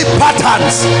family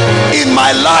patterns in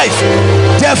my life.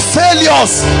 The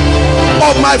failures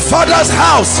of my father's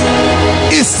house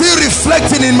is still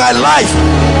reflecting in my life,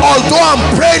 although I'm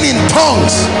praying in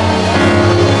tongues.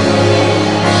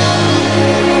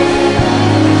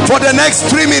 For the next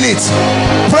 3 minutes,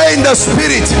 pray in the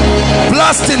spirit,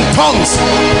 blast in tongues.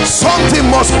 Something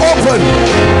must open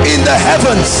in the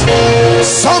heavens.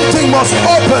 Something must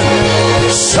open.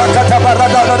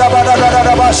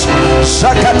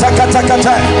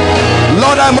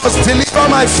 Lord, I must deliver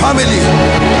my family.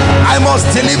 I must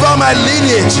deliver my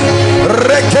lineage.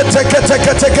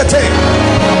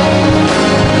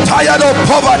 Tired of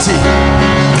poverty,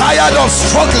 tired of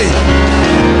struggling,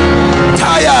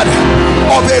 tired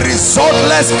of a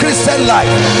resultless Christian life,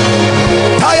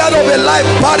 tired of a life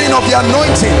barren of the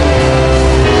anointing.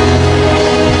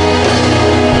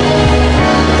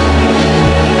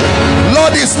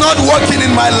 Lord, it's not working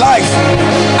in my life.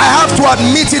 I have to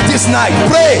admit it this night.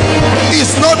 Pray.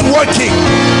 It's not working.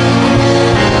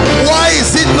 Why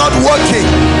is it not working?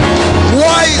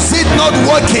 Why is it not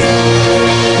working?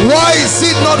 Why is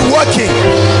it not working?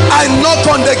 I knock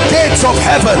on the gates of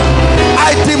heaven.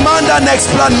 I demand an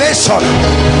explanation.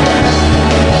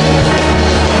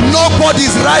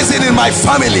 Nobody's rising in my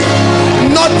family.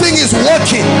 Nothing is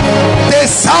working. They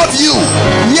serve you,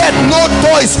 yet no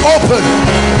door is open.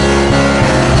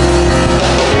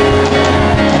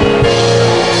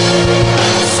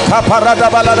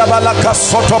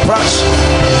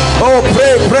 Oh,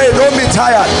 pray, pray, don't be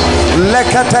tired.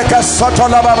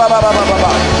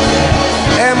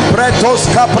 Empretos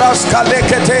caprasca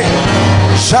lekete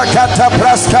shakata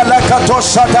praska lakato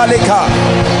shatalika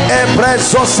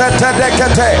empreso sete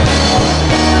dekete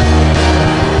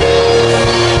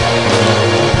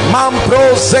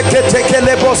mampro sekete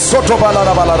kelebo soto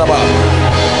balaraba.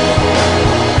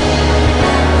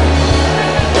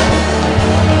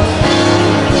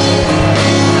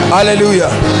 Hallelujah.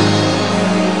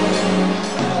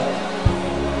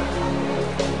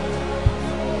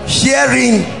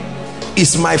 Hearing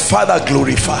is my Father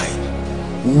glorified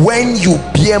when you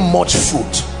bear much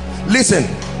fruit. Listen,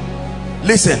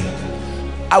 listen.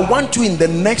 I want you in the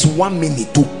next 1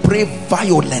 minute to pray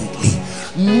violently.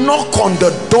 Knock on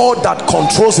the door that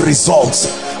controls results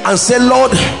and say,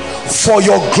 Lord, for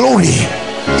your glory,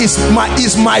 is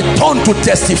my turn to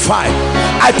testify.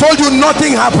 I told you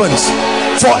nothing happens.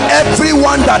 For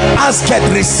everyone that asketh,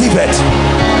 receive it.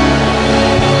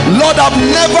 Lord, I've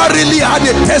never really had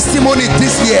a testimony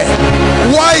this year.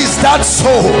 Why is that so?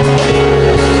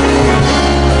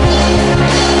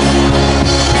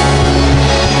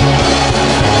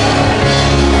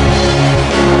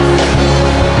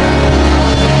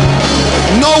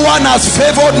 No one has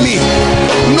favored me.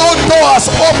 No door has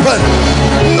opened.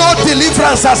 No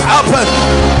deliverance has happened.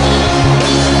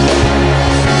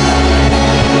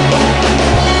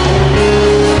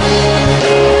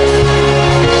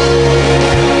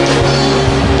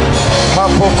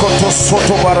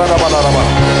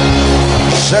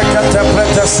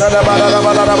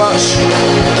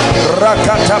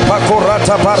 Rakata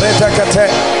pakurata pareta kate.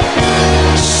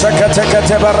 Sakate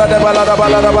kate barada balada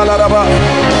balada balada.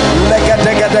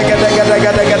 Legate gade gade gade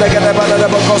gade gade gade balada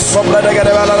bako sobra de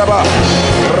gade balada.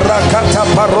 Rakata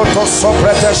paroto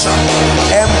sopretesh.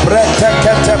 Embrete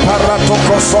kate parato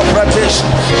ko sopretesh.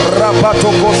 Rapato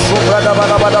ko sobra da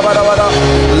balada balada balada.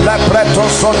 La preto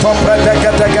soto prete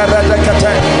gade gade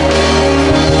kate.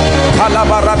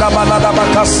 Kalabarada balada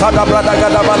bakasada brada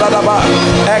gada balada ba.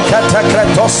 Ekate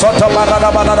kreto soto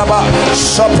barada balada ba.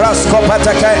 Soprasko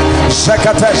pateke.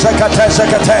 Shekate shekate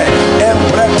shekate.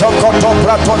 Embreto koto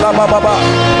prato la baba.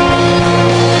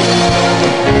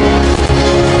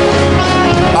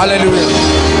 Hallelujah.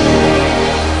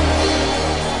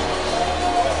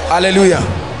 Hallelujah.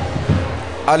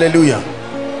 Hallelujah.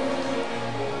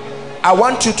 I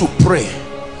want you to pray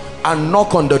and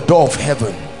knock on the door of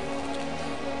heaven.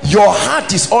 Your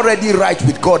heart is already right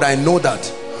with God, I know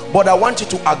that, but I want you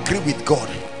to agree with God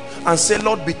and say,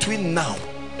 Lord, between now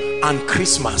and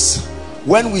Christmas,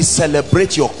 when we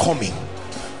celebrate your coming,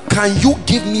 can you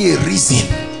give me a reason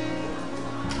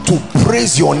to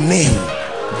praise your name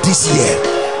this year?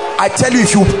 I tell you,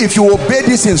 if you obey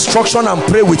this instruction and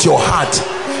pray with your heart,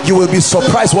 you will be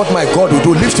surprised what my God will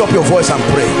do. Lift up your voice and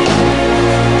pray.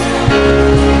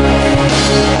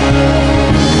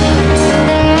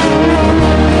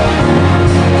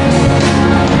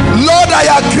 Lord,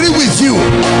 I agree with you.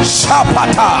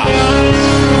 Shapata.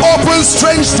 Open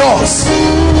strange doors.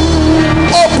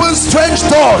 Open strange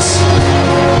doors.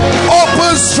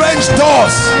 Open strange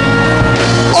doors.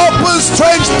 Open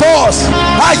strange doors.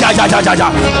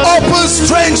 Open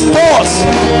strange doors.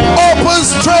 Open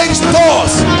strange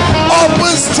doors.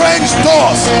 Open strange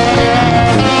doors.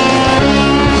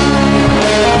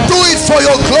 Do it for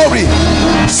your glory.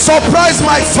 Surprise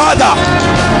my father.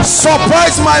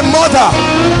 Surprise my mother.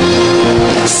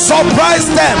 Surprise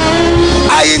them.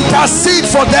 I intercede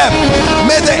for them.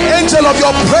 May the angel of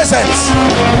your presence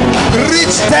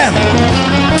reach them.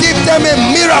 Give them a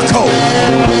miracle.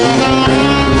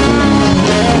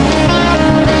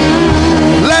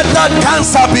 Let that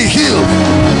cancer be healed.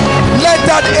 Let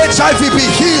that HIV be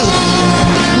healed.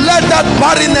 Let that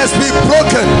barrenness be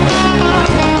broken.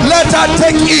 Let her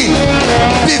take in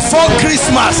before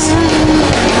Christmas,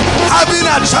 having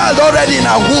a child already in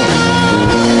her womb.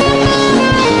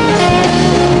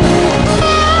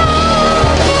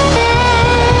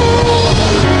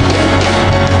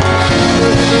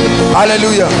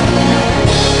 Hallelujah.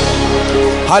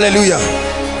 Hallelujah.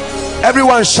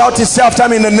 Everyone shout it after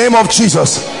me in the name of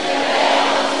Jesus.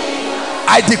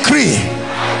 I decree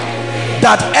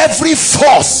that every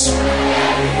force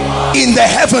in the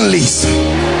heavenlies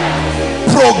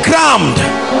programmed,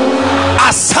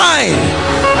 assigned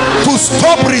to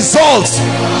stop results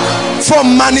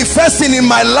from manifesting in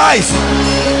my life,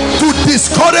 to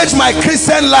discourage my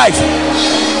Christian life,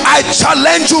 I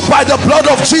challenge you by the blood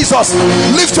of Jesus.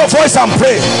 Lift your voice and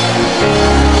pray.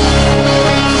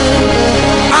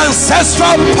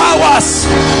 Ancestral powers,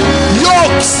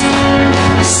 yokes,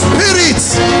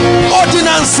 spirits,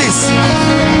 ordinances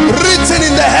written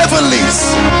in the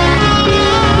heavenlies,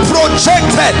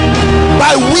 projected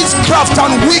by witchcraft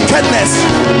and wickedness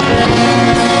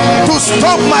to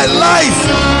stop my life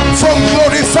from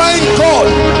glorifying God,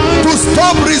 to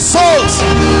stop results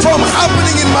from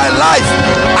happening in my life.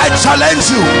 I challenge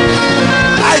you.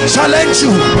 I challenge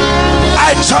you.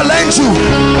 I challenge you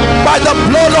by the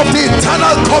blood of the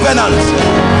eternal covenant.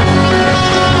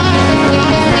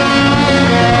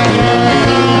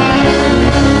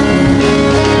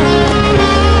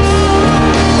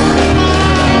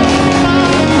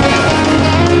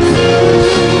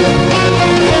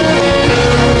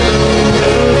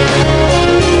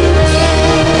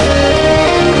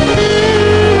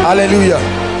 Hallelujah.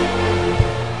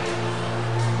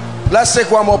 Let's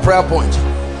take one more prayer point.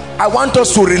 I want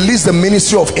us to release the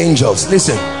ministry of angels.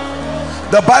 Listen,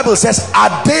 the Bible says,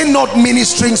 are they not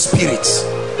ministering spirits?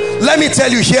 Let me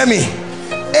tell you, hear me,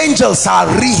 angels are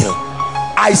real.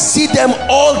 I see them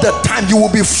all the time. You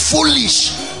will be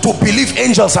foolish to believe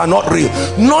angels are not real.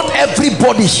 Not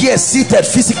everybody here seated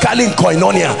physically in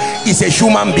koinonia is a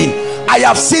human being. I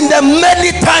have seen them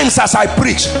many times as I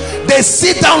preach. They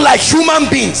sit down like human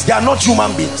beings. They are not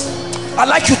human beings. I'd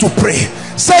like you to pray.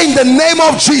 Say, in the name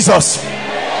of Jesus.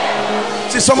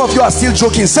 See, some of you are still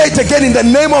joking. Say it again, in the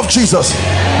name of Jesus.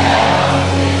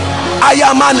 I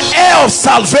am an heir of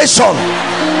salvation.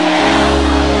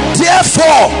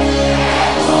 Therefore,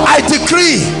 I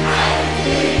decree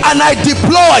and I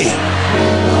deploy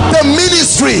the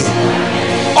ministry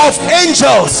of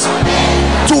angels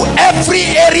to every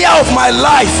area of my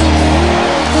life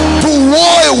to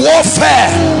war a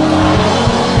warfare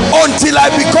until I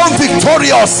become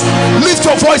victorious. Lift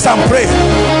your voice and pray.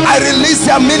 I release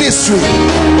their ministry.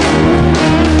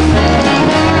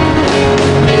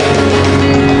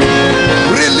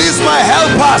 Release my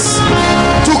helpers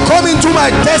to come into my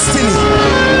destiny.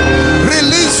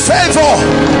 Release favor.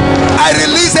 I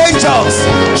release angels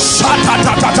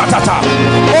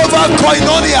over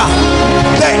Koinonia.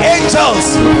 The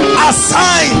angels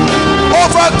assigned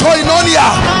over Koinonia,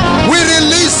 we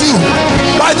release you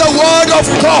by the word of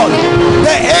God.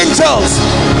 The angels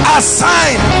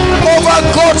assigned over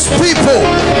God's people,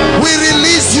 we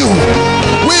release you.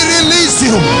 We release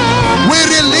you. We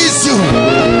release you.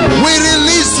 We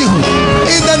release you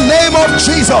in the name of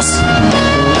Jesus.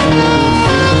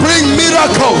 Bring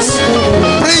miracles,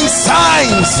 bring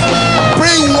signs,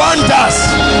 bring wonders.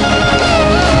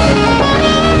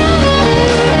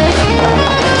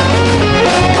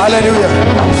 Hallelujah.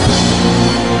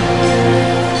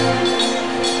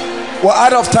 We're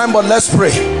out of time, but let's pray.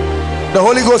 The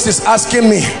Holy Ghost is asking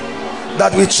me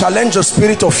that we challenge the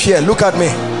spirit of fear. Look at me.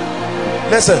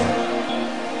 Listen.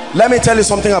 Let me tell you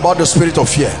something about the spirit of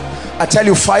fear. I tell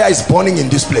you, fire is burning in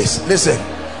this place. Listen.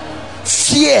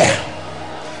 Fear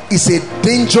is a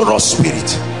dangerous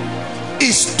spirit.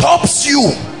 It stops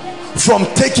you from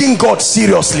taking God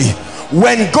seriously.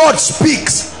 When God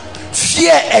speaks,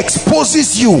 fear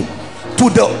exposes you to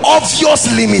the obvious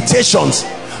limitations.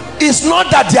 It's not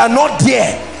that they are not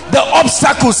there, the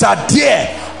obstacles are there,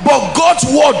 but God's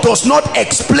word does not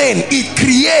explain, it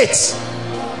creates.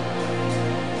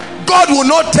 God will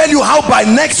not tell you how by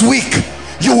next week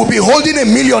you will be holding $1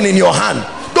 million in your hand.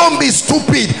 Don't be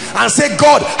stupid and say,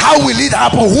 God, how will it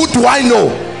happen? Who do I know?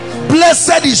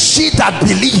 Blessed is she that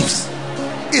believes.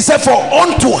 He said, for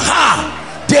unto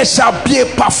her there shall be a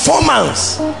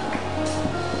performance.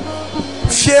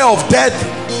 Fear of death,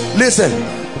 listen,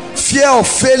 fear of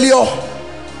failure,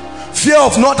 fear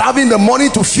of not having the money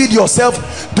to feed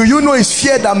yourself. Do you know it's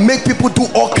fear that make people do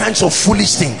all kinds of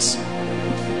foolish things?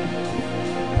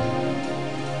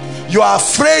 You are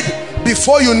afraid,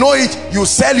 before you know it, you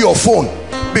sell your phone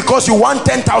because you want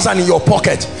 10,000 in your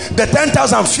pocket. The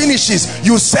 10,000 finishes,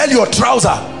 you sell your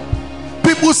trouser.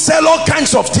 People sell all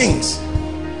kinds of things.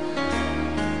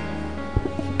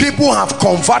 People have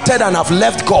converted and have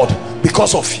left God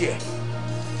because of fear.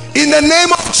 In the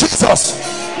name of Jesus,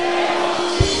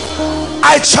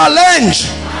 I challenge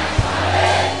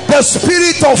the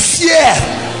spirit of fear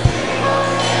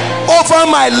over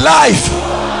my life,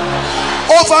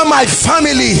 over my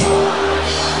family,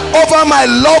 over my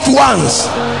loved ones,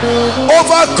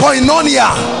 over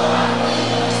Koinonia.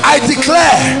 I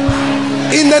declare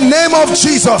in the name of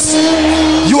Jesus,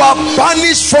 you are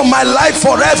banished from my life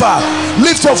forever.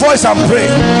 Lift your voice and pray.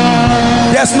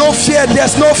 There's no fear,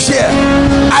 there's no fear.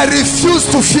 I refuse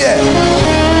to fear.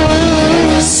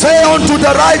 Say unto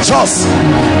the righteous,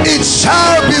 it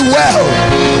shall be well.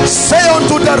 Say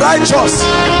unto the righteous.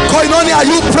 Koinonia, are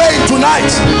you praying tonight?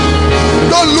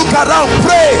 Don't look around,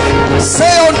 pray.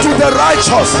 Say unto the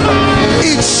righteous,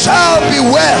 it shall be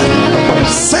well.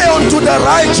 Say unto the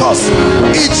righteous,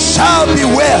 it shall be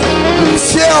well.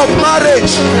 Fear of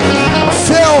marriage,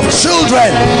 fear of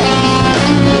children,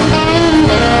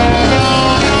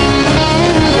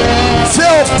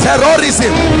 fear of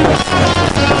terrorism,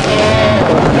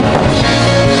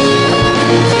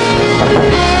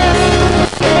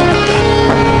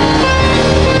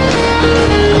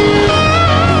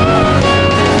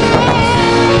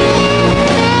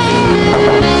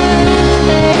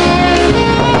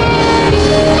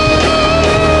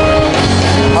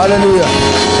 hallelujah.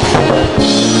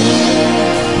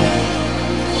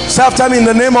 Say after me in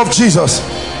the name of Jesus.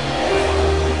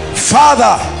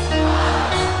 Father,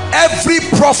 every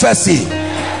prophecy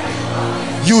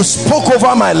you spoke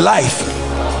over my life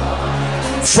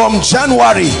from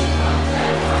January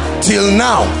till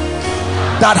now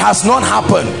that has not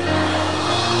happened,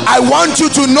 I want you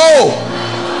to know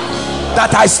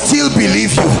that I still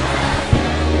believe you,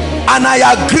 and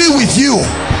I agree with you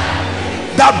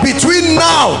that between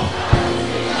now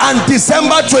and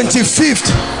December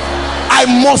 25th I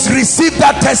must receive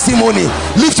that testimony.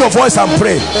 Lift your voice and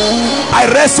pray. I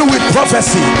wrestle with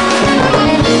prophecy.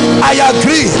 I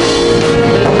agree.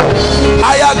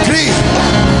 I agree.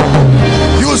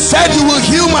 You said you will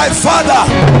heal my father.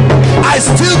 I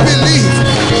still believe.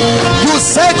 You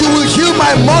said you will heal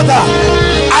my mother.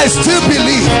 I still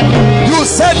believe. You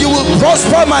said you will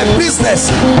prosper my business,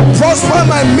 prosper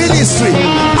my ministry.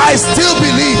 I still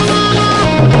believe.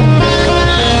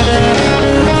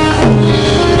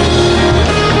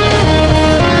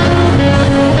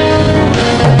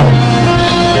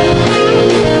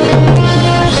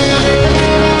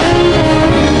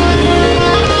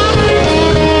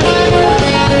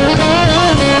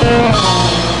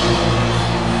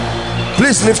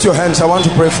 Please lift your hands. I want to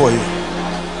pray for you.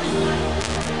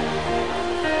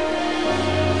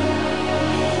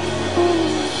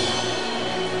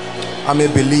 I'm a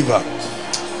believer.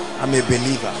 I'm a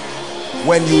believer.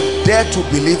 When you dare to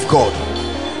believe God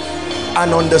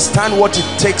and understand what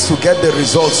it takes to get the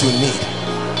results you need,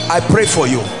 I pray for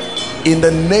you in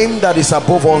the name that is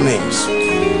above all names.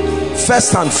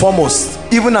 First and foremost,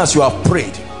 even as you have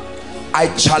prayed,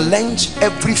 I challenge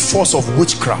every force of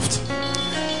witchcraft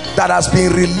that has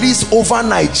been released over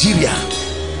Nigeria,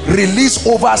 released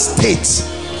over states,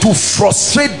 to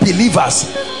frustrate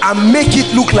believers and make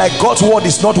it look like God's word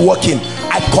is not working.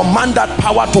 I command that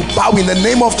power to bow in the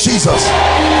name of Jesus.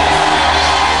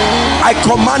 I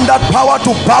command that power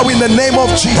to bow in the name of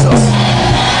Jesus.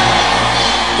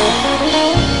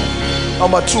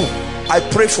 Number two, I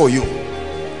pray for you.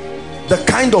 The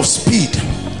kind of speed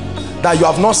that you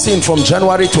have not seen from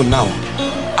January to now,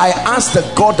 I ask the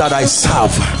God that I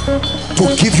serve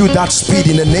to give you that speed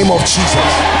in the name of Jesus.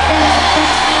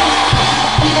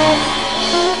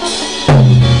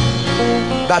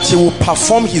 That he will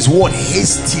perform his word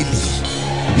hastily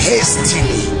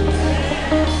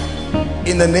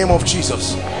in the name of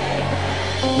Jesus.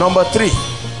 Number three,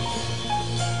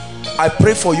 I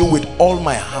pray for you with all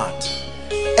my heart.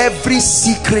 Every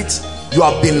secret you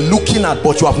have been looking at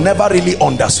but you have never really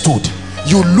understood,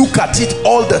 you look at it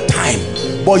all the time,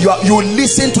 but you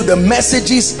listen to the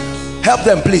messages, help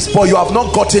them please, but you have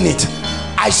not gotten it.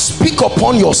 I speak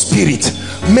upon your spirit.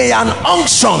 May an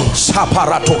unction,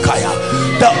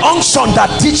 the unction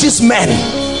that teaches men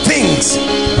things,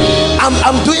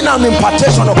 I'm doing an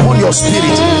impartation upon your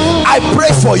spirit. I pray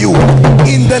for you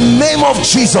in the name of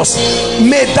Jesus.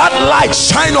 May that light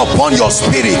shine upon your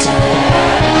spirit.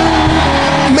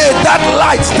 May that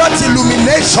light, that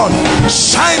illumination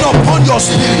shine upon your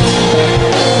spirit.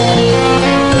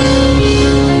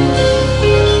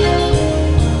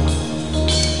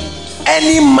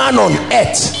 Any man on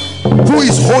earth who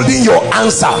is holding your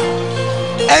answer,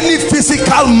 any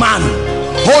physical man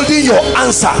holding your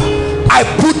answer, I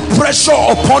put pressure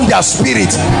upon their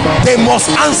spirit. They must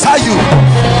answer you.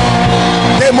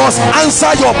 They must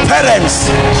answer your parents.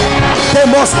 They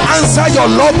must answer your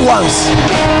loved ones.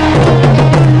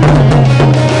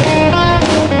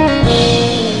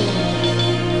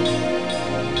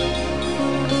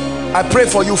 I pray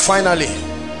for you finally.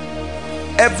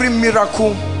 Every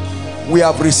miracle we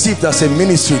have received as a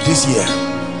ministry this year,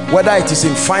 whether it is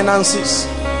in finances,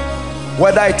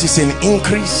 whether it is in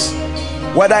increase,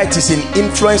 whether it is in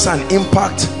influence and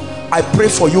impact, I pray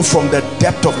for you from the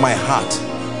depth of my heart,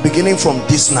 beginning from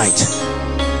this night.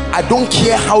 I don't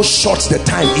care how short the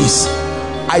time is.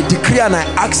 I decree and I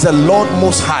ask the Lord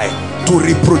Most High to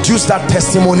reproduce that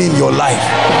testimony in your life.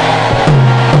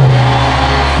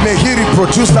 May he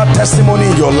reproduce that testimony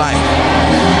in your life.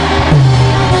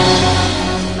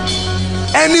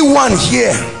 Anyone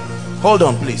here, hold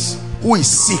on please, who is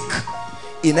sick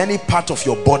in any part of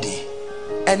your body,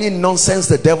 any nonsense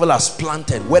the devil has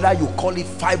planted, whether you call it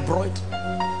fibroid,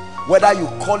 whether you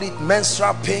call it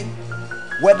menstrual pain,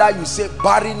 whether you say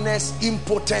barrenness,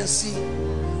 impotency,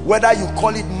 whether you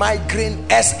call it migraine,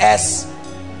 SS,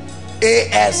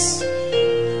 AS,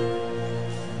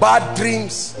 bad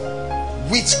dreams,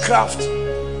 witchcraft,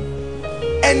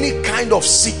 any kind of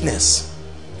sickness,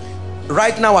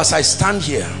 right now as I stand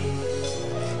here,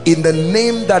 in the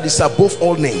name that is above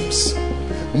all names,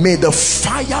 may the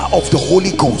fire of the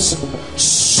Holy Ghost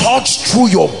surge through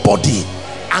your body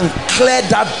and clear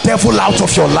that devil out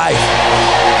of your life.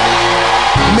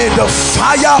 May the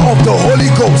fire of the Holy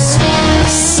Ghost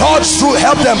surge through,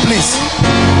 help them please.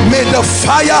 May the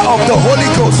fire of the Holy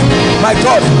Ghost, my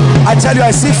God, I tell you,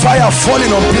 I see fire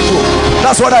falling on people.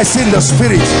 That's what I see in the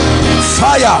spirit.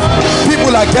 Fire,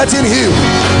 people are getting healed.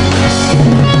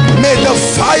 May the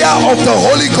fire of the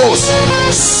Holy Ghost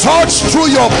surge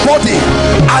through your body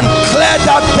and clear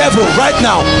that devil right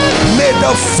now. May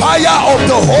the fire of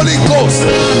the Holy Ghost,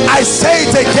 I say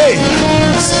it again,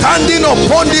 standing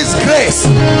upon this grace,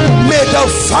 may the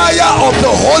fire of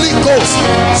the Holy Ghost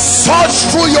surge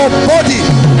through your body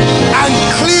and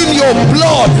clean your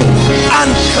blood and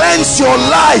cleanse your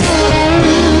life.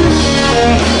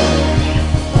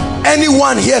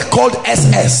 Anyone here called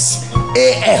SS,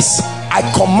 AS, I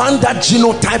command that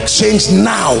genotype change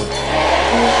now.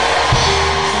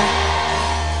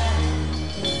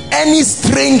 Any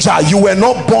stranger you were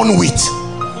not born with,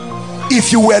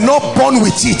 if you were not born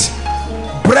with it,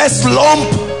 breast lump,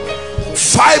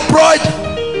 fibroid,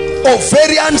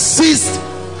 ovarian cyst,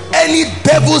 Any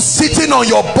devil sitting on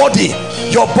your body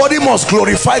must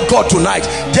glorify God tonight.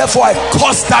 Therefore I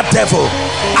curse that devil,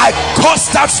 I curse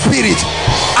that spirit,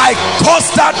 I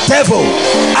curse that devil,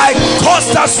 I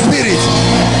curse that spirit.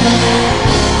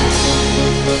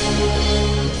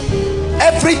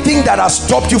 Everything that has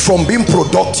stopped you from being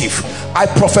productive, I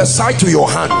prophesy to your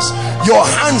hands. Your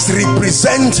hands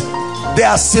represent, they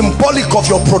are symbolic of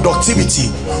your productivity.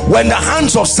 When the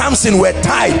hands of Samson were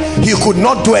tied, he could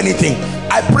not do anything.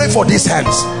 I pray for these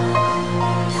hands.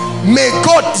 May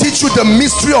God teach you the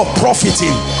mystery of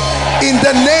profiting in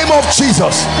the name of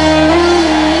Jesus.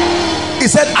 He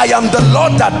said, I am the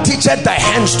Lord that teacheth thy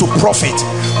hands to profit,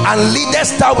 and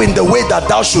leadest thou in the way that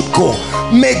thou should go.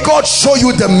 May God show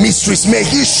you the mysteries. May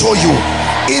he show you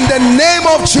in the name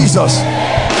of Jesus.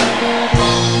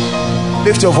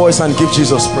 Lift your voice and give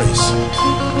Jesus praise.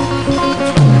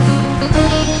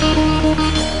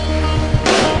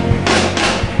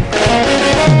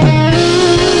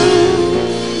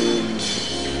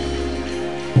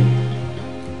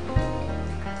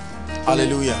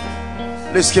 Hallelujah.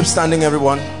 Please keep standing,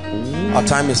 everyone. Our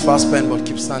time is fast spent, but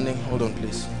keep standing. Hold on,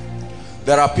 please.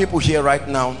 There are people here right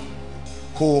now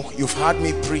who, you've heard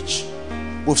me preach,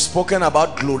 we've spoken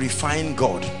about glorifying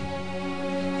God.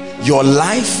 Your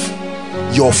life,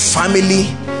 your family,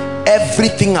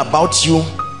 everything about you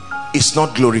is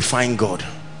not glorifying God.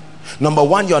 Number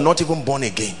one, you are not even born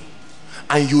again,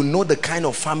 and you know the kind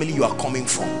of family you are coming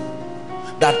from,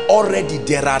 that already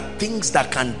there are things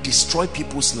that can destroy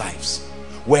people's lives.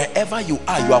 Wherever you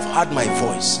are, you have heard my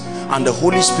voice, and the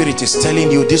Holy Spirit is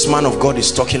telling you, this man of God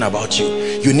is talking about you.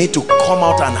 You need to come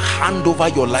out and hand over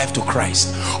your life to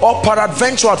Christ. Or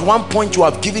peradventure at one point you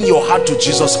have given your heart to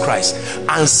Jesus Christ,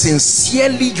 and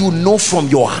sincerely you know from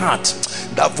your heart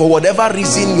that for whatever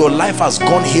reason your life has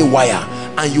gone haywire,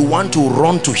 and you want to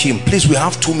run to him. Please, we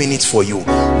have 2 minutes for you.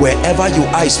 Wherever you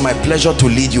are, it's my pleasure to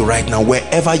lead you right now.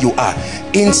 Wherever you are,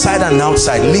 inside and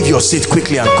outside, leave your seat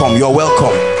quickly and come. You're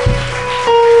welcome.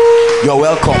 You're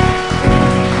welcome.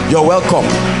 You're welcome.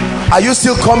 Are you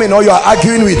still coming, or you are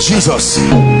arguing with Jesus?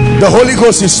 The Holy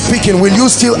Ghost is speaking. Will you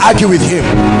still argue with him?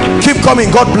 Keep coming.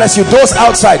 God bless you. Those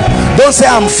outside, don't say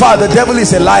I'm far. The devil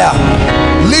is a liar.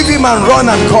 Leave him and run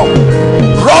and come.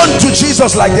 Run to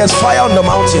Jesus like there's fire on the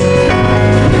mountain.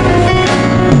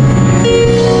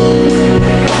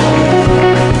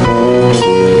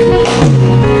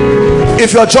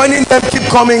 If you're joining them, keep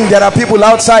coming. There are people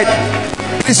outside.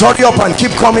 Please hurry up and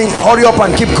keep coming. Hurry up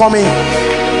and keep coming.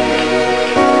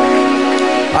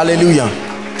 Hallelujah.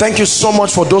 Thank you so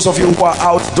much for those of you who are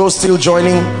out. Those still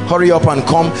joining, hurry up and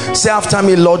come. Say after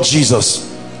me, Lord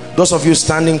Jesus. Those of you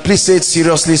standing, please say it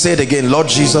seriously. Say it again. Lord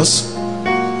Jesus,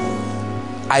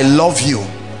 I love you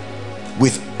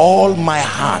with all my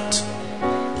heart.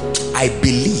 I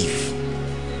believe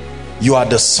you are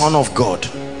the Son of God.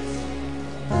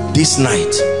 This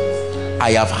night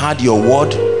I have heard your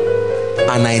word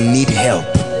and I need help.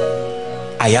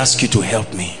 I ask you to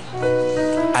help me.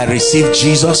 I receive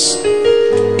Jesus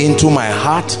into my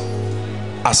heart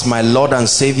as my Lord and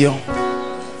Savior.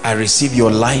 I receive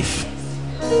your life,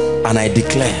 and I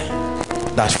declare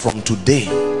that from today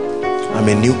I'm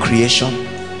a new creation.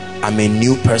 I'm a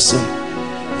new person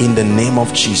in the name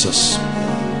of Jesus.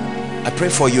 I pray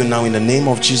for you now in the name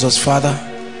of Jesus. Father,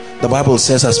 the Bible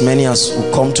says, as many as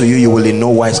who come to you, you will in no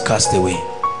wise cast away.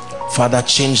 Father,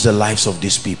 change the lives of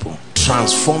these people.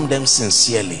 Transform them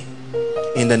sincerely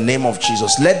in the name of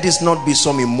Jesus. Let this not be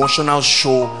some emotional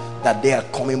show that they are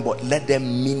coming, but let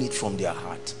them mean it from their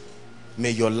heart.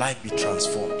 May your life be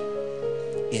transformed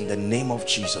in the name of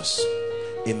Jesus.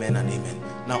 Amen and amen.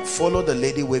 Now follow the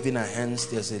lady waving her hands.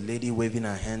 There's a lady waving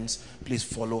her hands. Please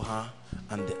follow her,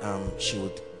 and she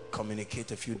would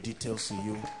communicate a few details to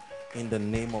you in the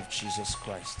name of Jesus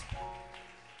Christ.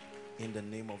 In the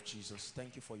name of Jesus.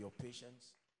 Thank you for your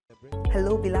patience.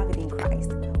 Hello, beloved in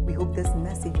Christ. We hope this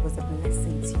message was a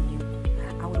blessing to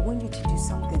you. I would want you to do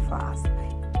something for us.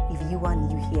 If you are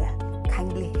new here,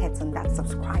 kindly hit on that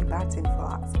subscribe button for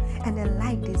us, and then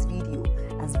like this video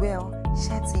as well.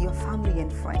 Share to your family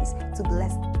and friends to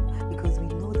bless them, because we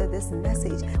know that this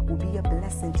message will be a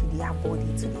blessing to their body,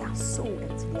 to their soul,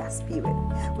 and to their spirit.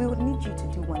 We would need you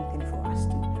to do one thing for us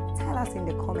too. Tell us in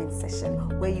the comment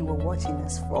section where you were watching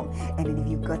us from, and then if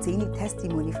you've got any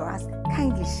testimony for us,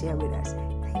 kindly share with us.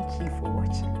 Thank you for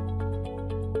watching.